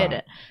his dick cut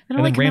off.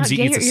 And then Ramsay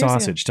eats a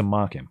sausage to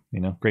mock him.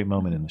 Great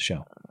moment in the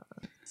show.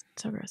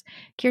 So gross.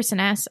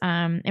 Kirsten S.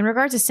 In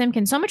regards to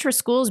Simkin, so much for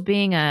schools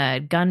being a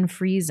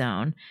gun-free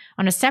zone.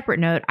 On a separate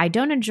note, I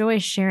don't enjoy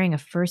sharing a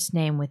first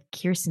name with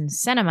Kirsten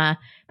Cinema,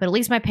 but at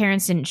least my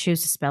parents didn't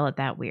choose to spell it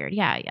that weird.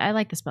 Yeah, I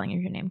like the spelling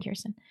of your name,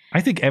 Kirsten. I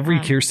think every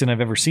Kirsten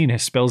I've ever seen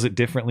spells it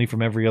differently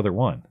from every other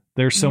one.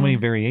 There's so many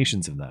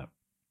variations of that.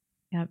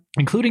 Yep.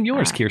 Including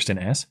yours, Kirsten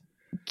S.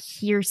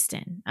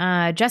 Kirsten.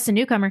 Justin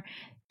Newcomer.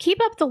 Keep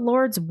up the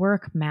Lord's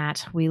work,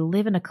 Matt. We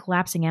live in a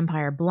collapsing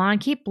empire. Blonde,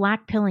 keep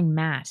blackpilling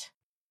Matt.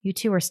 You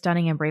two are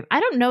stunning and brave. I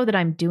don't know that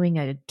I'm doing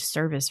a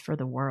service for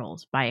the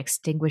world by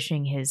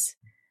extinguishing his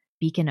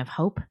beacon of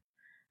hope.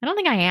 I don't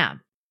think I am.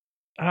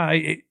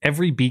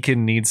 Every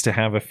beacon needs to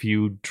have a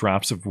few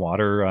drops of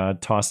water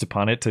tossed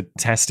upon it to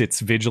test its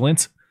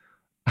vigilance,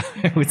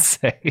 I would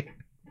say.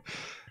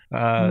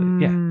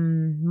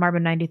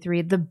 Marvin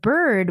 93. The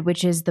bird,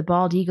 which is the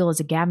bald eagle, is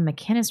a Gavin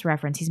McInnes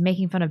reference. He's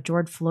making fun of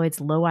George Floyd's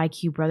low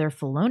IQ brother,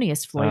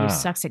 Felonious Floyd, who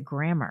sucks at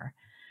grammar.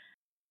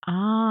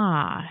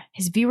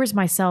 His viewers,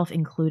 myself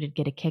included,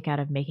 get a kick out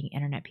of making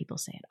internet people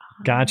say it.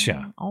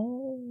 Gotcha.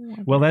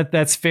 Okay. Well,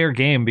 that's fair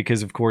game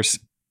because, of course,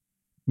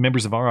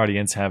 members of our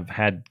audience have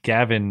had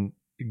Gavin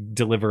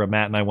deliver a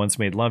Matt and I Once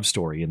Made Love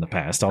story in the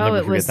past. I'll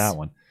never forget that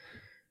one.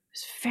 It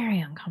was very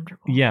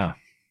uncomfortable. Yeah.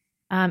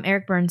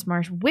 Eric Burns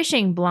Marsh,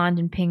 wishing Blonde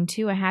and Ping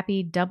 2 a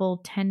happy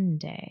double 10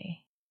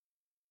 day.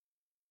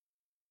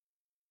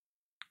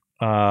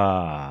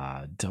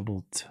 I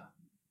don't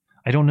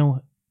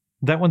know.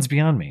 That one's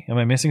beyond me. Am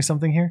I missing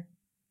something here?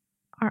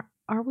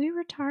 Are we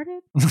retarded?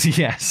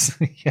 Yes.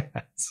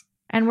 Yes.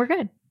 And we're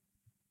good.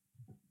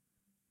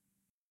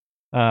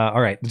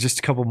 All right. Just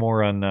a couple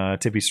more on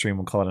Tippy Stream.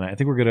 We'll call it a night. I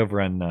think we're good over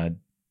on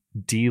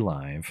D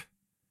Live.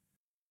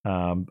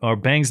 Our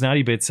Bangs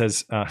Naughty Bit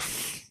says,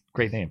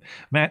 great name.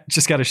 Matt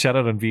just got a shout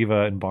out on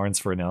Viva and Barnes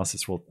for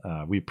analysis. Well,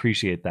 we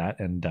appreciate that.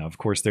 And of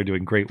course, they're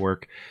doing great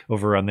work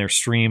over on their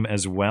stream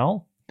as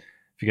well.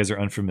 If you guys are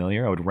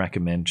unfamiliar, I would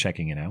recommend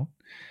checking it out.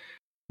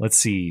 Let's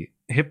see.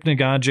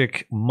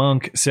 Hypnagogic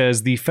Monk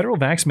says the federal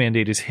vax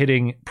mandate is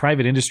hitting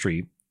private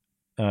industry.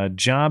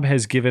 Job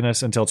has given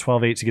us until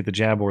 12/8 to get the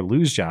jab or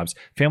lose jobs.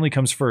 Family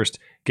comes first.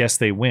 Guess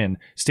they win.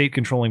 State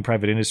controlling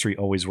private industry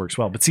always works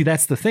well. But see,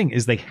 that's the thing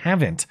is they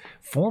haven't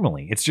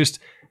formally. It's just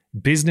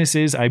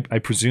businesses. I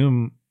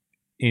presume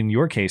in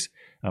your case,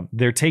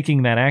 they're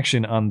taking that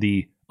action on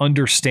the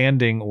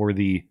understanding or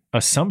the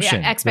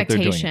assumption,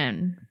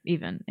 expectation,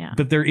 even. Yeah.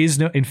 But there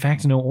is in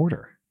fact, no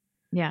order.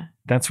 Yeah.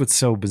 That's what's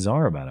so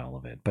bizarre about all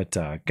of it. But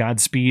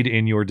Godspeed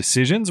in your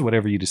decisions,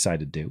 whatever you decide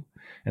to do.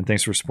 And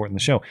thanks for supporting the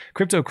show.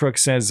 Crypto Crook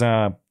says,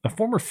 a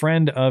former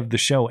friend of the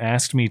show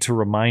asked me to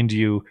remind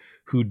you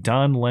who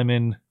Don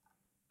Lemon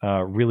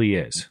really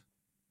is.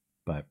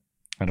 But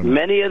I don't know.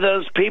 Many of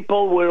those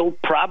people will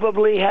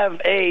probably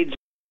have AIDS.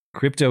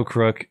 Crypto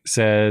Crook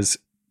says,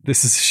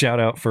 this is a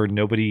shout out for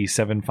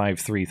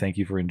Nobody753. Thank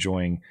you for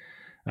enjoying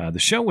the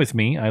show with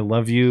me. I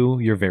love you.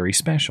 You're very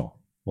special.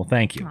 Well,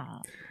 thank you.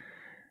 Aww.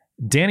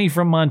 Danny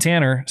from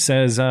Montana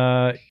says,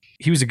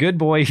 he was a good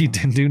boy. He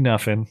didn't do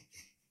nothing.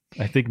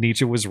 I think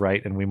Nietzsche was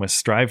right, and we must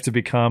strive to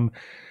become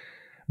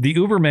the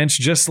Ubermensch,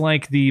 just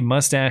like the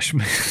mustache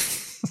man.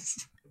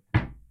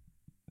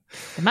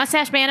 The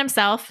mustache man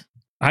himself.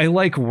 I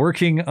like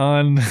working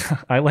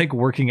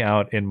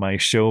out in my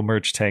show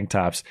merch tank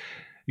tops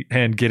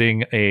and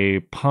getting a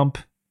pump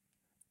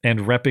and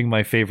repping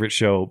my favorite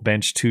show,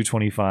 Bench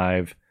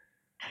 225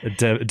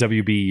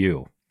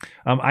 WBU.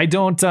 I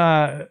don't,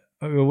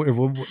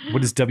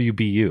 what is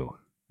WBU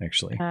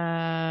actually?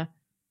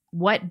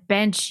 What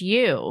bench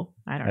you?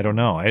 I don't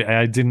know.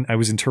 I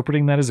was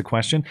interpreting that as a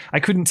question. I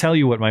couldn't tell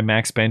you what my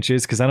max bench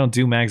is because I don't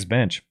do max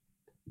bench.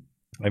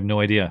 I have no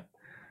idea.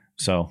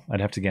 So I'd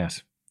have to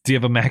guess. Do you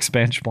have a max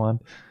bench, Blonde?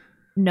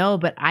 No,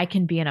 but I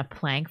can be in a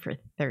plank for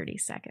 30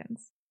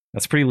 seconds.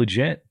 That's pretty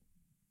legit.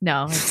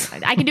 No,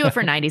 I can do it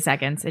for 90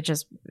 seconds.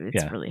 It's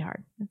really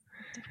hard.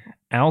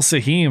 Al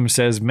Sahim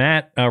says,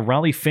 Matt,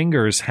 Raleigh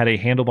Fingers had a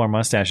handlebar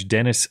mustache.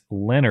 Dennis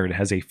Leonard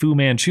has a Fu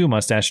Manchu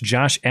mustache.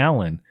 Josh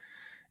Allen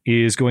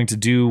is going to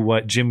do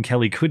what Jim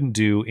Kelly couldn't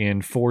do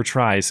in 4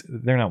 tries.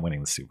 They're not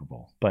winning the Super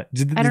Bowl, but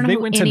did I don't know they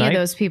who win any tonight? of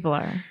those people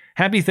are.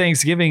 Happy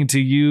Thanksgiving to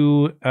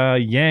you,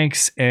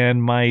 Yanks,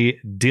 and my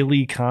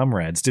Dilly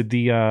comrades. Did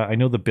I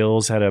know the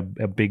Bills had a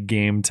big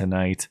game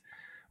tonight,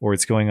 or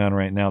it's going on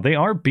right now. They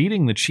are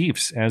beating the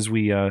Chiefs as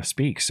we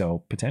speak,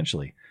 so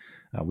potentially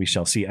we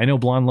shall see. I know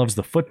Blonde loves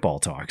the football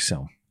talk,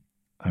 so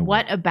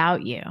what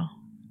about you?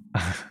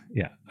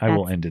 Yeah, I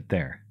will end it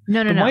there.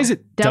 No. Why is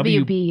it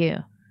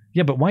WBU?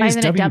 Yeah, but why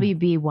isn't it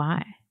WBY?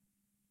 Why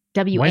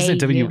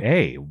isn't it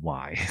WAY?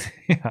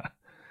 Yeah,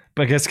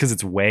 but I guess because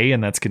it's way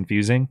and that's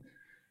confusing.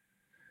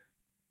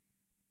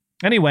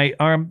 Anyway,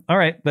 all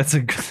right, that's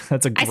a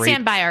great. I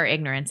stand by our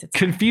ignorance.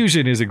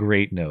 Confusion is a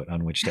great note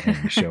on which to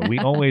end the show. We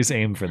always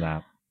aim for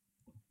that.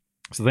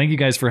 So thank you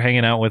guys for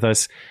hanging out with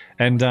us.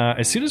 And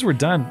as soon as we're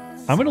done,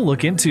 I'm going to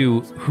look into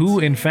who,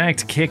 in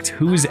fact, kicked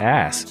whose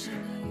ass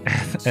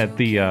at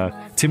the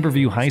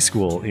Timberview High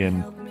School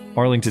in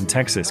Arlington,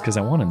 Texas, because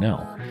I want to know.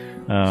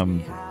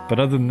 But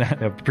other than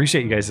that, I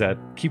appreciate you guys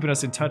keeping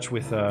us in touch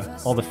with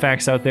all the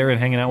facts out there and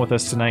hanging out with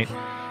us tonight.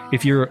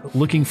 If you're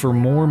looking for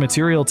more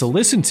material to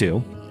listen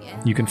to,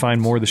 you can find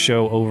more of the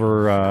show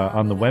over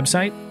on the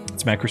website.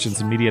 It's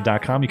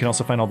mattchristiansenmedia.com. You can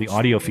also find all the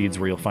audio feeds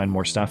where you'll find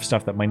more stuff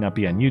that might not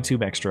be on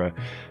YouTube, extra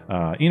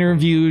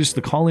interviews,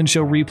 the call-in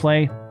show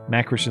replay,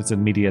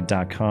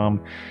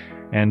 mattchristiansenmedia.com.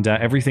 And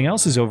everything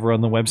else is over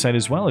on the website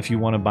as well. If you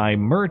want to buy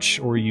merch,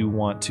 or you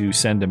want to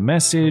send a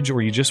message,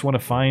 or you just want to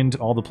find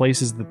all the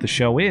places that the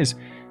show is,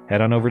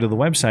 head on over to the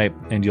website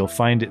and you'll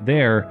find it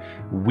there.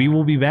 We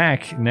will be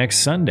back next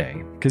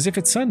Sunday. Because if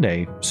it's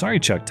Sunday, sorry,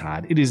 Chuck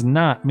Todd, it is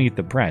not Meet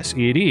the Press.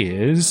 It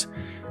is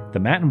the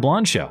Matt and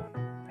Blonde Show.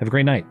 Have a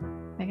great night.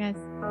 Bye,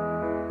 guys.